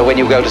 So when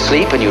you go to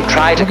sleep and you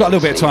try to... We've got a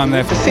little bit of time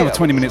there. Another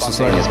 20 minutes or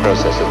so. This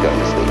process of going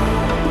to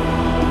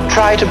sleep.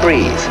 Try to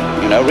breathe,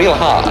 you know, real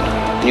hard.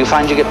 And you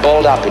find you get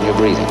balled up in your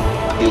breathing.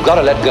 You've got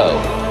to let go.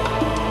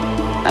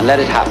 And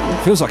let it happen.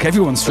 It feels like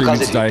everyone's streaming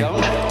today.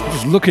 I'm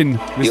just looking.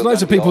 There's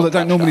loads of people that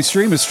don't normally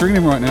stream are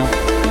streaming right now.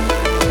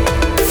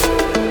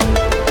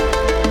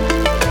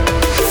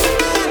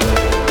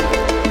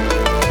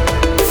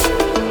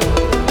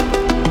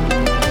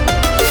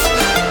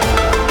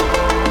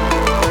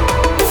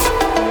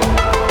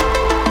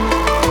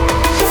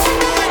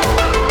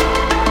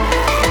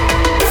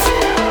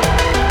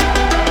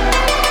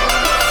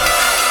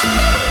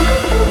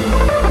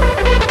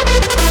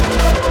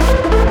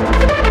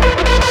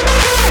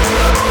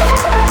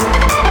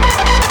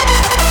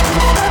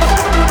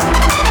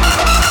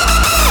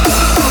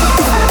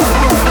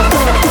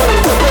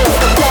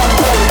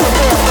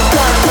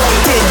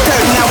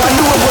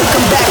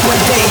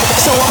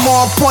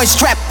 Point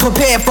strap,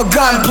 prepared for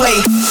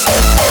gunplay.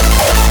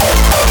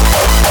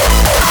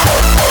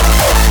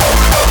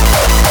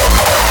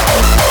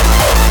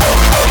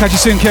 Catch you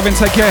soon, Kevin.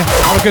 Take care.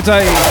 Have a good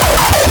day.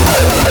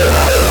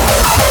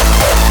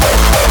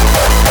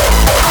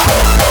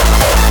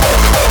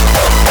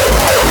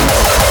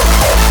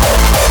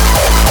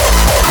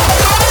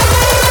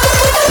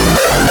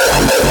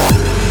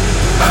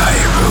 I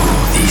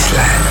rule this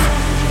land.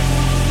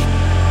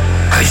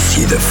 I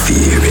see the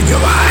fear in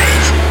your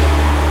eyes.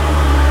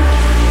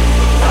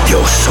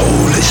 Your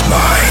soul is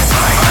mine.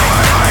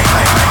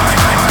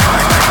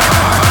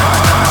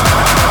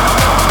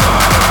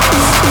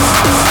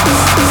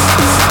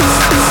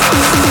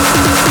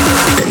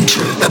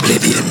 Enter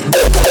oblivion.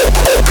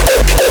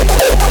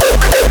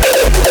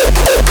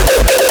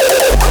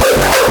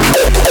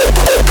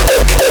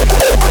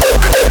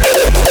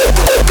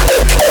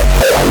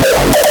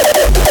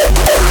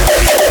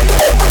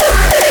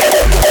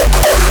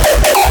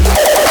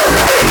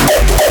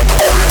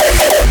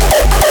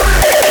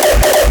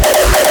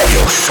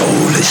 Your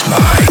soul is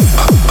mine.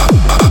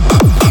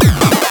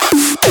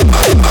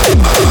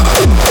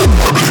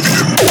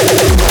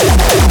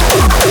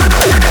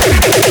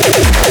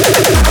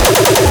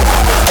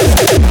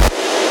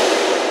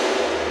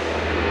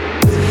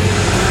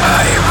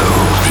 I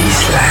rule this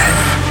land.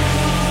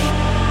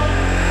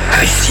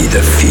 I see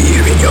the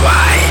fear in your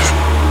eyes.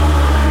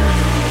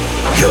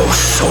 Your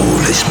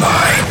soul is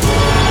mine.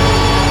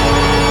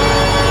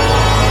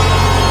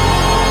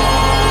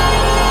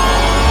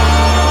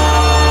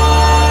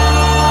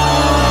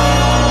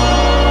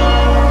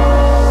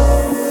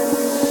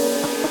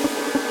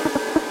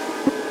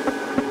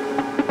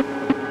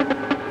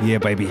 Yeah,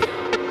 baby.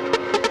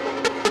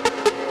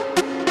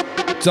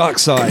 Dark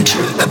Side.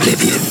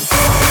 Oblivion.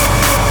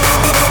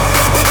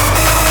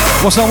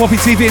 What's up, Whoppy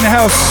TV in the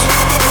house?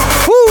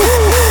 Woo!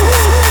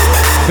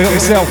 Big up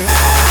yourself.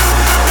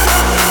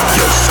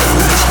 Your soul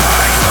is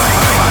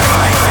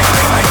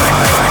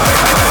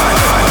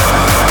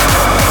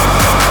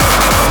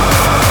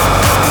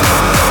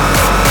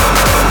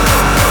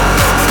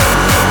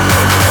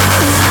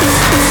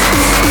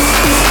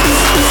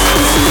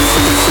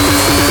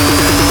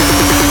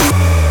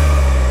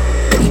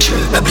Enter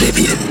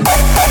oblivion.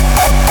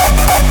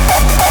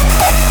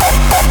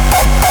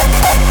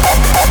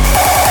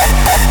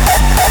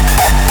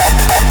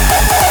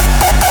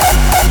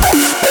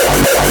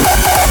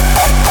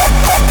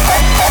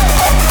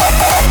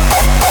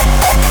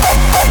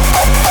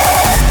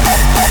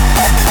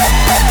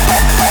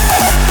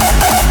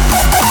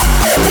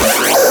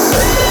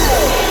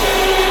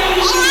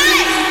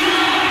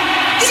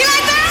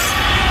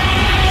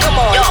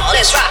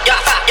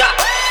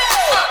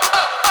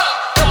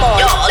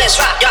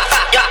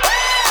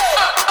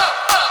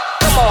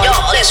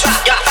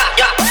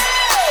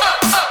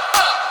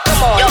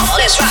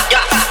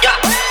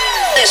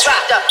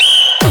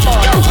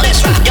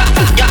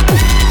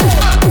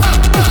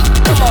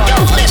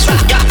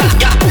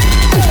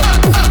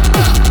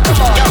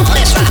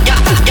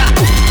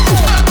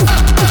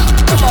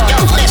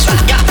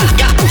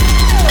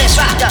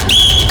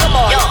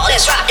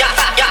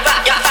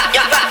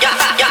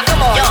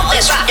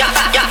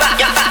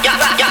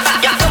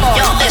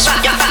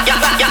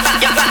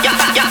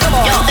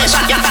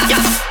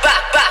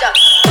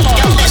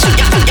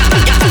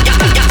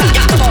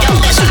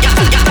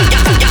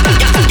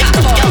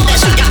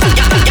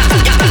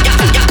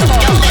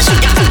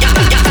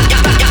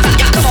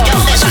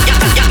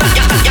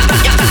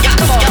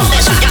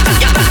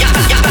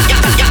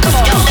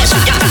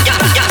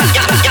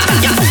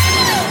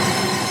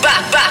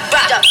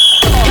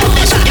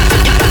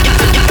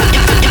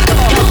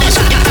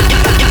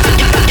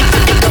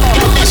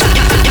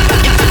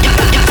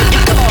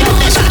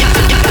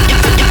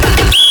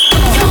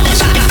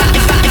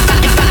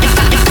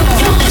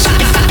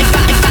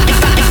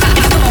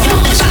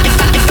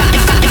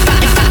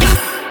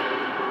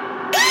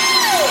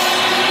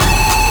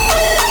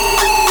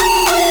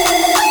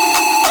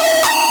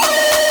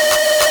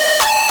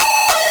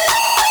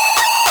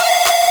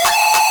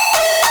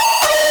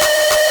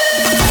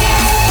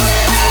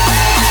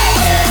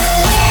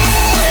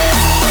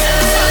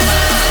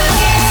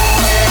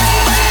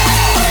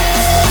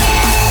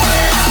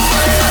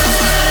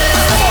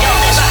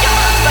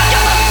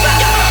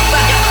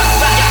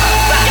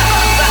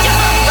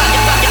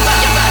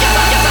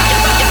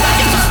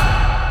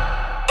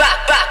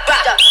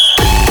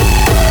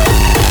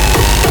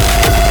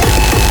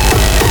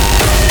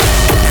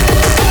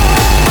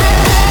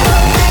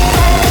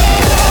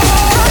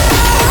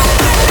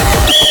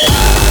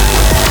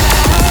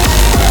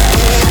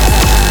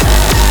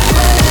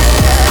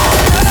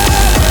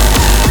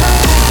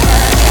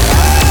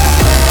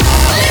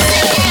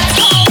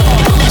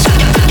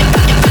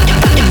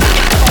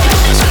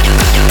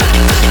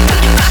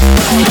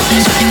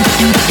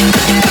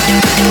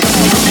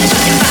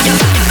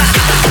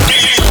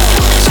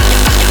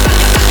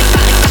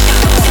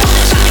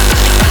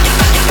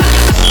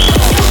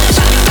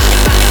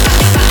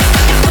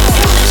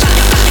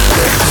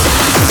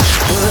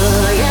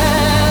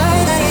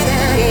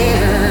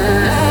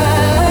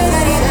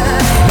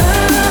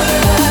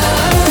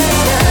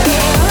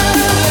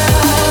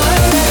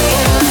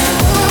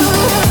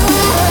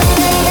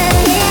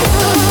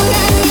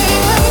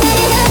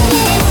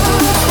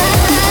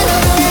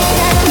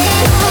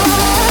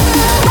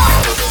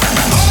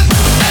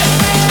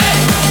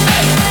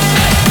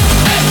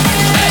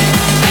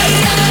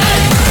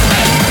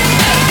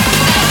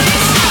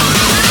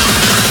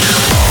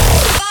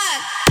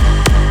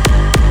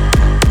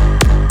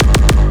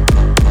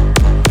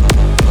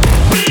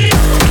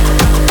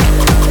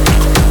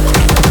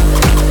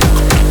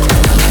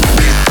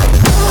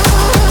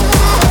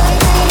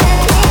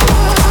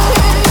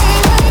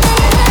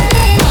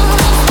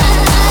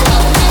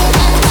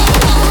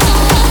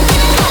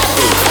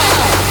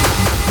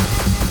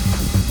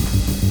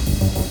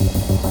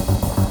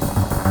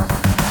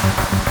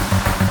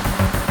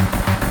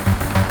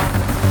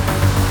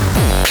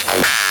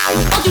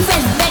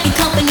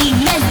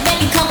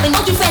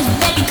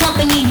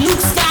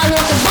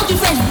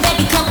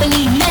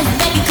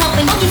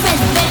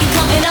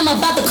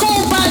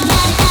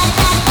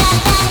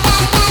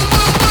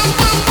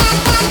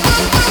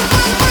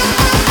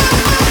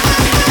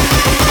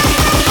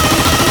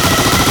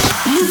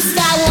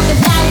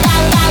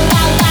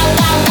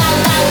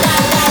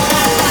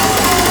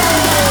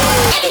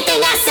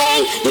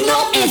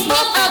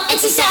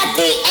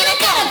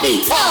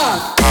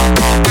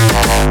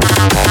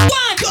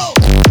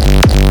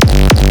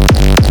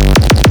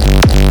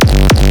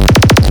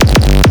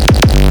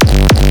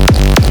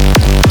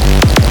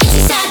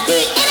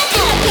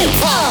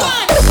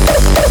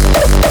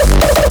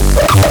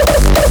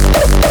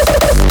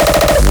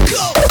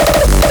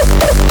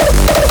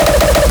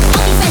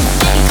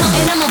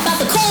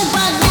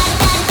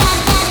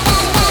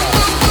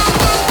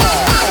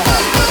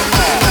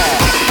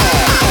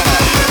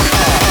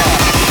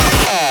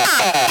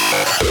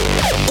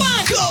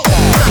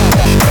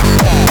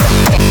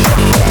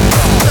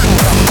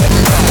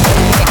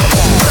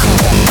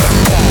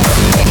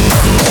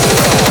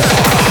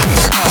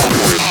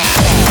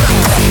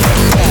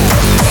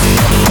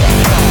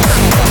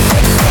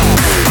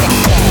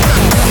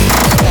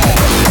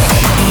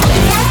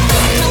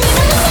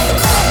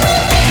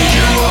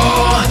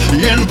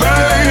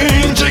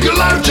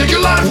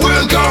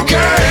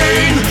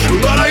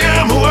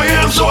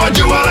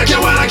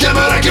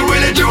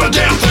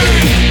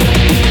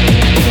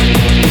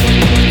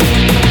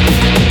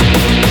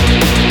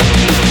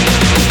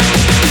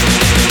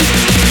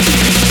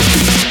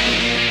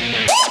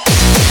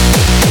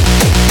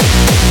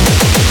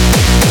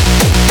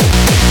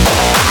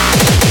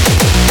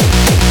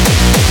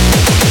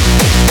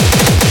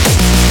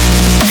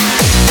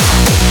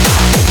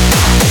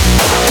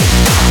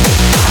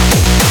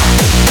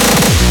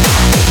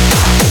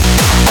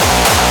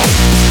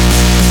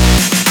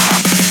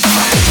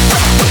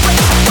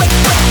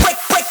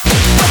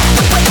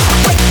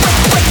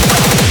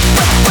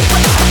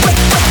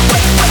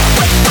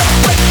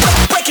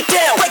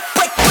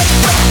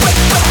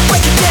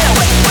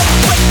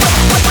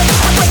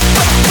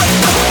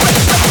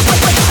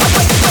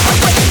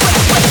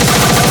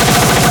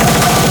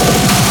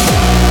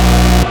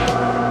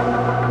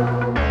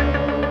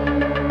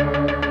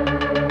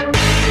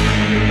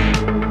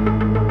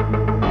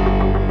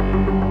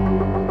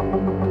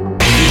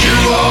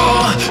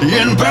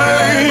 in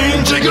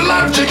pain. Take your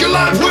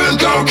life with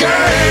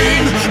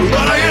cocaine.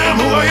 But I am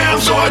who I am,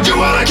 so I do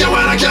what I can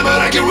when I can, but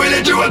I can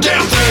really do a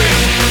damn thing.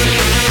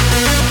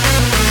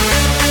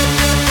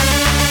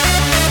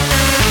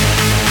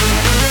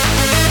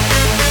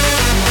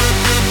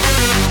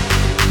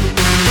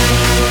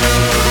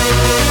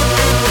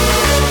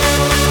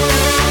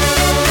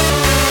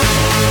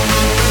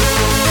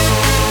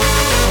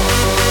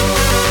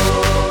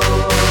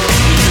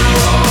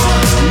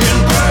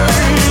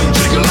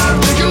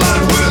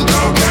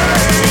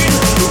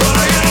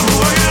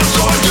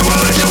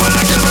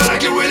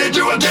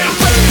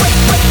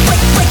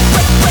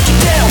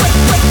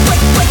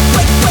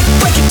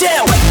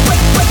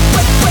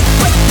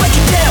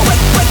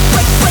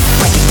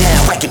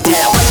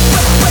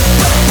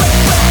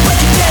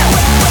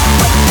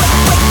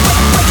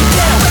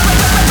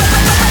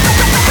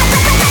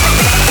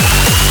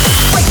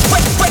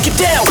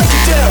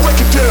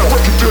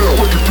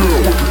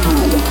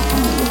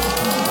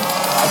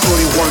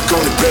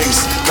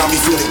 Got me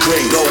feeling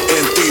great, low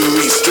end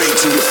theory, straight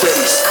to your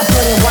face. I'm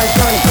putting work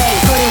on the base,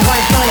 putting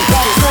work on the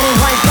base, putting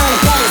work on the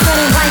base,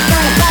 putting work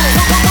on the base.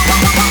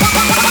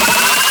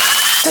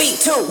 3,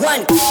 2,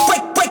 1,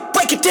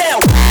 break it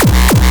down.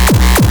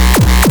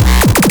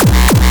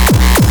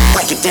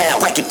 Break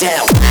it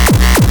down.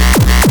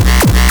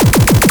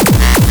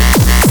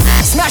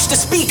 Smash the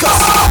speakers.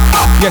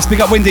 Yes,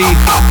 big up Windy.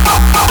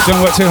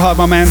 Don't work too hard,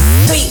 my man.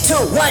 3, 2,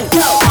 1,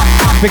 go.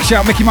 Big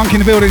shout, Mickey Monk in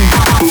the building.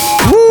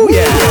 Woo,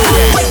 yeah.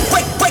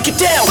 Break break it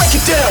down, break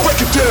it down,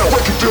 break it down,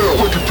 break it down,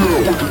 break it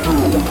down, break it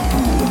down.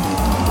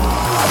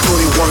 I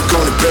put in work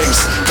on the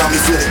bass, got me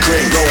feeling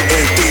great. No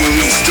end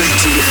theory, straight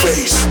to your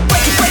face.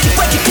 Break it, break it,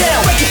 break it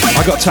down, break it, break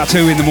it. I got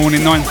tattoo in the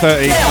morning,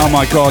 9:30. Oh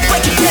my god.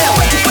 Break it down,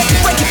 break it, break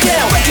it, break it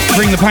down, break it.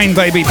 Bring the pain,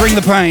 baby. Bring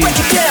the pain. Break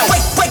it down, break,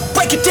 break,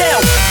 break it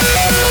down.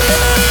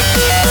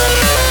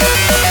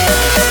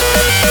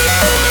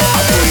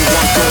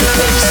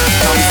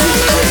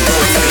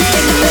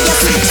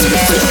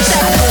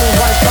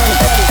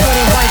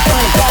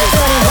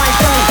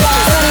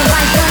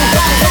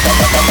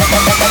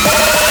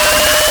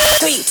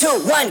 Three, two,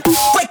 one,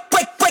 break,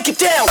 break, break it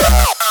down.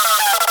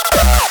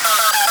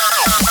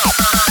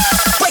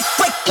 Break,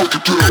 break, break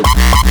it down.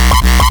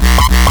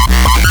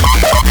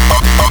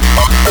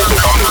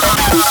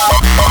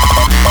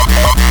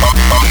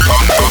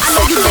 I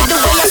know you dig the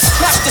way I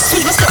smash the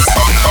sweet.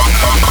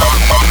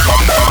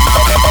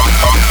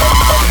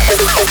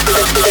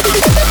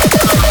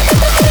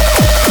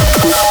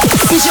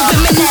 Is you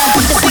with me now?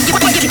 Let's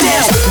break it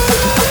down.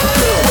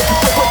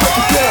 Break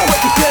it down, break it down,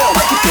 break it down,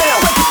 break it down,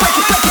 break it, break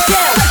it, break it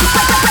down.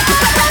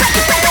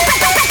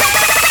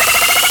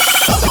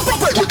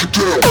 Break it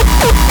down.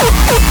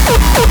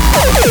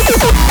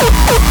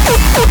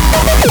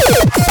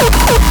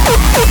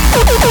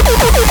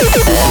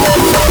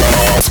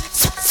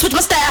 Switch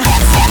my style.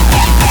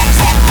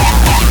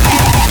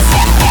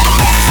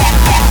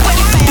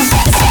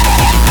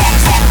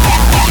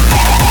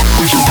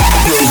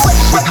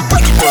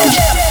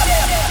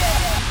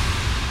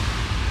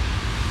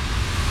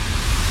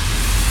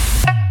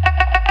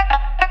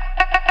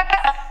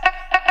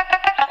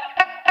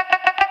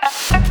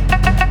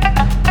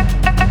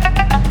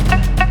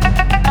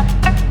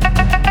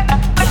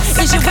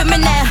 Is you with me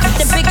now?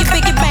 The biggie,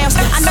 biggie bounce.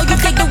 I know you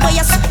dig the way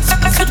I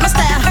switch my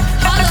style.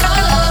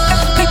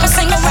 People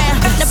sing around,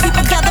 now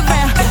people gather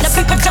round, now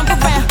people jump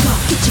around.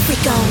 Get your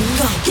freak on,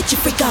 get your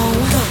freak on,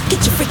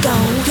 get your freak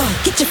on,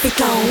 get your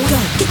freak on,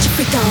 get your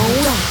freak on,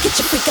 get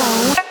your freak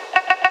on,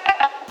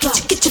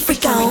 get your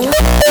freak on.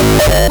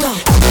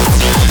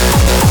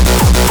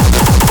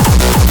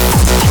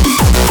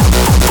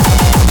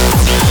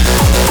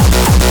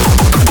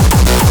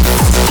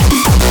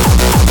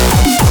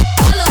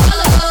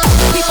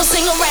 People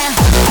sing around.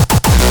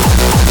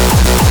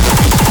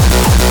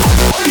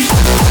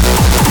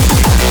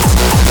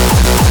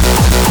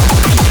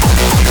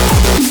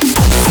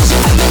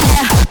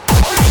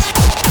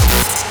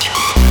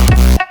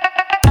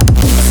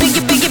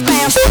 Biggie, biggie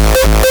bounce.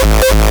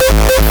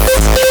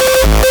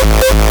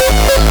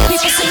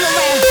 People sing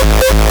around.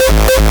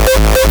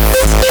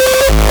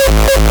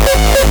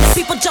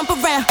 People jump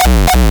around.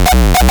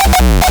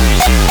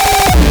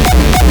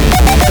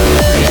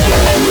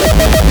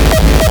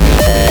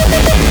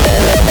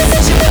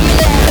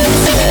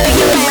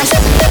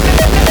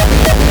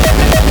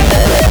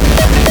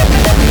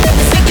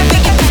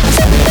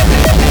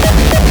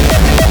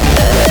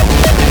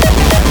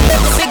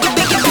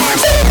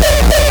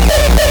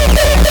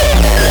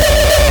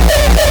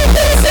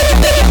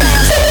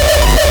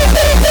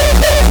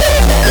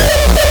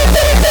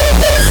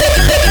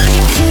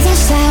 Hear the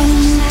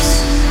sounds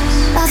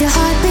of your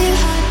heartbeat.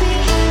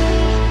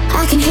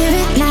 I can hear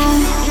it now.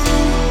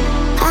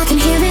 I can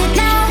hear it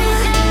now.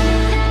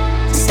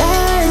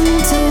 Stare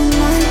into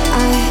my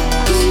eyes.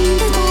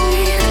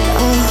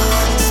 Oh,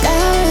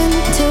 stare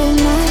into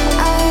my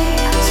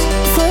eyes.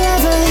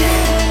 Forever.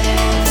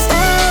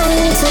 Stare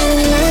into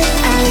my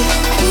eyes.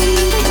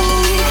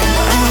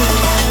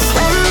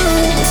 Stare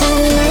into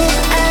my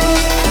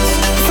eyes.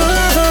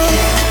 Forever.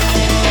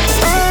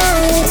 Stare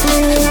into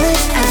my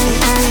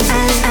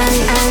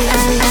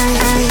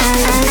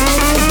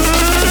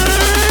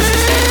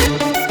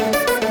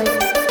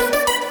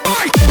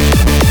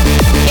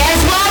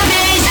Guess what,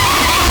 bitch?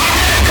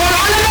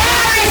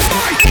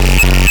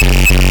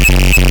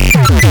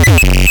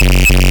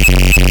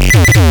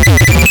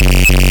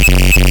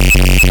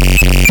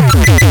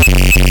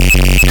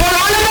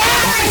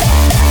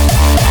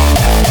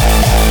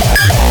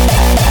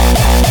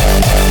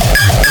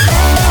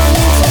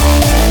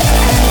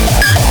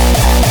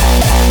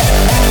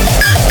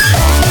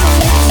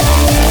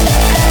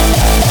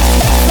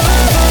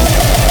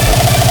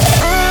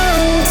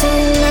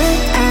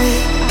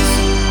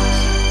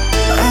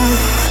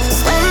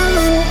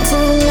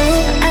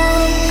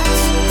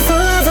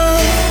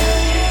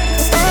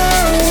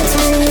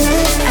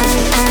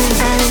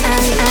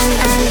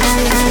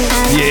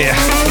 Yeah.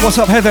 What's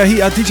up, Heather?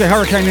 DJ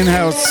Hurricane in the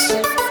house.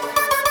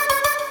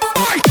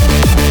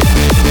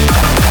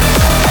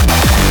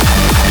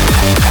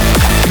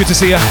 Good to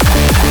see you.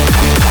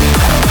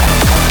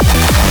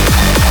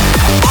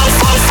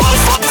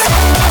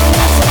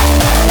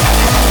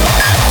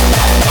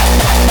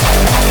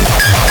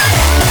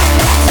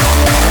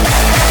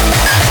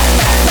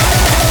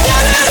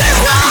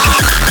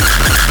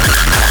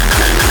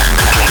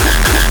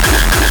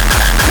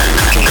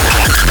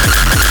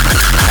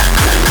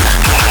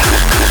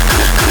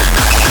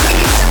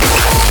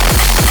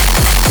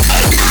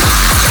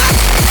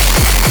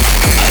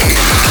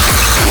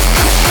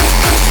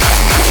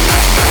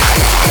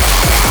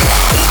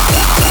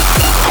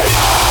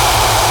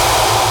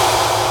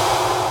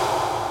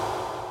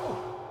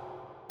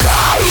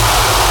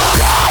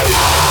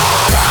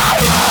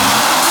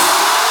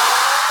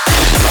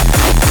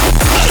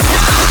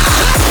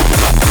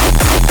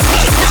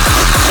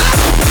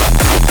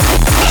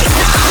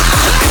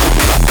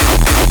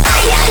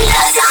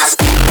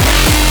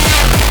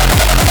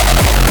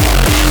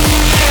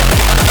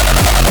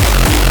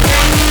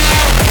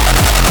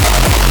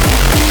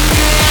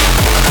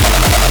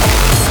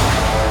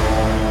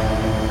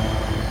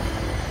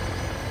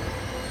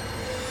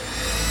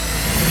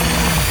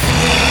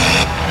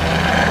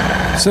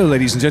 So,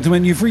 ladies and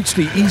gentlemen, you've reached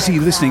the easy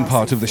listening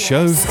part of the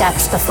show.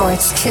 Steps before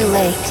it's too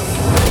late.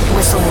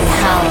 Whistling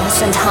howls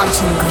and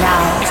haunting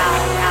growls.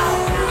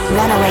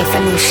 Run away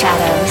from these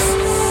shadows.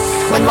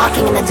 When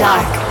walking in the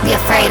dark, be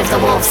afraid of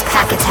the wolves'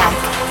 pack attack.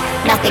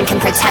 Nothing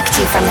can protect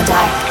you from the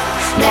dark.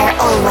 They're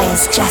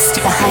always just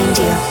behind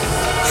you.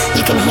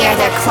 You can hear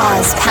their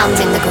claws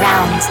pounding the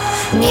ground,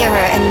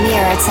 nearer and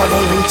nearer till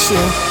they reach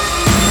you.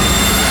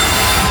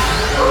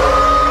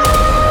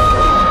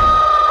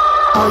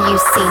 All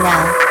you see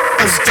now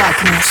is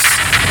darkness.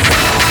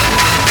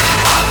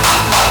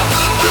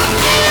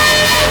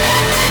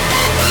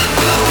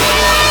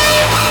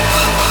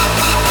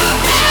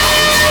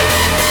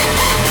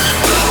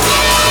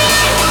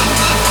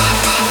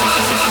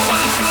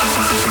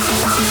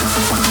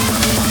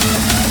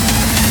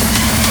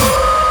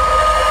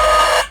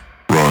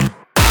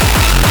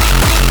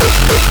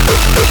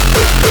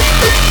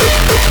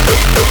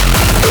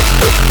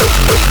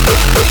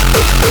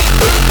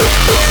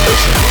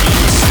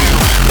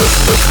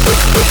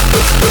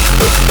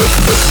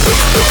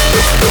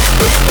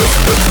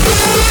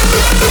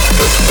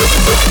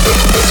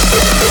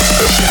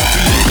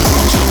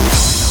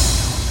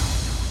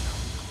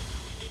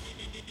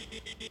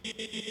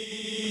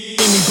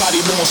 Anybody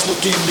lost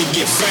looking to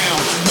get found.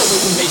 Know it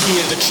when they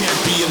hear the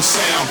champion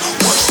sound.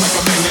 Works like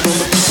a magnet on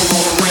the people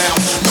all around.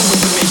 Know it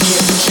when they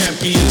hear the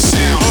champion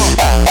sound.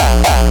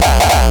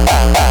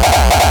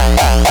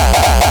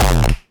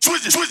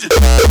 Switch it, switch it.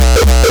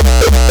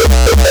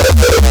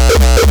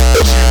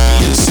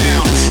 Champion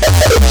sound.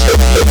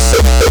 Champions,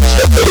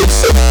 champions,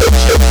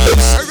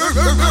 champions.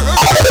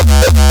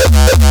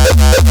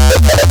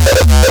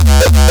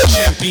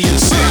 Champion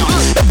sound.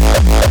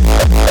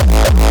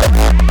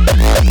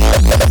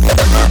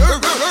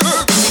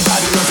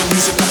 Anybody love the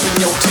music up in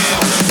your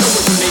town? Know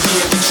it when they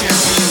hear the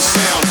champion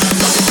sound.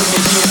 Love it when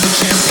they hear the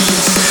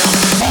champion sound.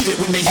 Need it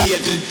when they hear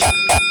the.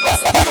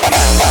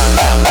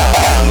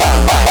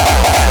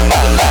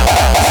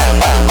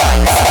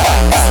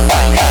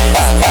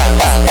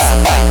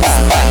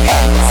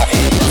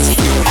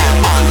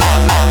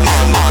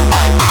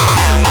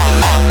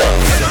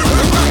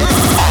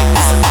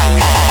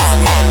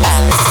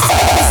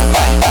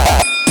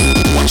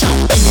 Watch out,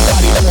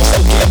 anybody lost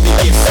again to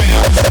get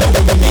found. Know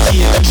it when they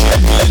hear the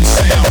champion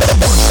sound.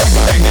 Works like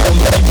a magnet on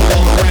the people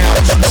all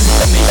around. Know it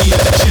when they hear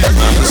the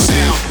champion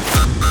sound.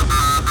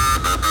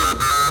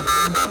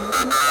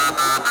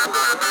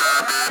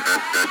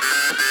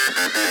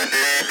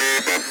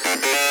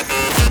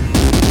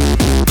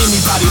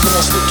 Anybody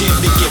lost again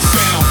to get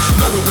found.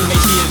 Know it when they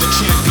hear the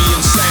champion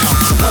sound.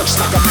 Works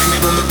like a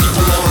magnet on the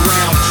people all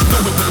around.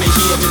 Know it when they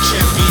hear the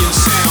champion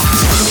sound.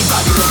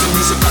 Anybody love the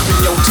music up in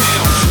your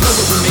town. Know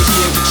it when they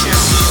hear the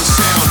champion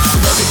sound.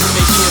 Love it when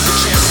they hear the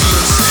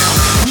champion sound.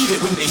 Need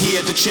it when they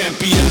hear the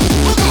champion.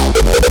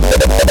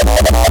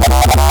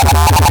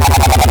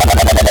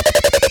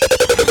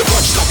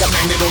 Works like a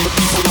magnet on the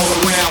people all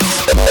around.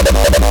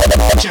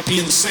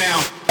 Champion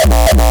sound.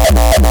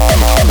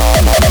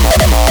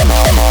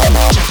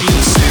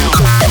 Champion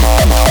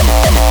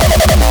sound.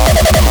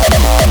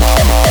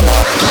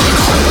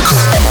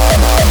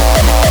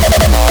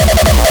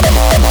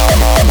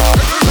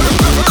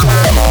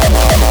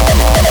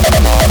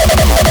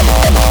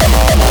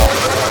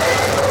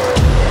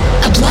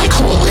 A black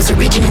hole is a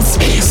region in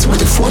space where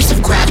the force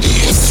of gravity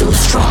is so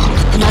strong,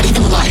 not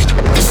even light,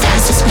 the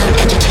fastest known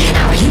entity in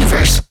our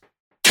universe,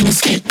 can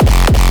escape.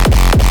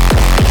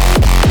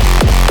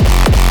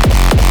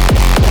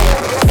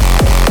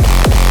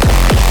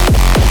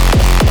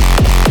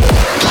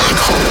 Black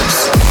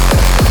holes.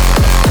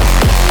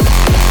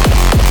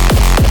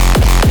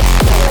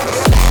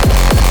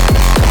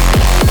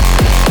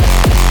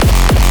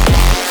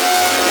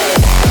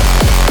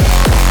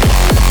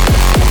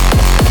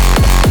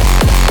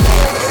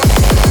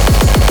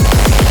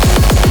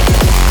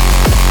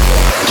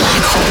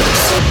 Black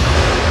holes.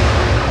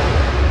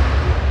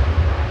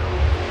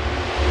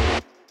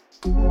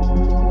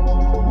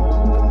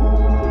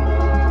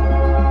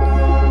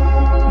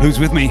 Who's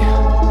with me?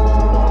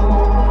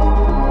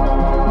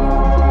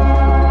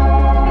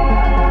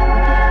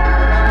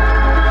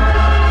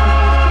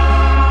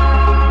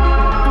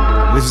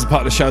 This is the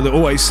part of the show that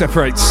always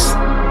separates.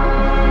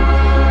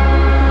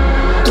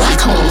 Black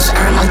holes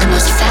are among the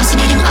most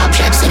fascinating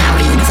objects in our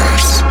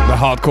universe, The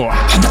hardcore.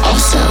 and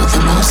also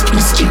the most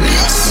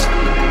mysterious.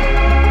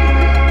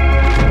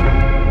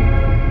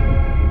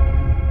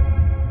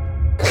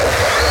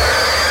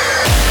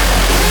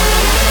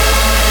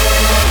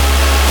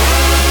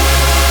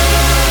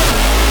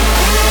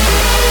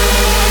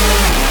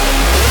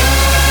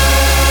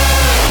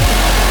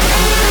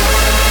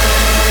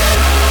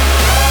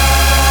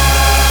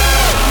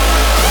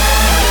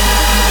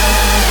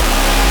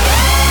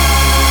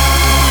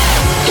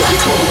 Black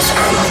holes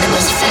are among the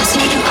most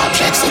fascinating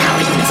objects in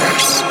our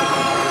universe,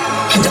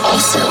 and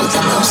also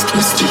the most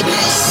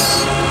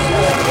mysterious.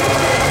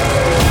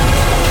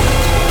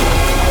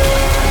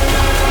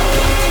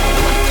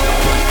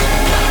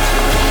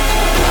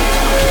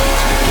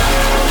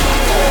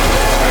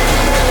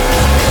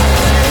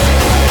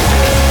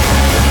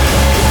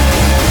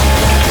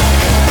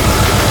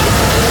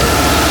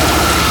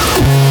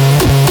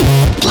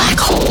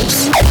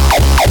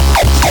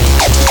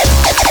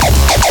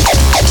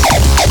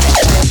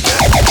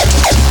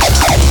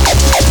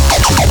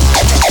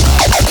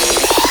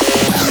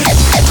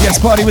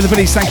 Party with the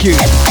Biddies, thank you.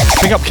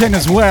 Big up Ken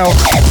as well.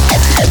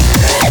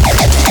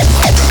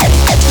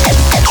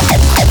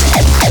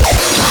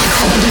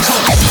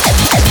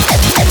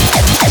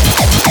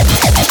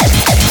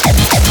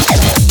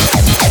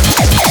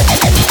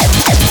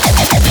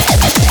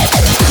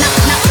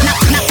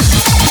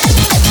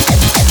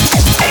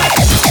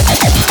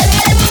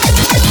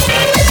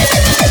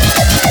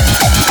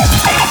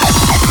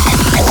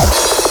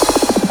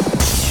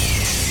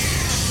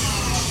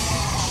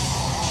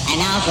 And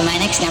now for my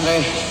next number,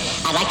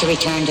 I'd like to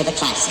return to the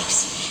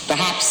classics.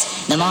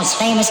 Perhaps the most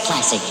famous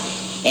classic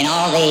in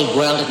all the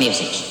world of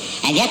music.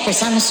 And yet, for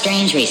some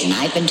strange reason,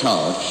 I've been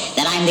told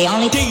that I'm the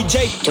only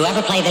DJ to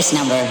ever play this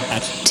number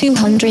at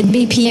 200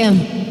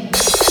 BPM.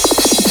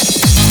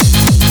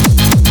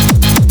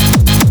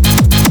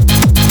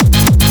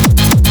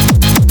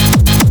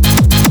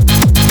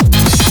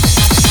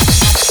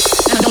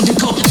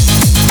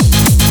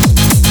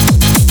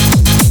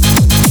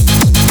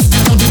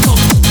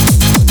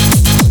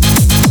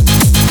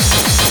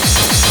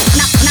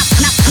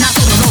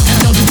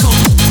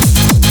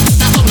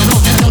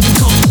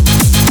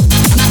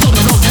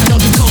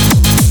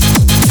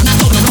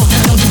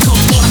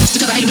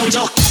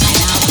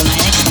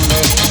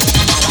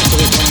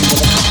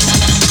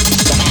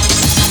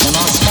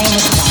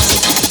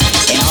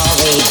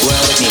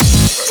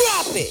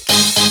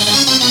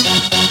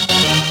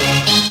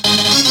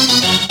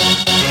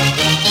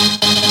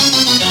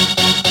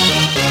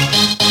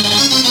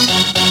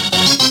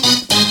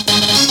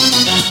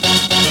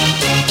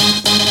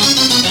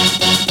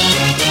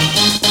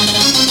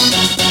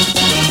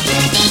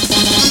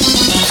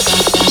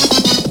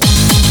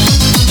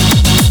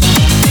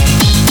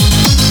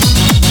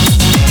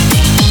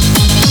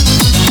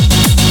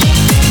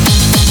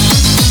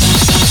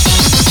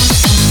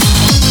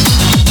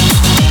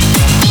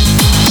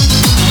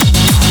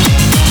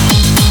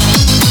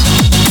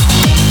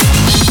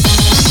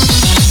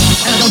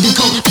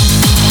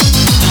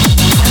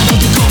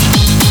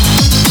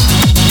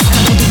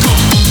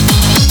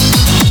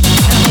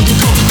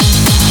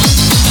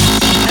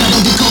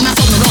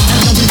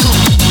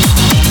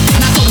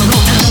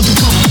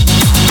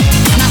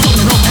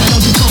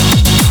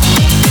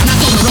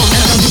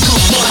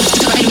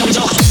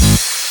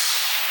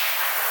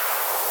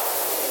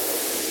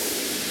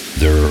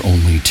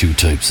 Two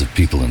types of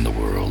people in the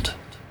world: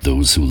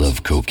 those who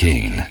love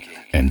cocaine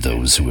and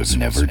those who have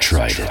never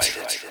tried it.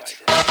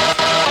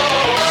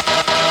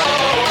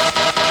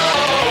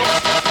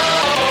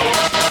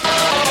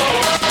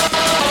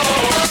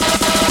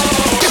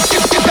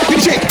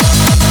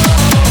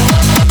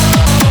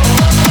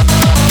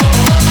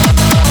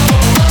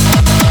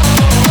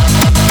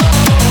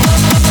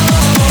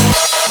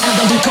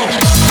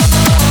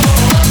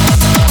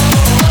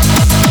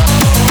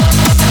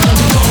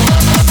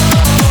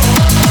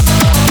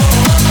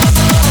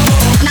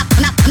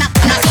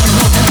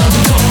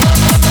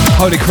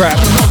 Holy crap,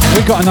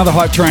 we've got another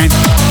hype train.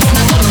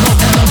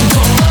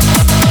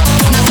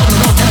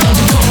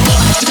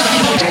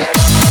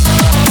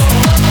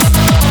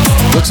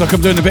 Looks like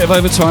I'm doing a bit of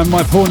overtime,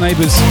 my poor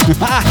neighbours.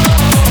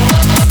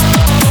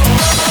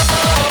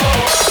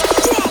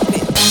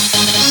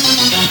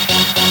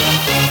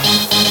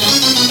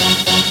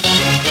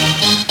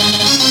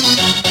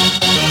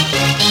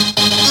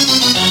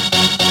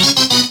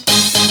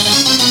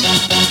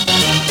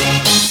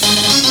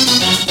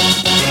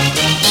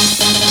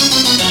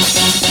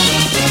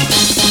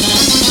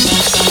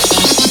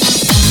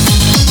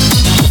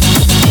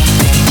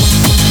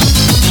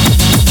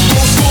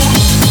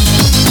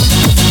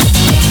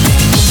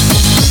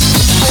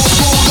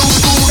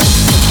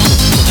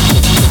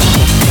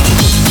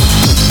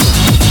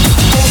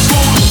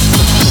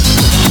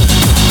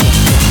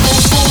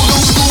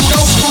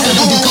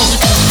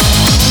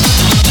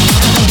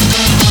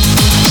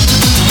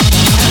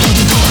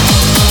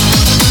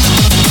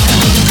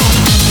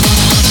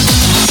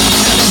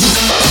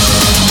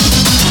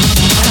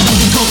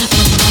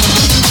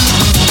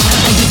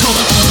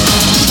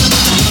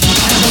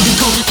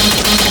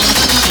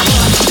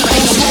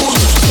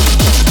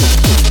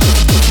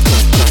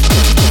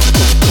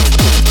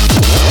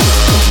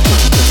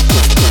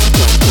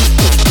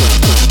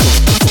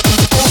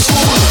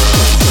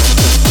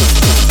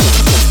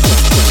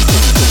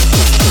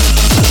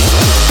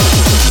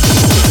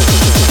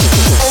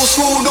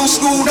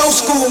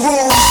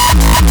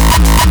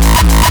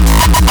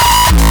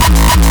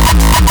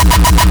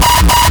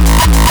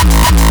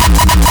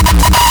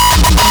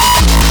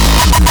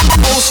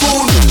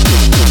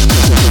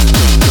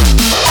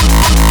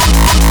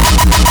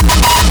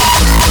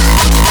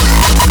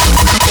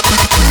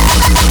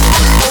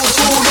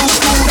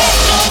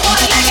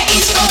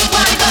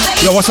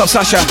 Yo, what's up,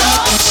 Sasha?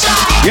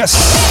 Yes.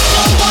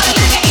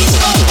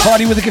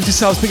 Party with the gifted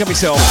selves, pick up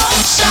yourself.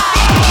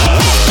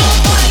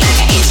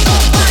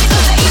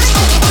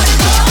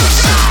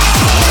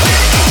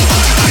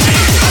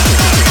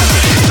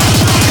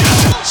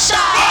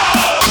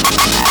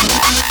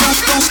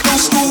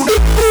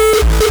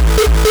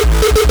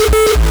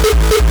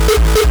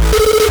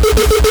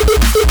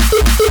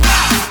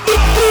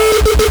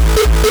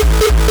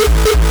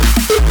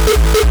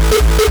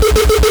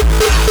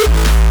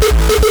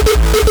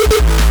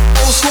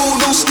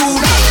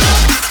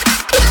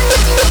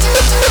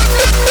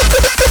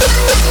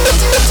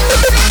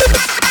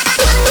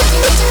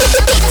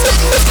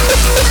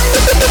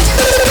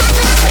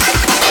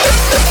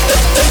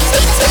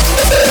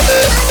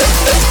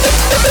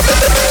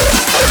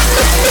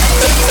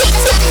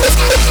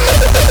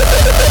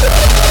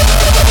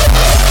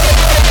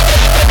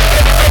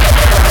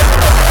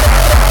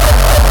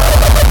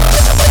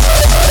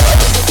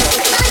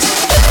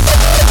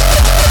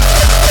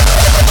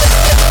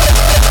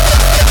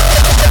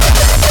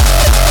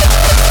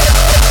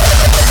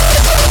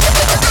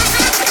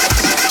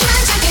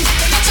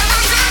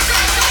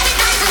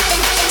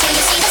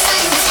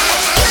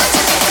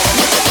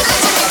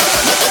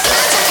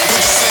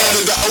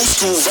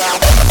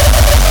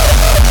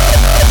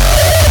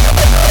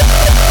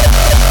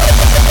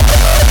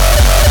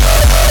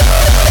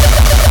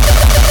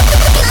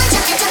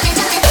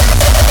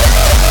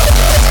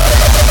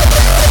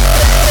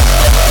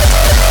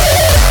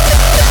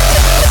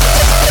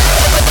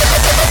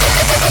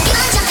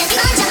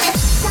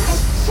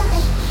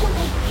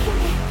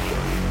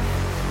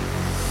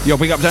 Yo,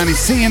 big up Danny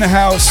C in the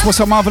house. What's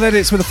up, Marvel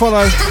Edits with a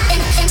follow?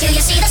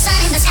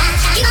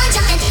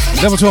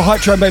 Level 2 hype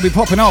train, baby,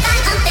 popping off.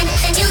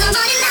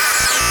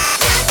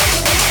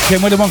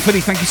 Ken William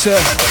 150, thank you, sir.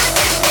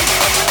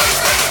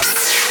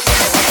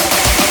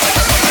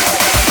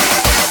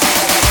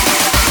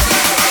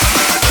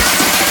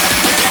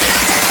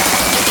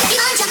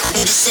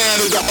 The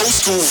sound of the old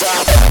school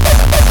vibe.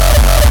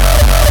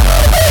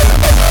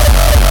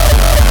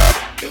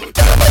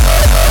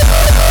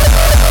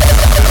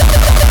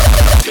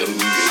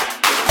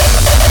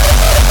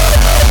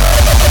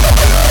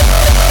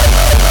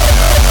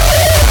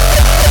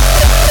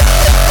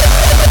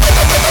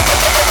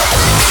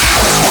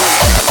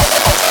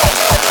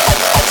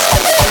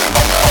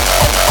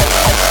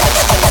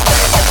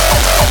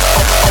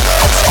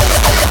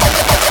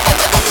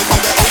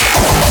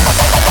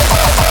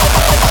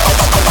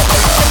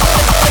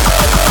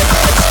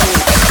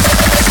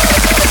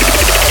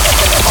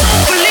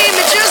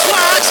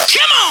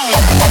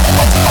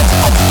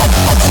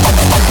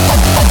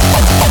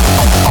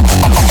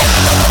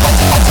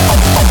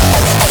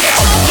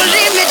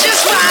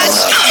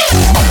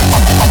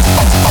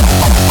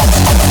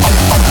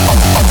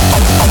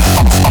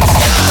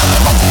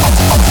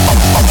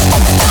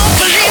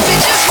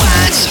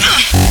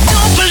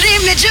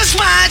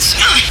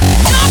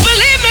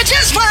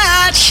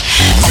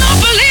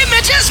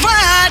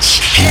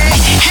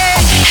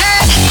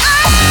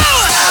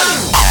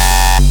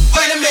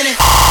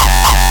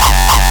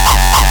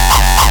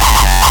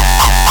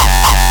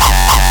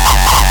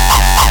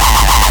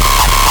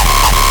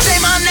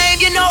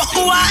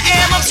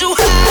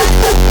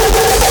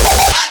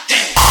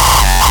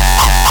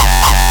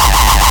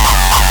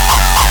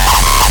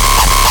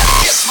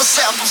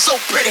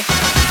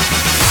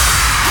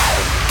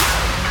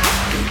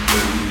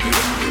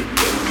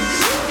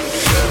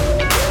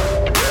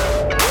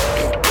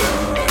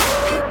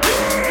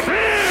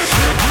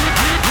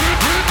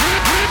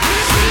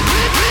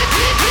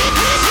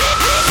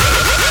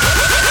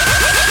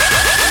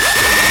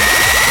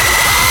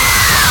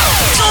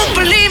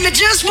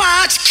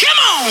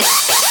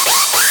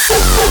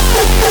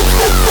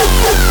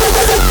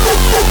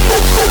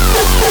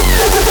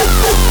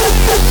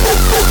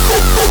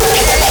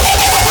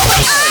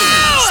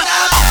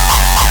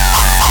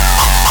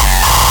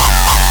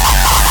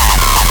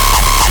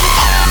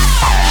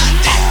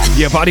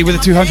 Yeah, buddy with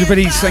the 200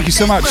 biddies, thank you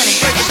so much.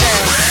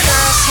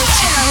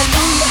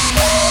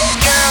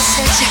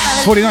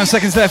 49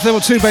 seconds left, level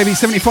 2, baby,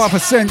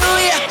 75%.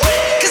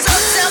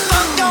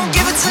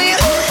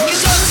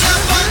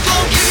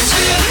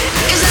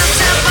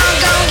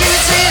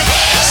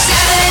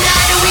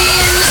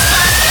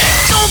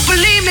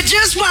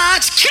 Just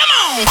watch, come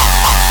on!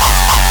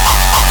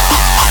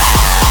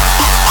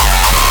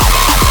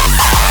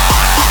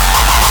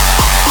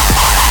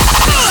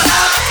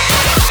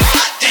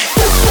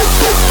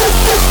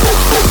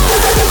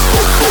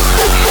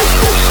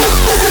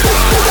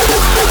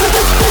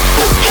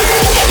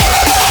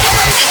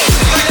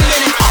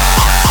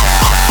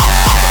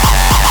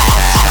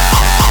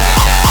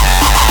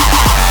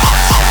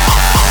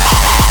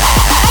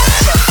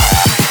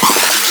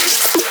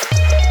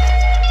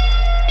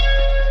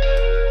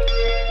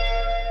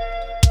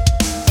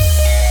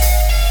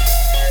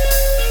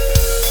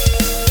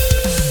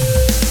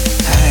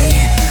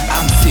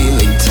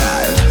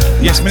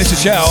 Yes, Minister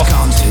Shell.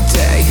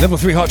 Level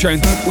 3 hot train.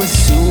 With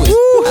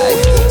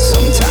suicide,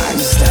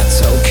 sometimes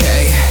that's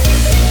okay.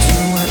 Do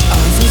what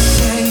others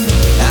say.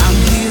 I'm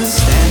here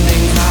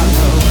standing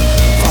hollow,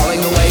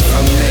 falling away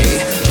from me,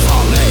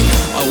 falling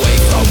away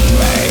from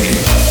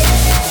me.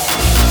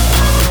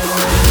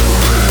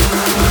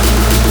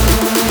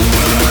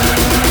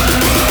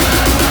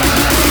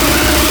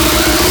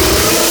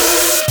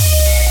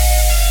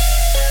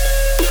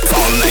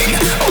 Falling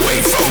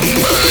away from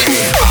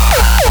me.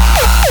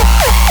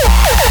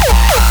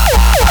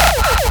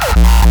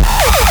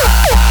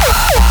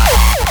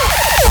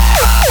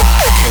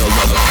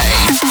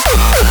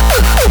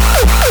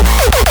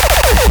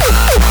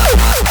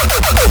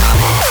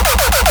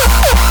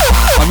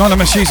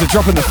 Anonymous user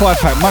dropping the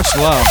 5-pack, much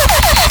love.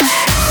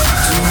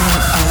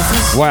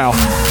 Wow.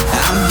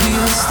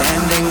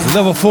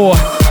 Level 4.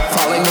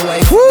 Falling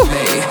away from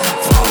me,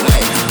 falling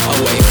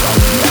away from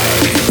me.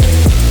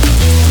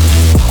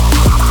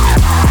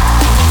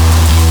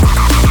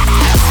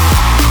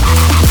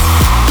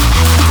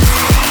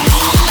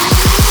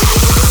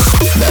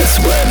 That's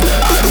when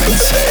I'm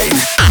insane.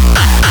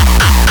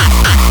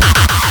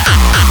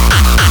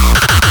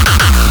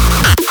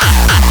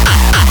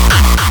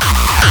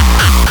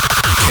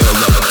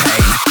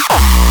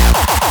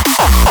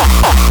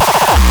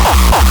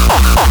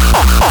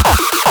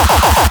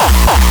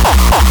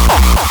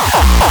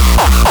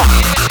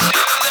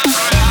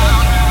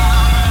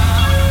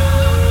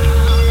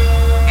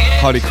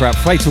 Holy crap,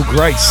 Fatal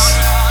Grace.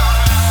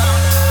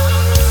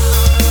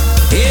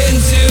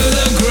 Into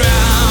the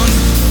ground,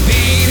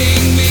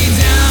 beating me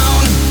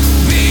down,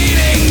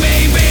 beating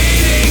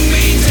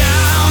me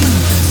down,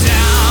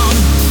 down,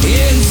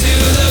 into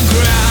the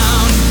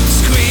ground,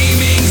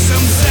 screaming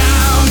some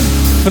sound.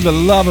 For For the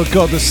love of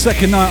God, the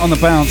second night on the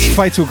bounce,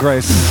 Fatal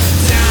Grace.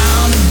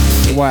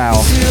 Wow.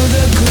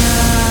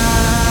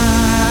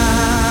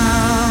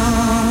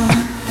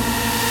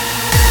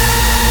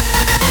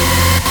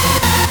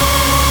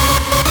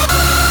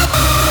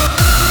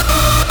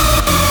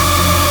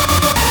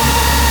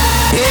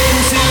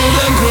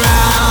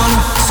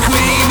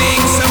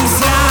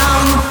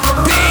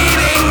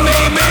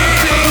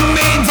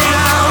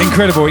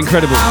 Incredible,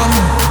 incredible.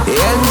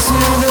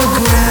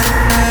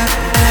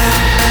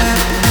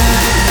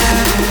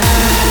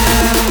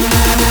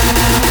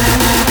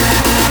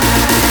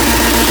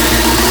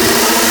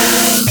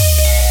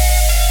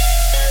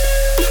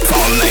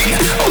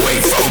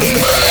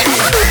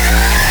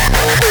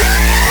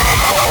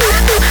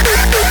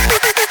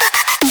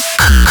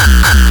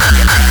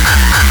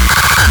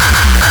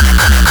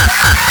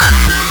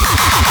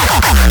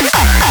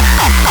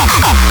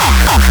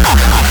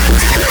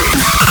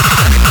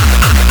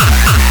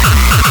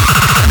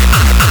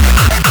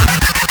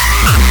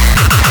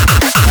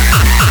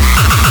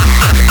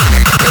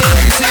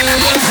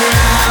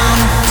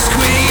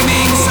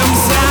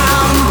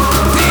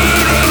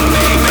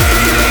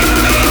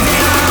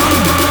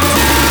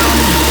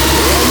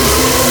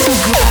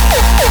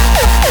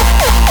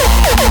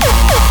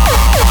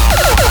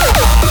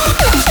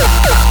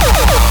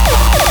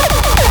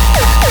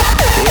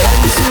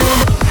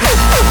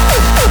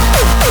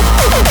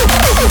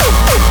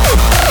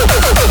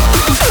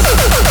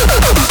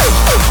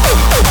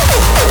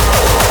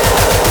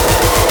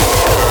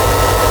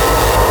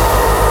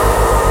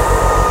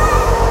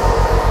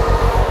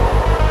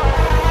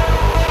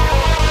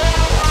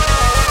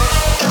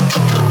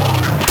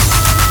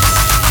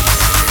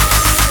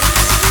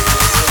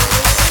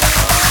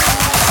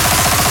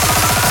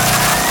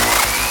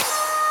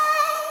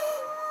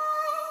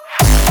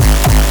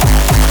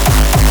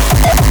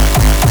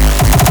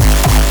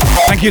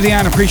 Thank you,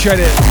 Leanne. Appreciate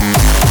it.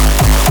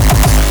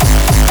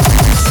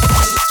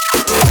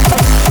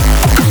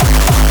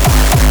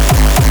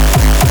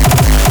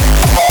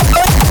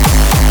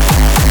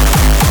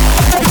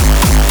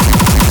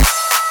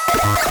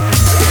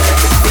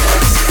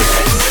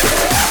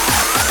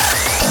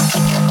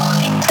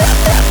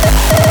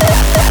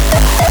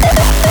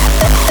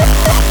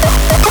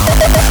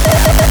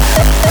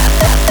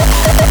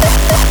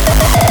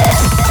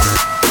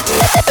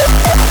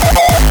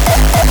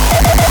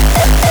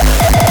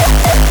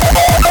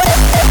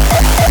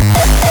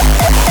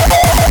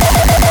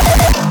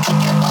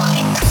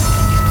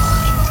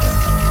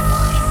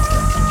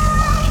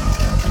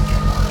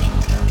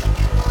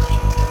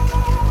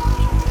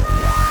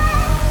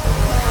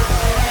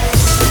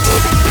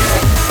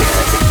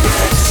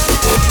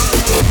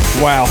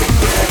 Wow.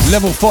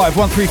 Level 5,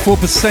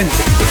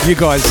 134%. You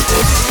guys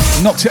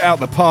knocked it out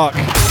the park.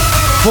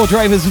 4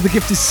 drivers with the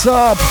gifted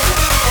sub.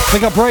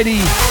 Big up Brady.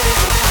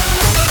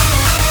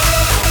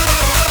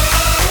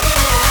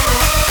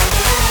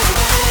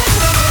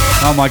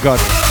 Oh my God.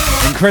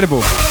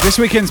 Incredible. This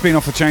weekend's been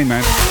off the chain,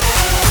 man.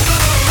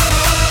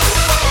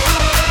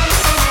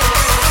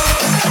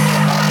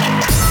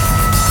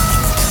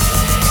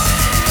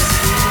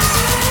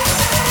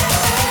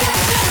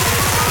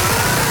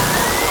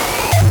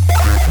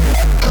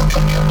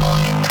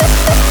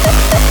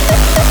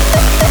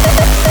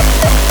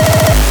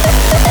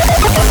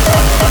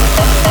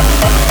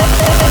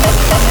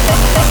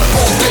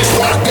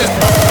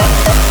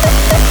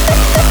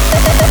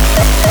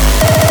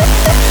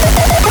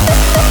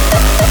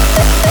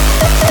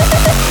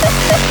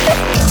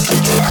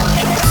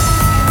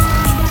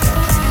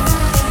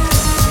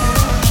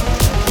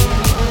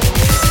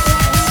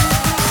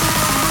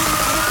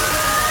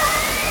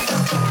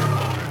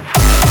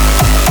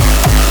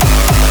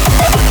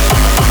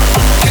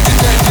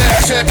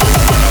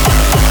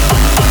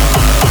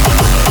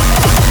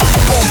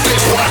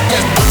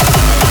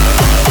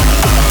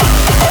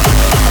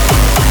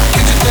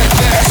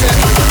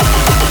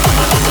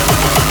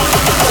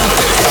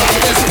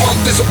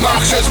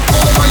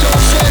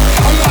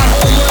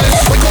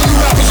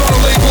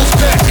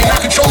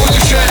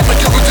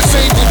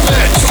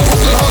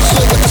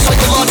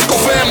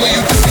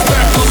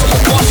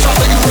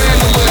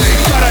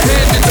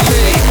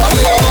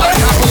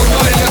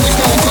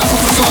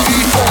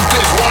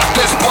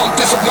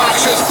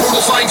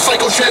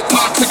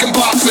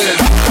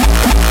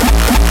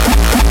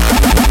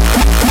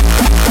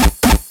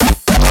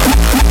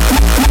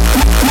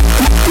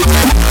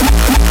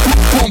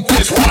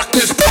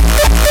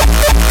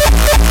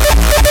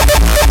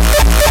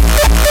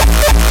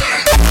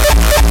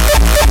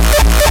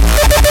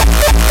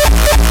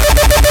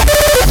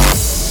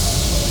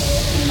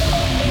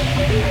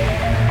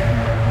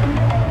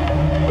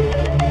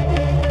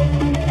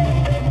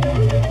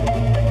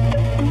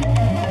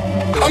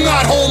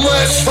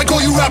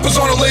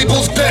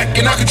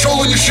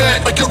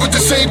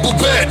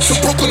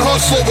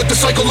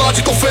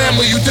 Psychological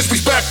family, you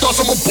disrespect us,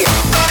 I'm a boy.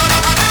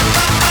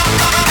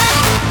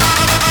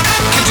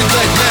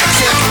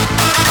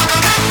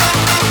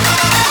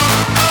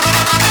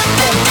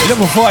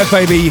 Level 5,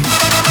 baby.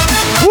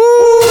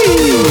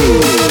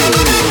 Woo!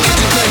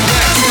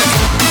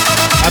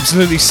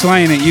 Absolutely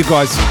slaying it, you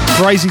guys.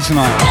 Crazy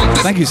tonight.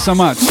 Thank you so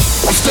much.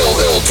 I'm still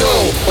ill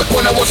too, like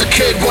when I was a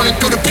kid running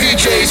through the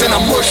PJs and I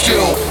mushed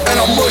you, and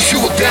I'll mush you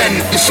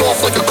again. You're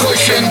soft like a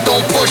cushion,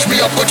 don't push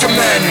me up with your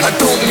men. I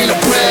don't mean to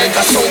brag,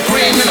 I sold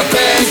green in a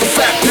bag. The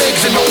fat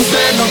pigs and old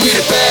men don't need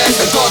it bad.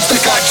 The dogs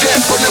that got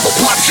jet but never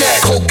pop jet.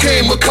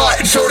 Cocaine with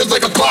cotton shorted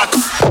like a Glock.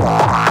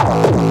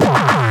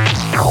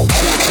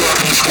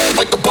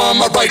 Like the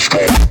bomb I write.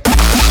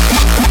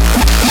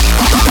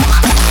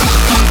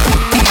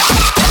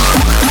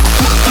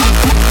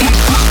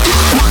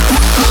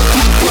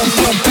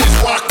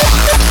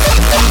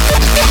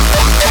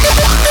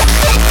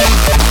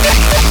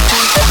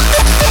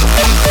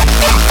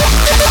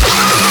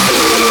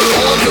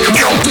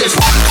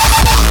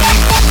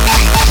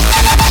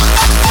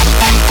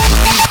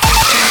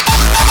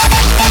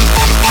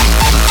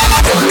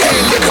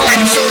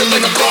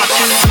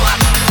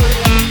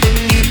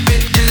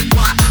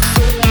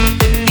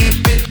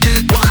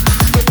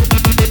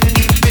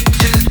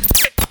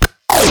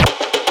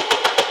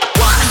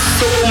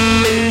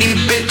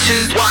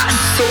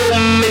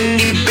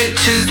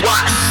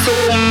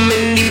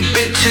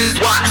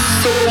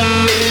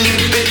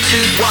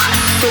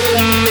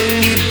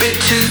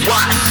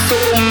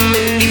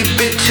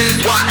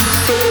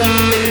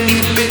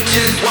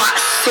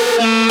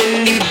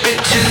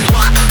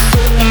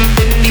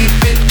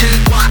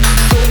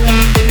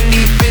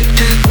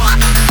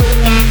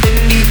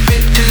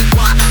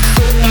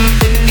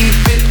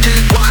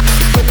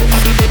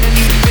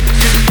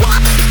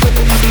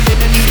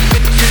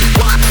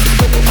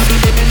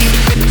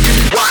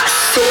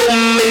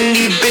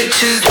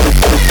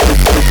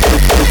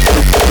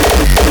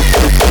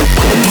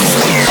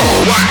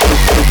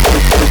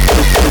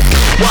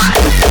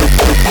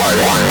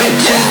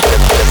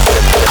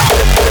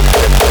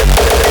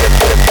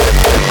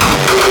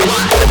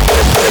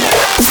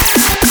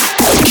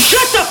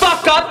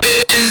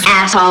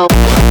 Asshole.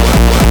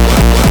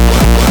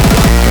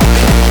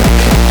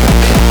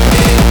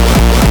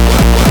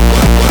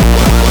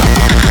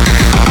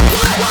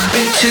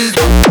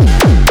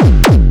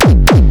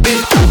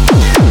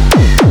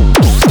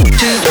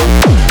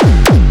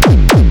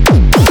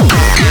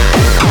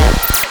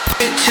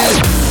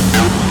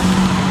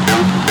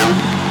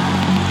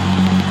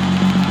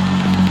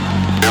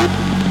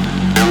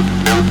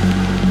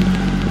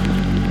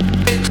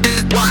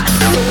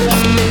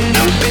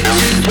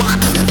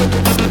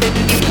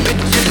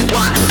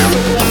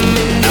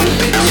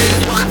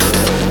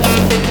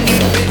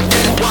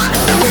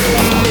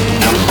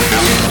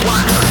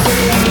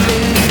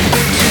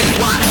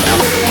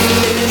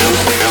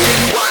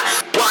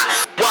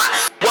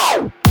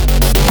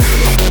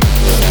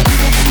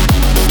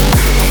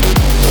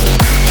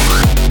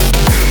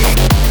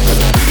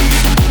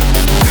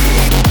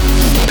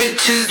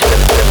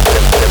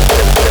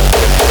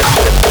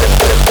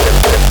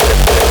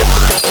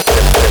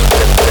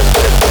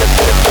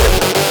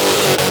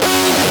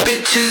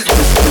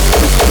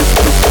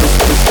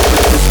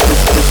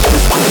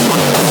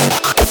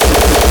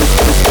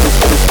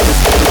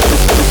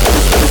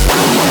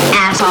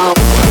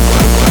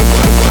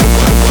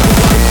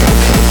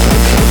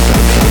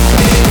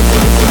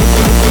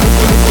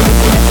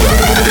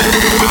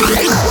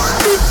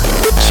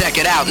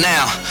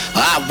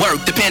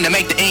 pen to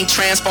make the ink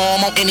transform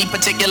on any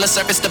particular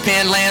surface the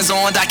pen lands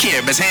on.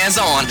 Daiquiri's hands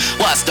on.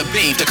 What's the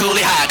beef? The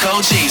coolie high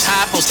code chiefs,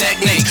 high post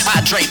techniques.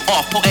 I drape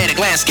off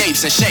poetic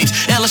landscapes and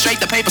shapes.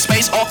 Illustrate the paper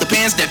space off the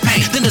pens that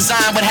paint. Then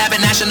design what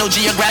happened National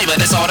Geographic, but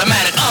it's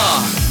automatic.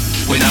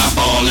 We're not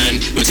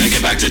falling, we take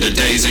it back to the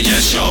days of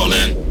yes,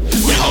 y'allin'.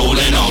 We're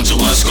holding on to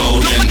what's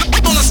golden.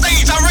 On the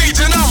stage I rage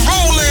and I'm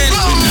rolling.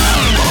 We're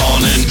not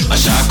calling, a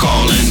shot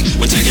calling.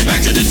 We take it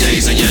back to the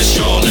days of yes,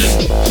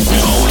 y'allin'.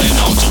 We're holding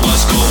on to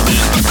what's golden.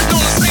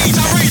 On the stage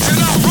I rage and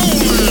I'm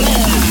rolling.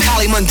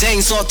 Holly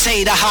mundane,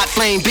 sauteed, a hot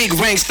flame, big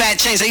rings, fat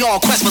chains, they all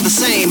quest for the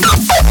same.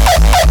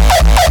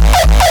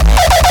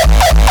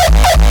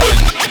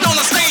 On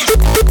the stage.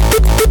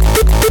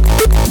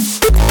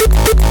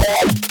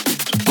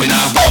 We're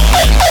not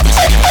falling, we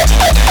take it back to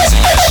the days of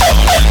yes,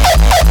 y'allin'.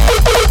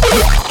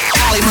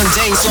 Holly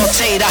mundane,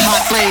 sauteed, a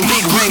hot flame,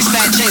 big rings,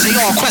 fat chains, they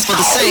all quest for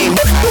the same.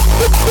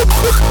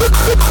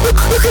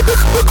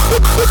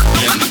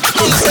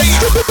 On the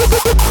stage.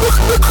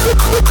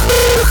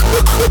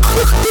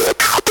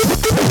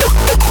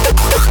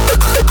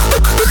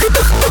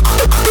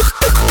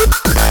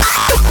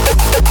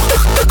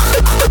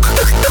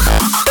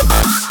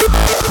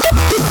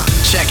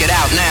 Check it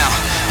out now.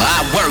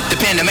 I work the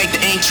pen to make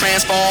the ink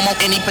transform on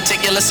any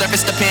particular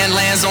surface the pen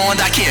lands on.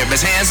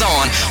 Daiquiri's hands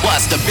on.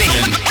 What's the beat?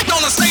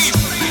 On the stage.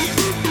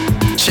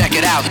 Check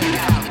it out.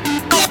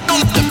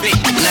 The beat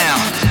now.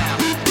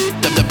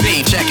 The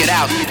beat. Check it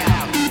out.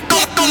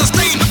 On the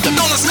stage.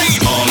 On the stage.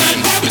 Ballin',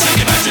 we take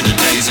it back to the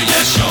days of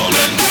yes,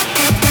 y'allin'.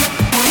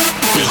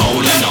 We're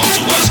holding on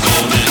to what's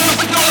golden.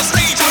 On the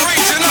stage, I'm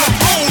reaching up,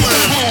 rolling.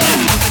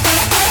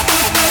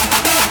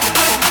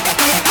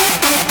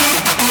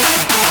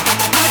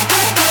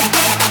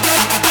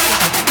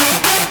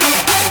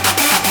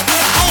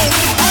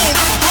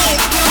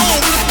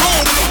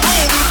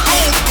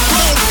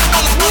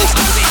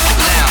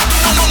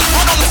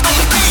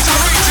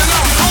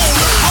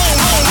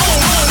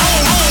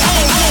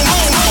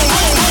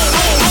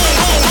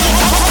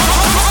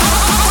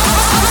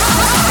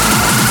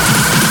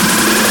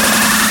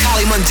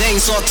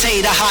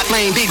 saute the hot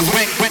flame, big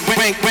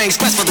rings,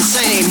 quest for the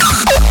same.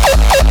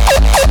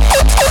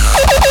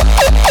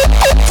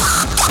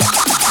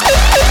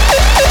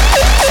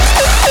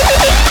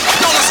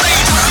 On the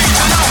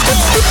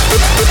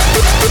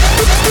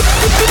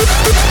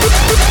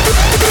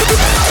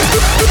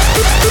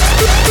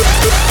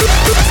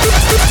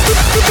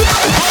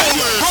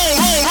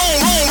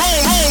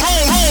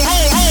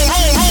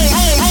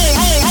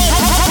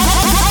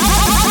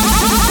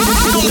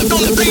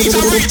stage,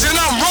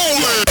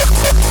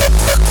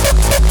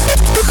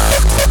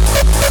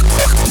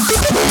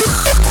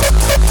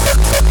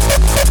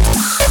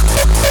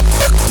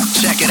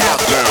 check it out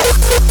now.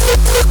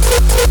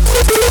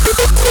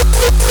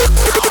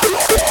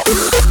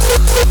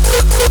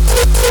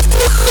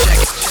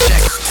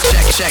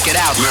 Check it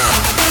out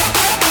now.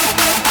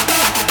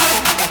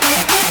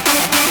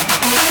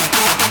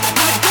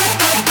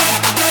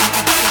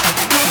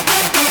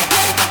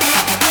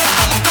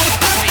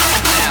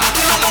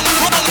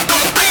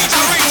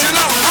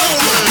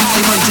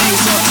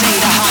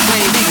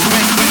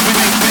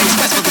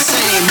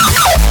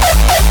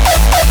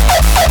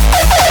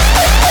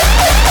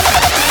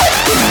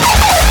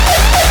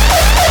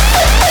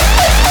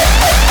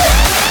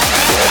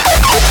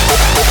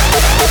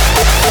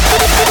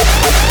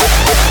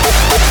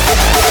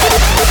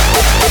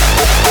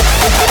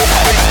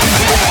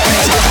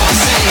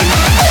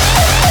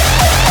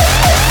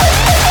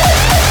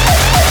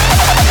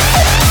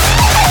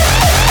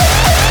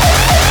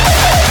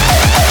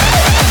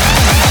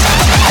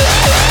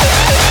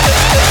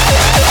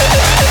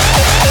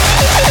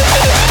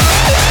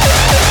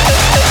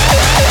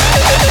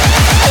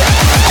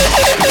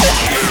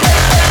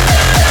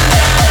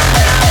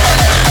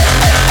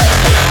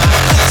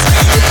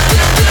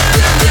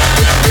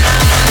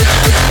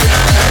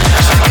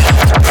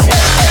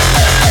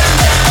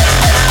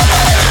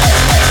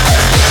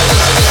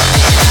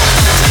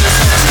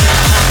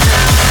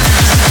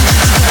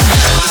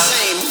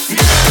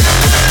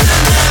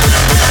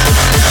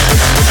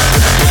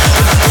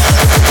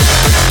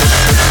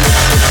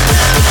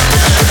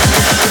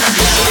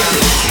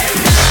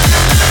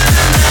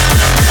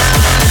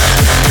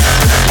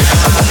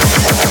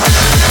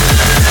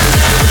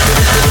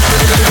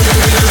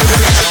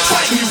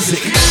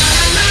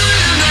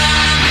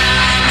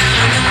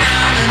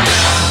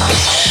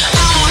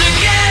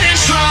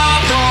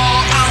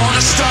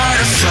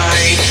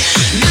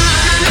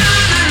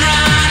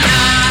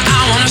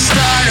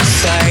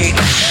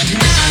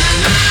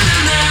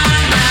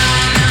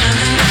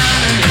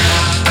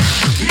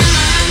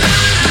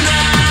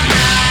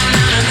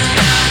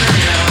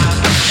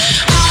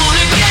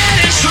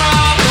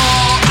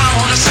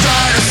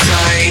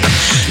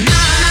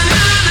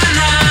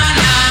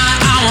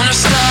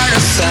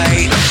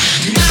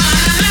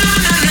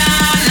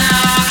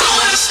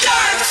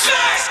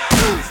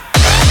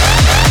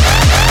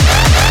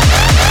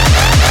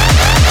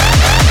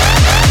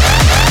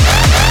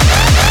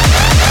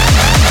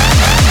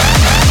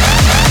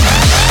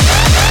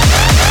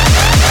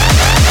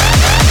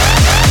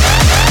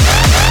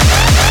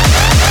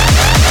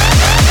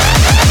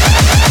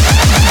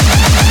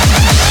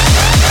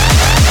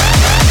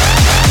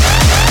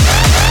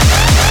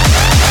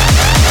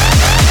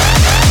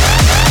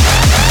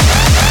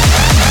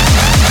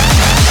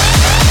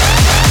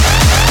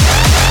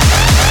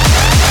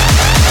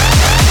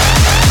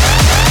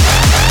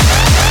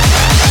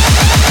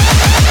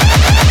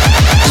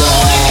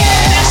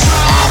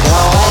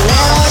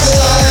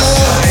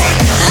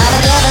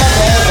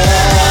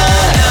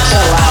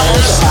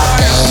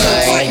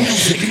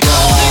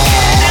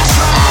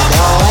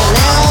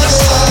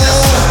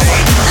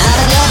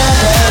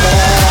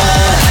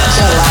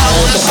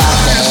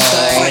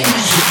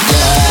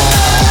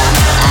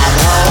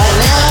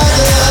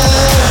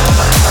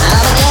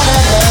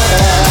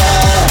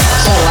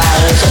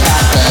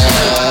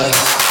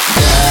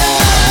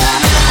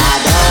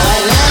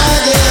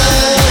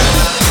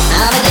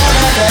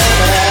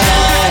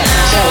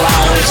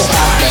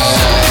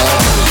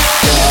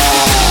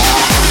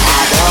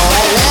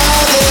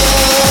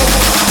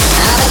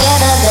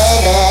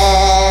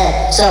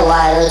 So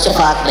why don't you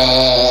fuck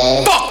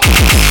me? Fuck!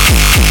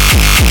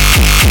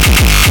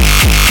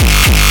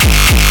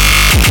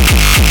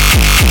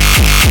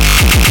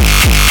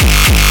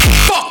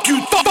 Fuck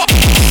you, fuck!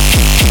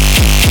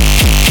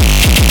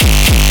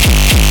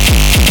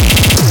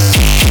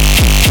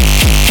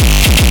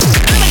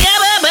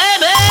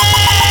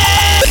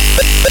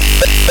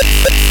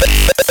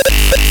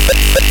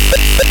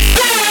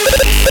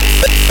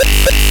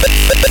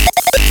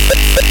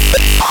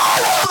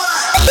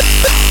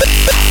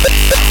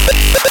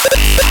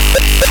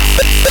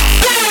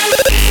 Yeah.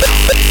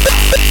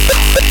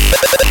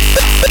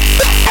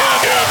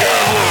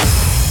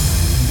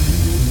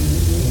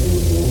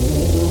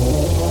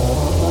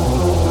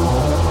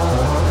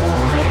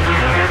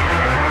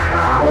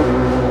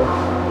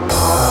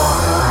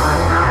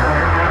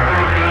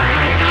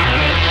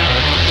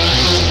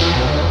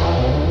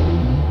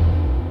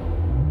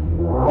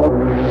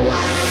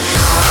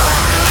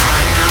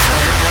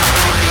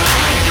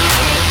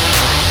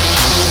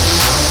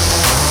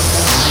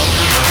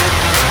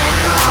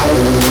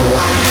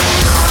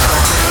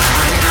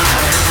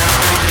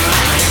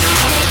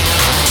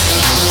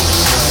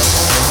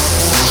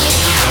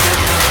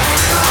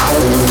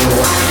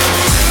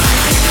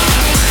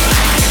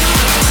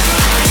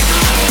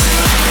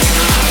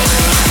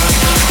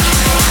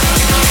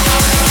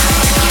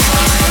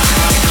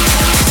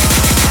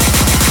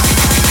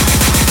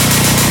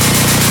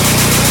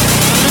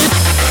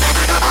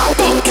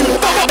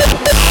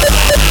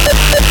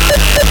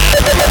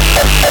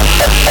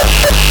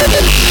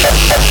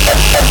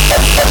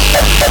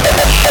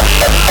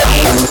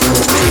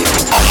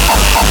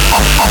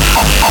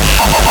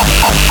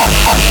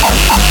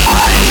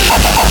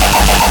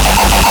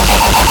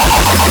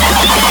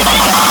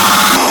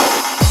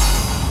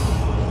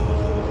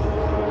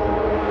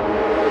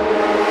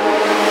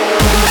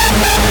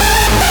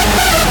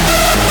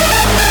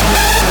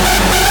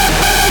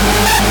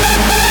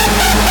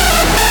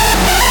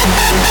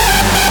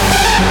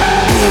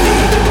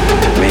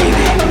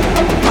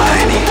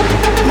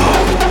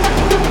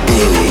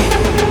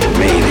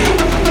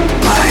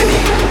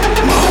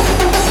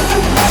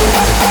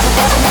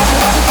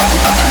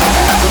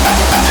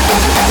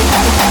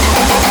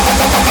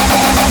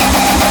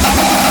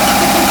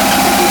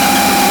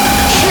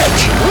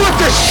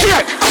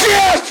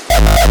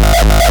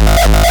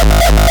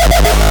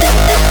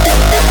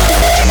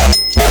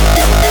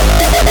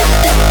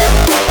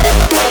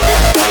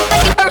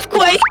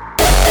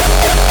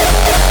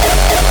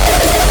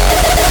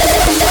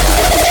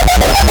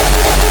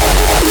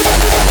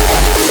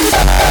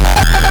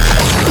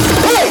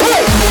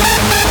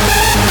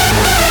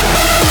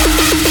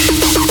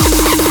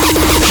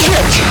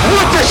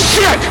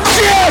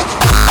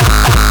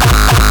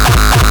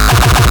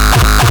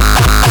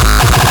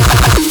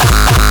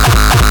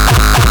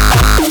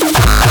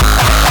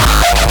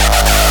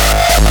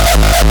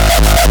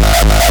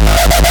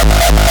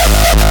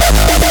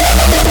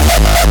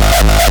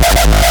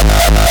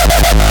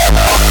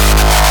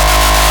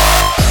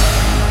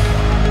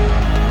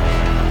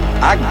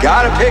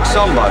 gotta pick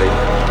somebody.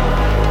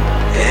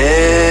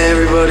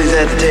 Everybody's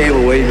at the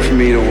table waiting for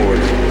me to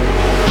order.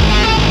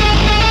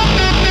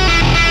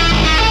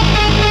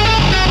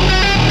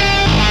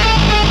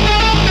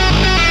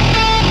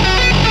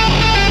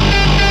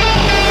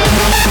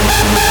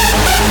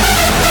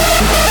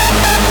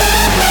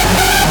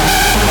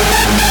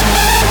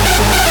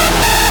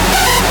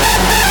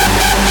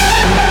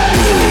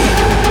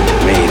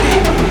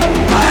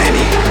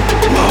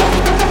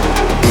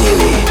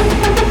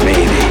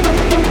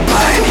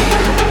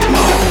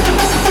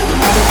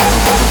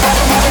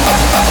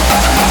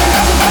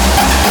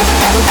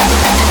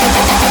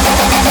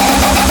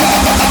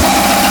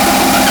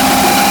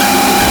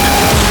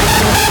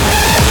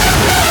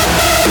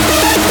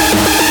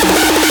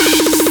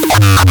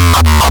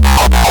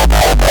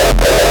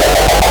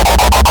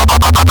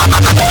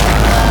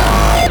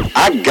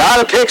 I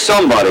gotta pick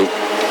somebody.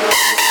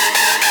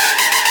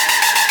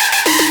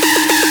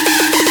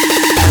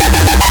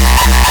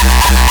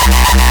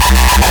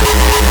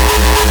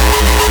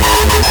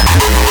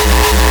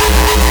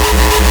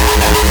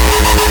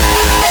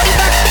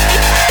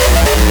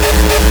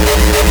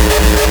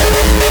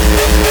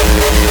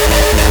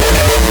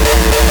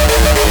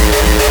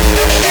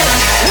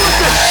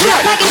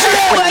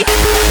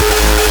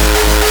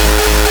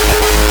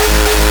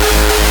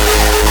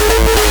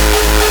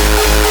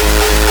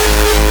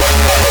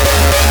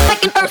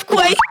 Like an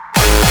earthquake.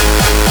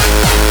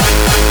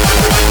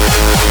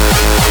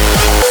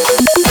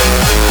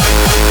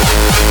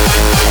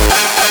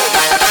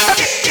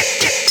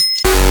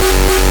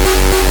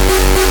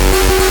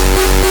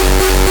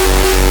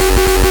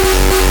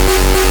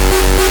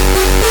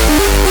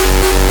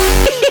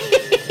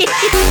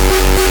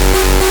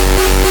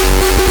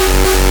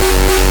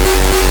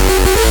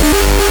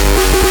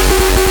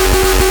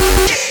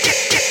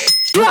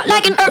 Drop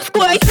like an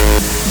earthquake.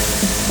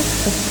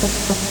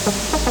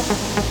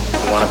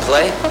 Wanna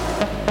play?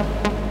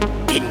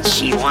 Didn't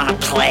she wanna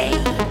play?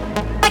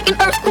 Like an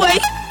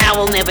earthquake. I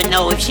will never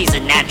know if she's a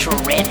natural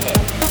redhead.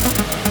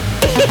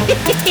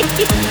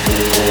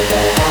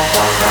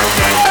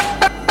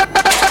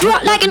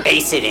 Drop like an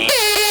Face it in.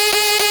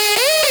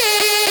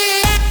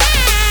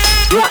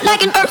 Drop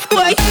like an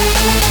earthquake.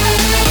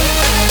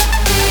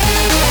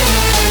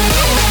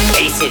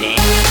 Face it in.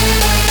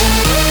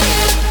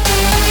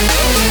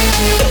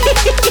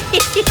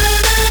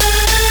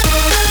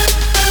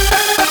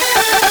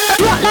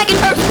 Drop like an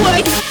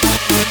earthquake.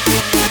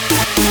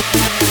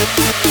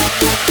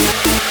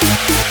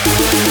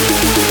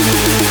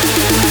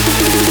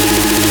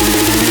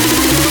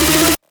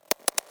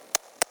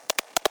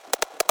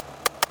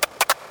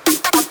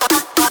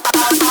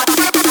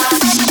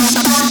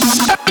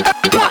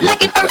 Drop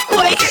like an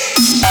earthquake.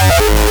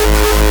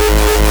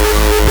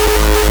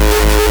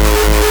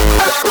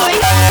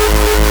 Earthquake.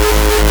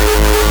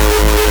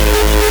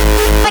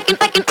 Like an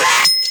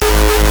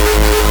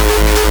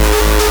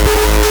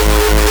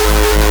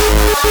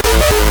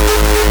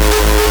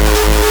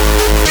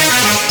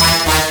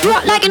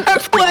Drop like an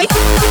earthquake.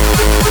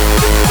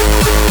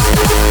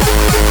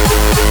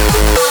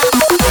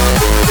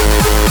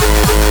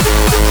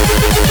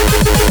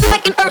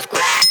 Like an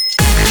earthquake.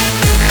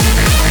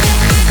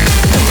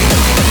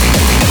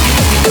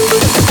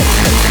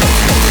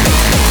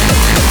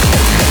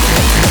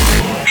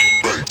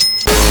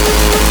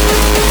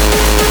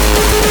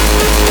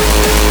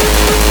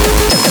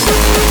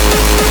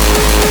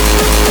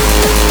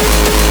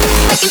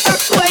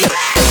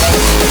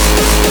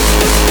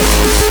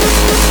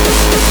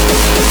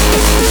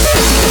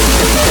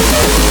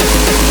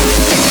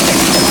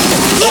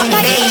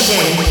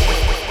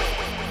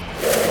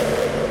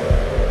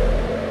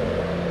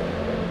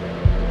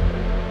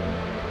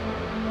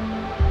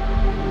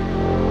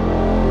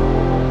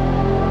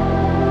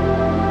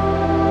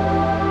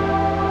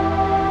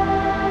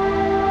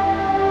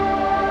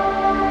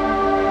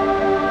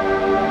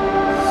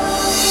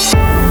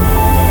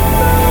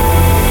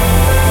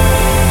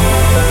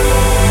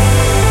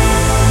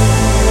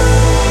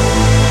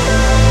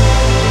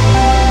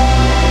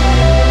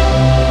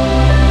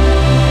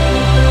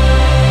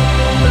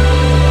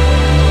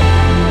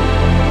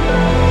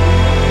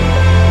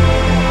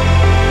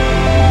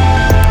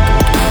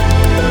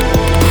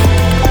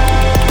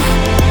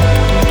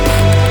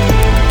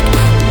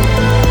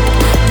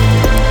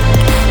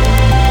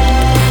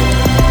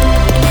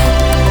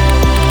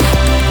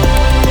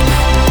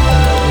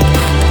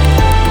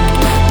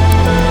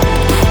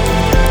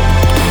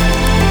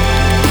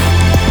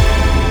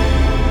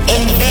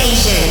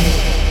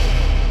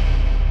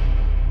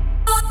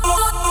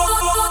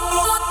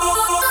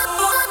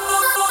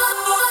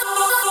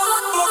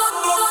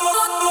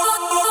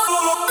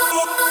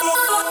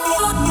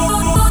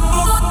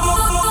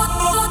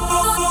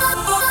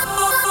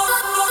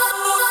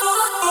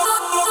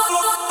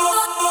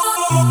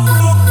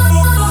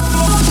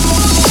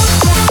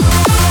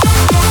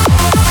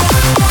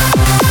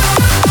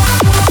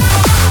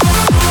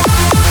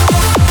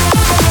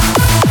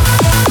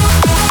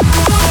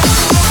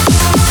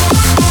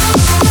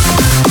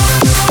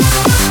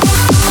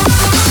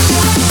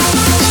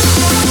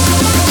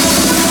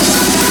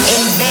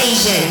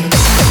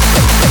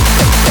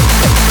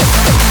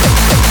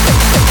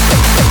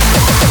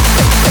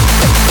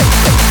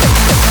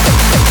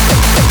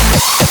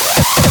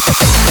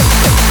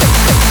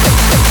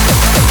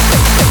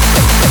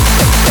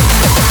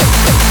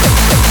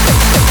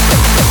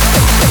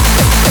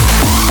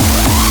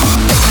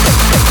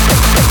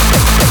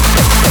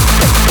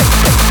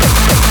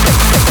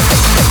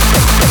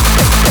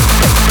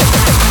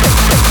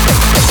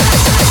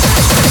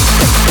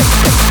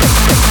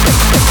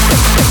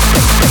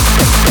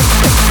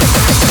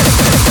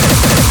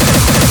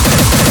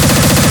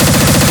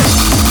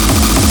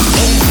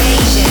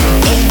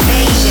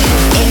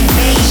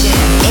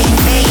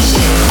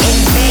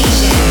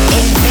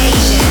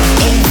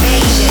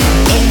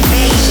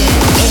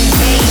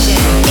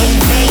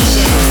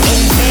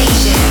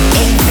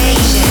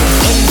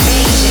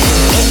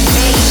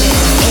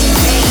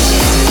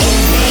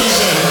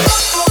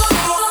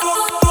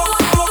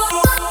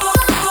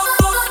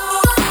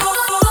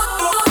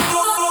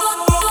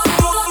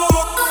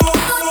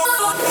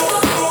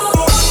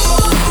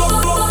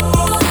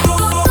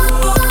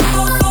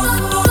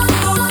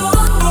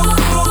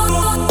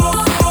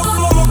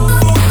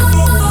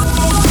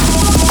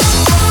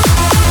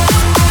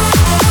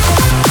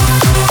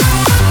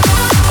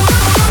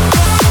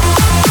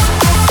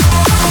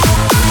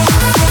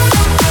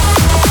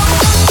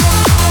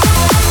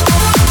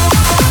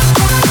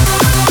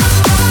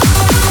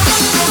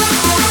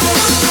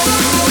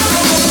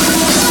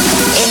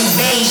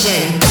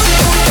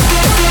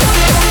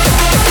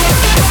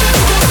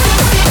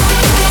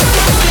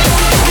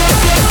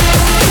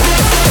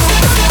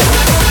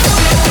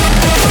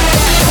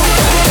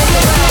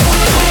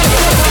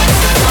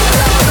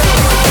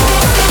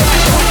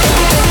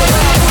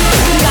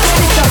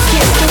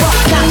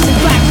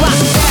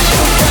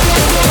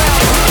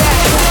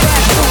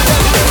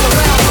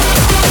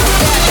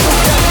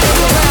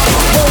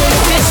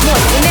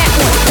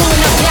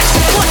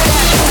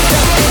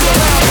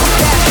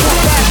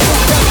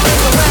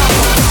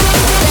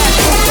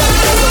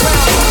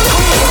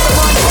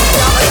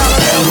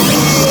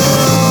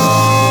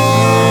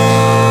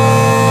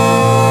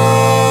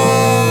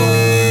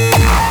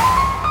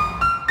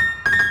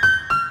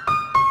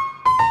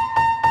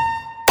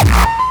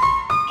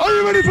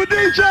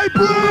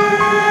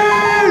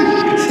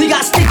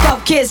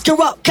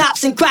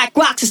 rocks and crack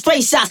rocks and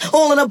stray shots.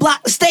 All in a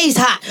block that stays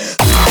hot.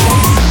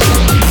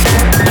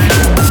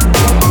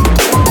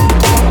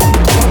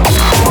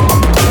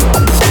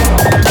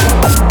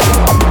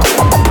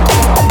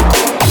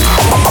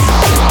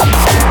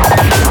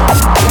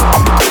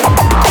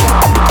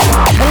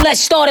 Let's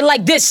start it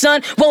like this,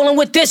 son. Rolling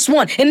with this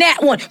one and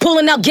that one,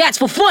 pulling out gats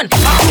for fun. I grew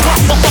up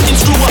for fucking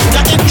screw up.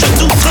 Got introduced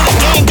to the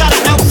game, got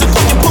an ounce and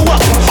fucking blew up.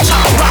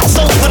 Chop the rocks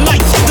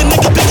overnight. The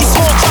nigga Biggie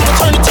Small trying to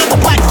turn it to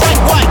the black Frank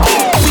White.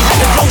 We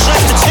had the closure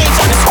to change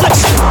our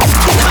description. 2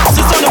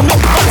 cops is on the milk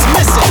box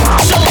missing.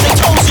 Shows they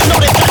toes, you know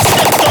they got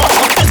stepped on.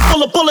 A fist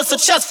full of bullets, a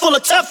chest full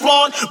of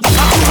Teflon. I grew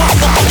up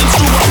for fucking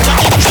screw up.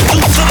 Got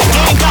introduced to the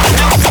game, got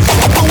an ounce and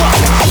fucking blew up.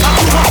 I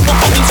grew up for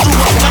fucking screw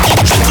up. Got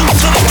introduced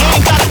to the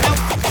game, got an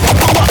ounce.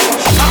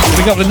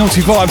 Big up the naughty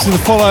vibes to the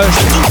follow.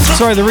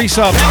 Sorry, the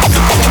resub.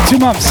 2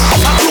 months.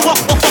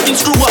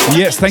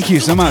 Yes, thank you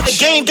so much.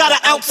 The game got an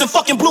ounce and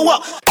fucking blew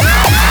up.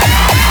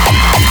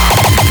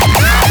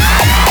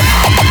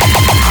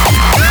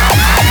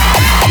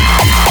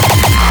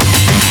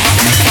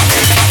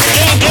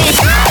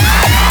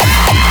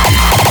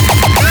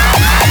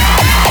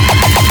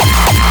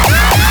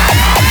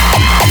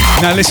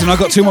 Now listen, I've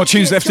got 2 more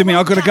tunes left in me.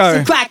 I've got to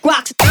go. Crack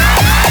rocks.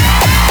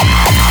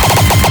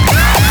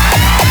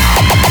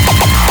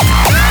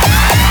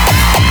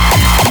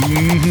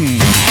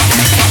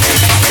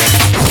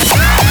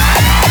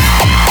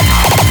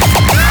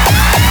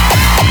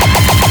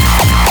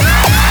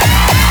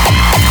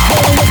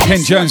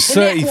 Ken Jones,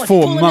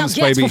 34 months,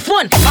 baby. 2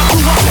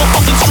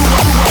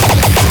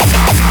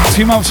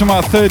 months from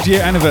our 3rd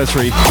year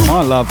anniversary.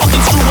 My love.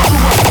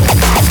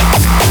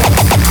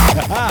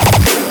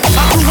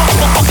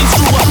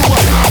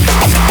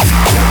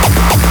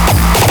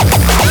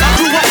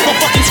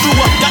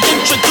 Got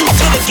introduced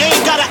to the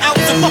game, got an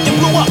ounce and fucking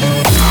blew up.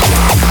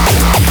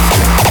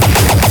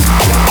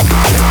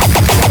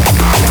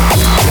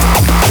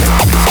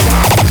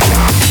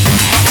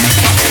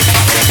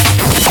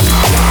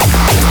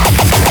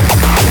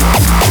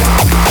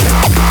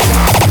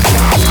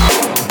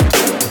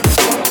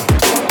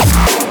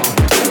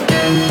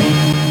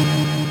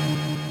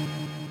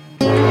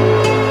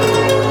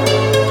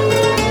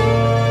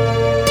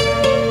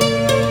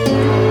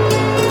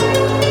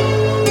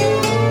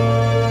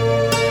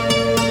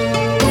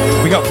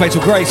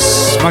 Fatal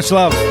Grace, much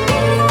love.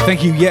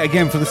 Thank you yet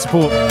again for the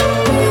support.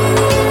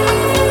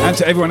 And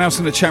to everyone else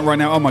in the chat right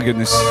now, oh my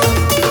goodness.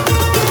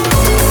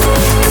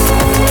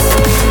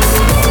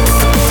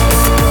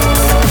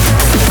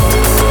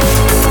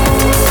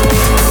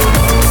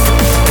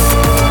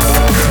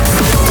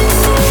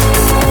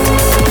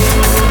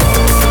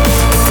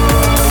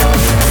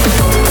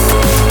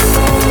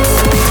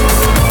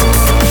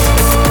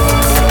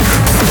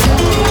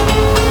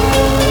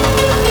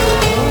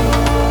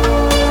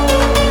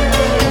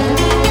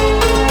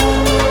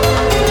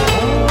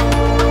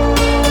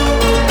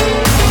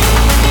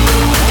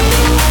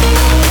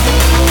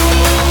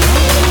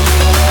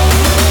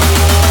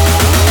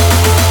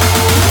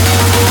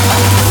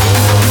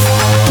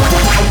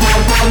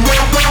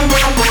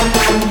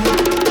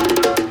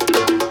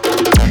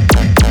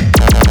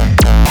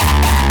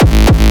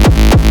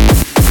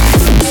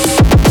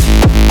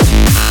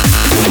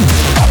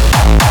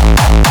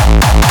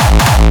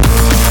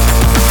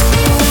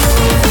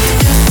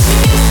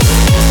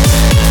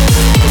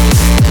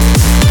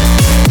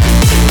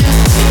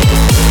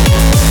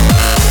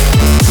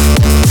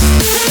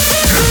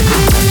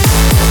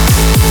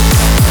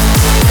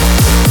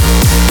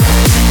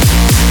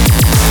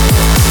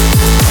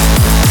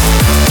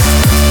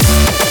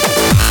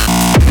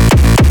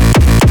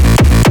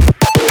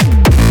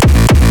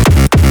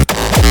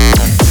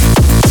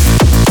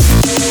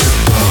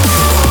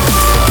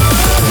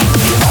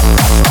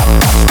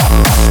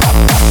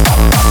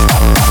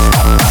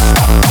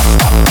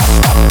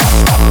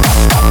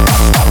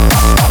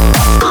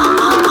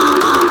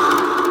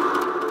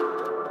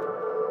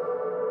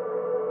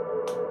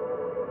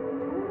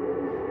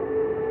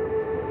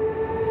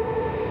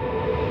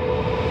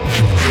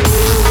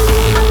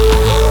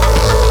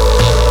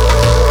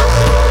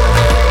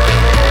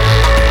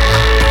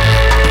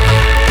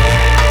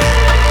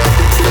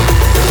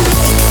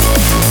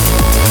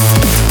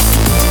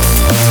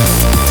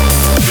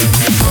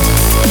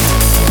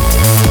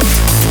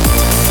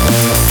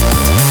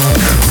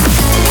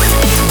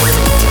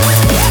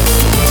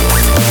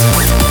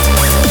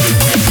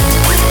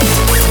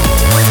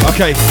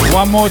 Okay,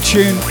 one more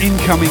tune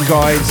incoming,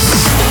 guys.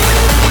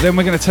 Then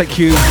we're going to take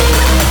you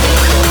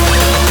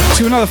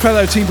to another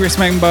fellow Team Brisk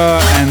member,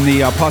 and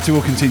the party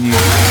will continue.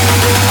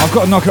 I've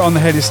got to knock it on the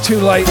head. It's too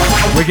late.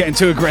 We're getting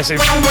too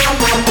aggressive.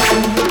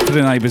 For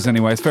the neighbours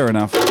anyway, it's fair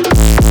enough.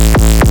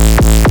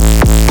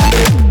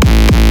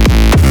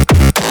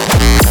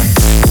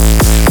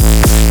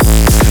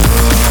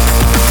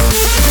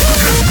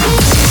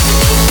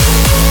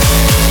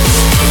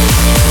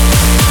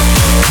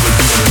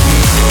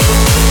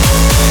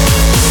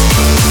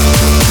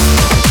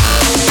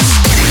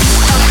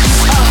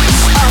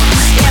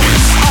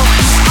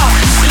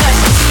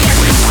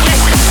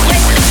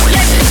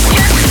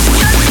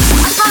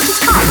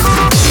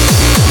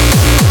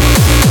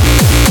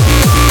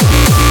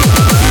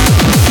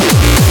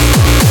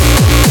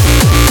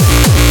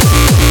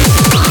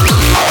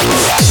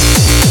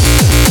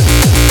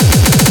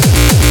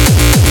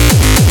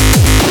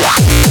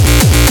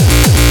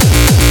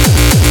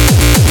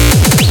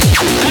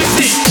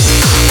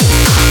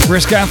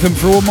 Brisk anthem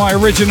for all my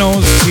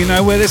originals. You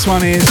know where this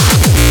one is.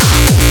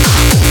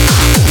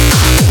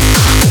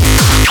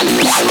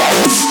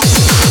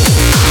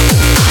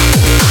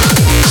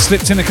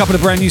 Slipped in a couple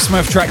of brand new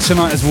Smurf tracks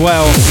tonight as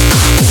well.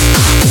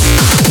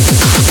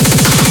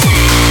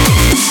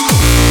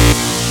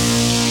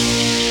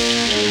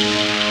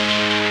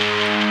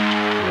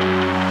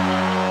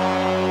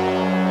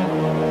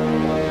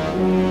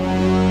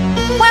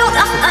 Well,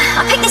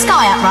 I picked this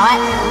guy up,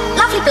 right?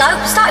 Lovely bloke,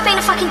 started being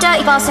a fucking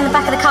dirty bastard in the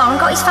back of the car and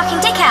got his fucking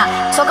dick out.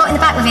 So I got in the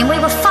back with him, we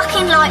were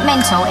fucking like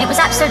mental. It was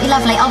absolutely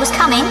lovely. I was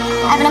coming,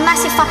 having a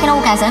massive fucking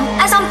orgasm.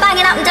 As I'm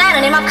banging up and down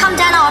on him, I've come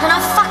down hard and I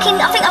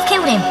think I've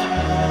killed him.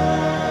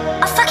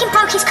 I fucking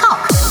broke his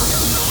cock.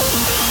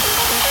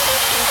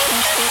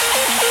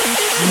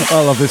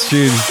 I love this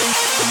tune.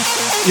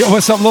 Yo,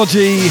 what's up,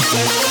 Logie?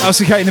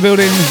 LCK in the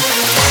building.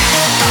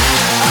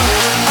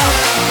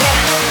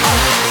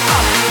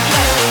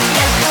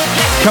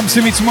 Come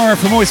see me tomorrow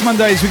for Moist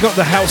Mondays. We've got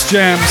the house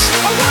jams.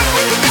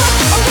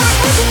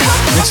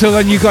 Until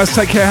then, you guys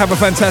take care. Have a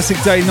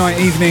fantastic day, night,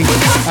 evening.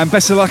 And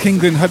best of luck,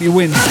 England. Hope you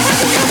win. I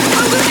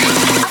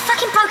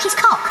fucking broke his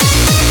cock.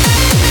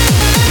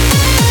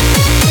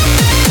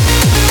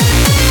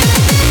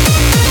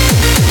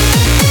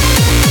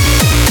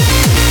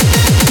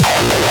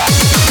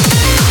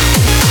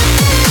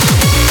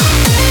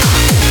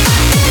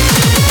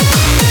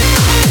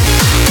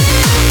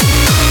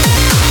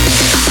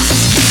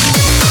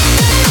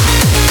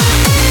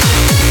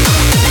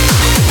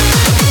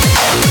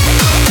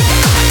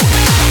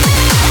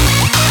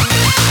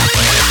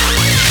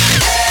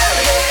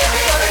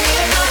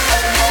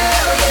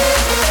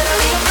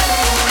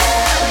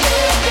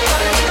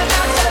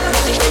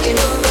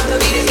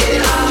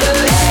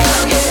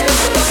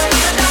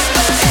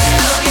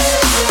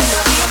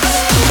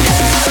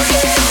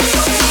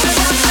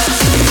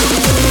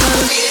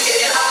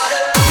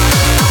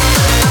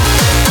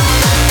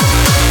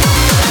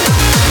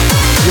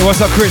 Yo,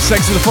 what's up, Chris?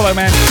 Thanks for the follow,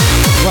 man.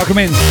 Welcome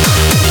in.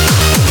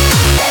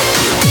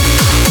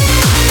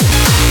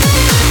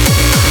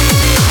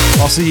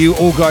 I'll see you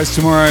all guys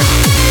tomorrow.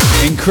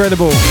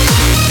 Incredible.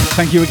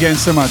 Thank you again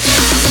so much.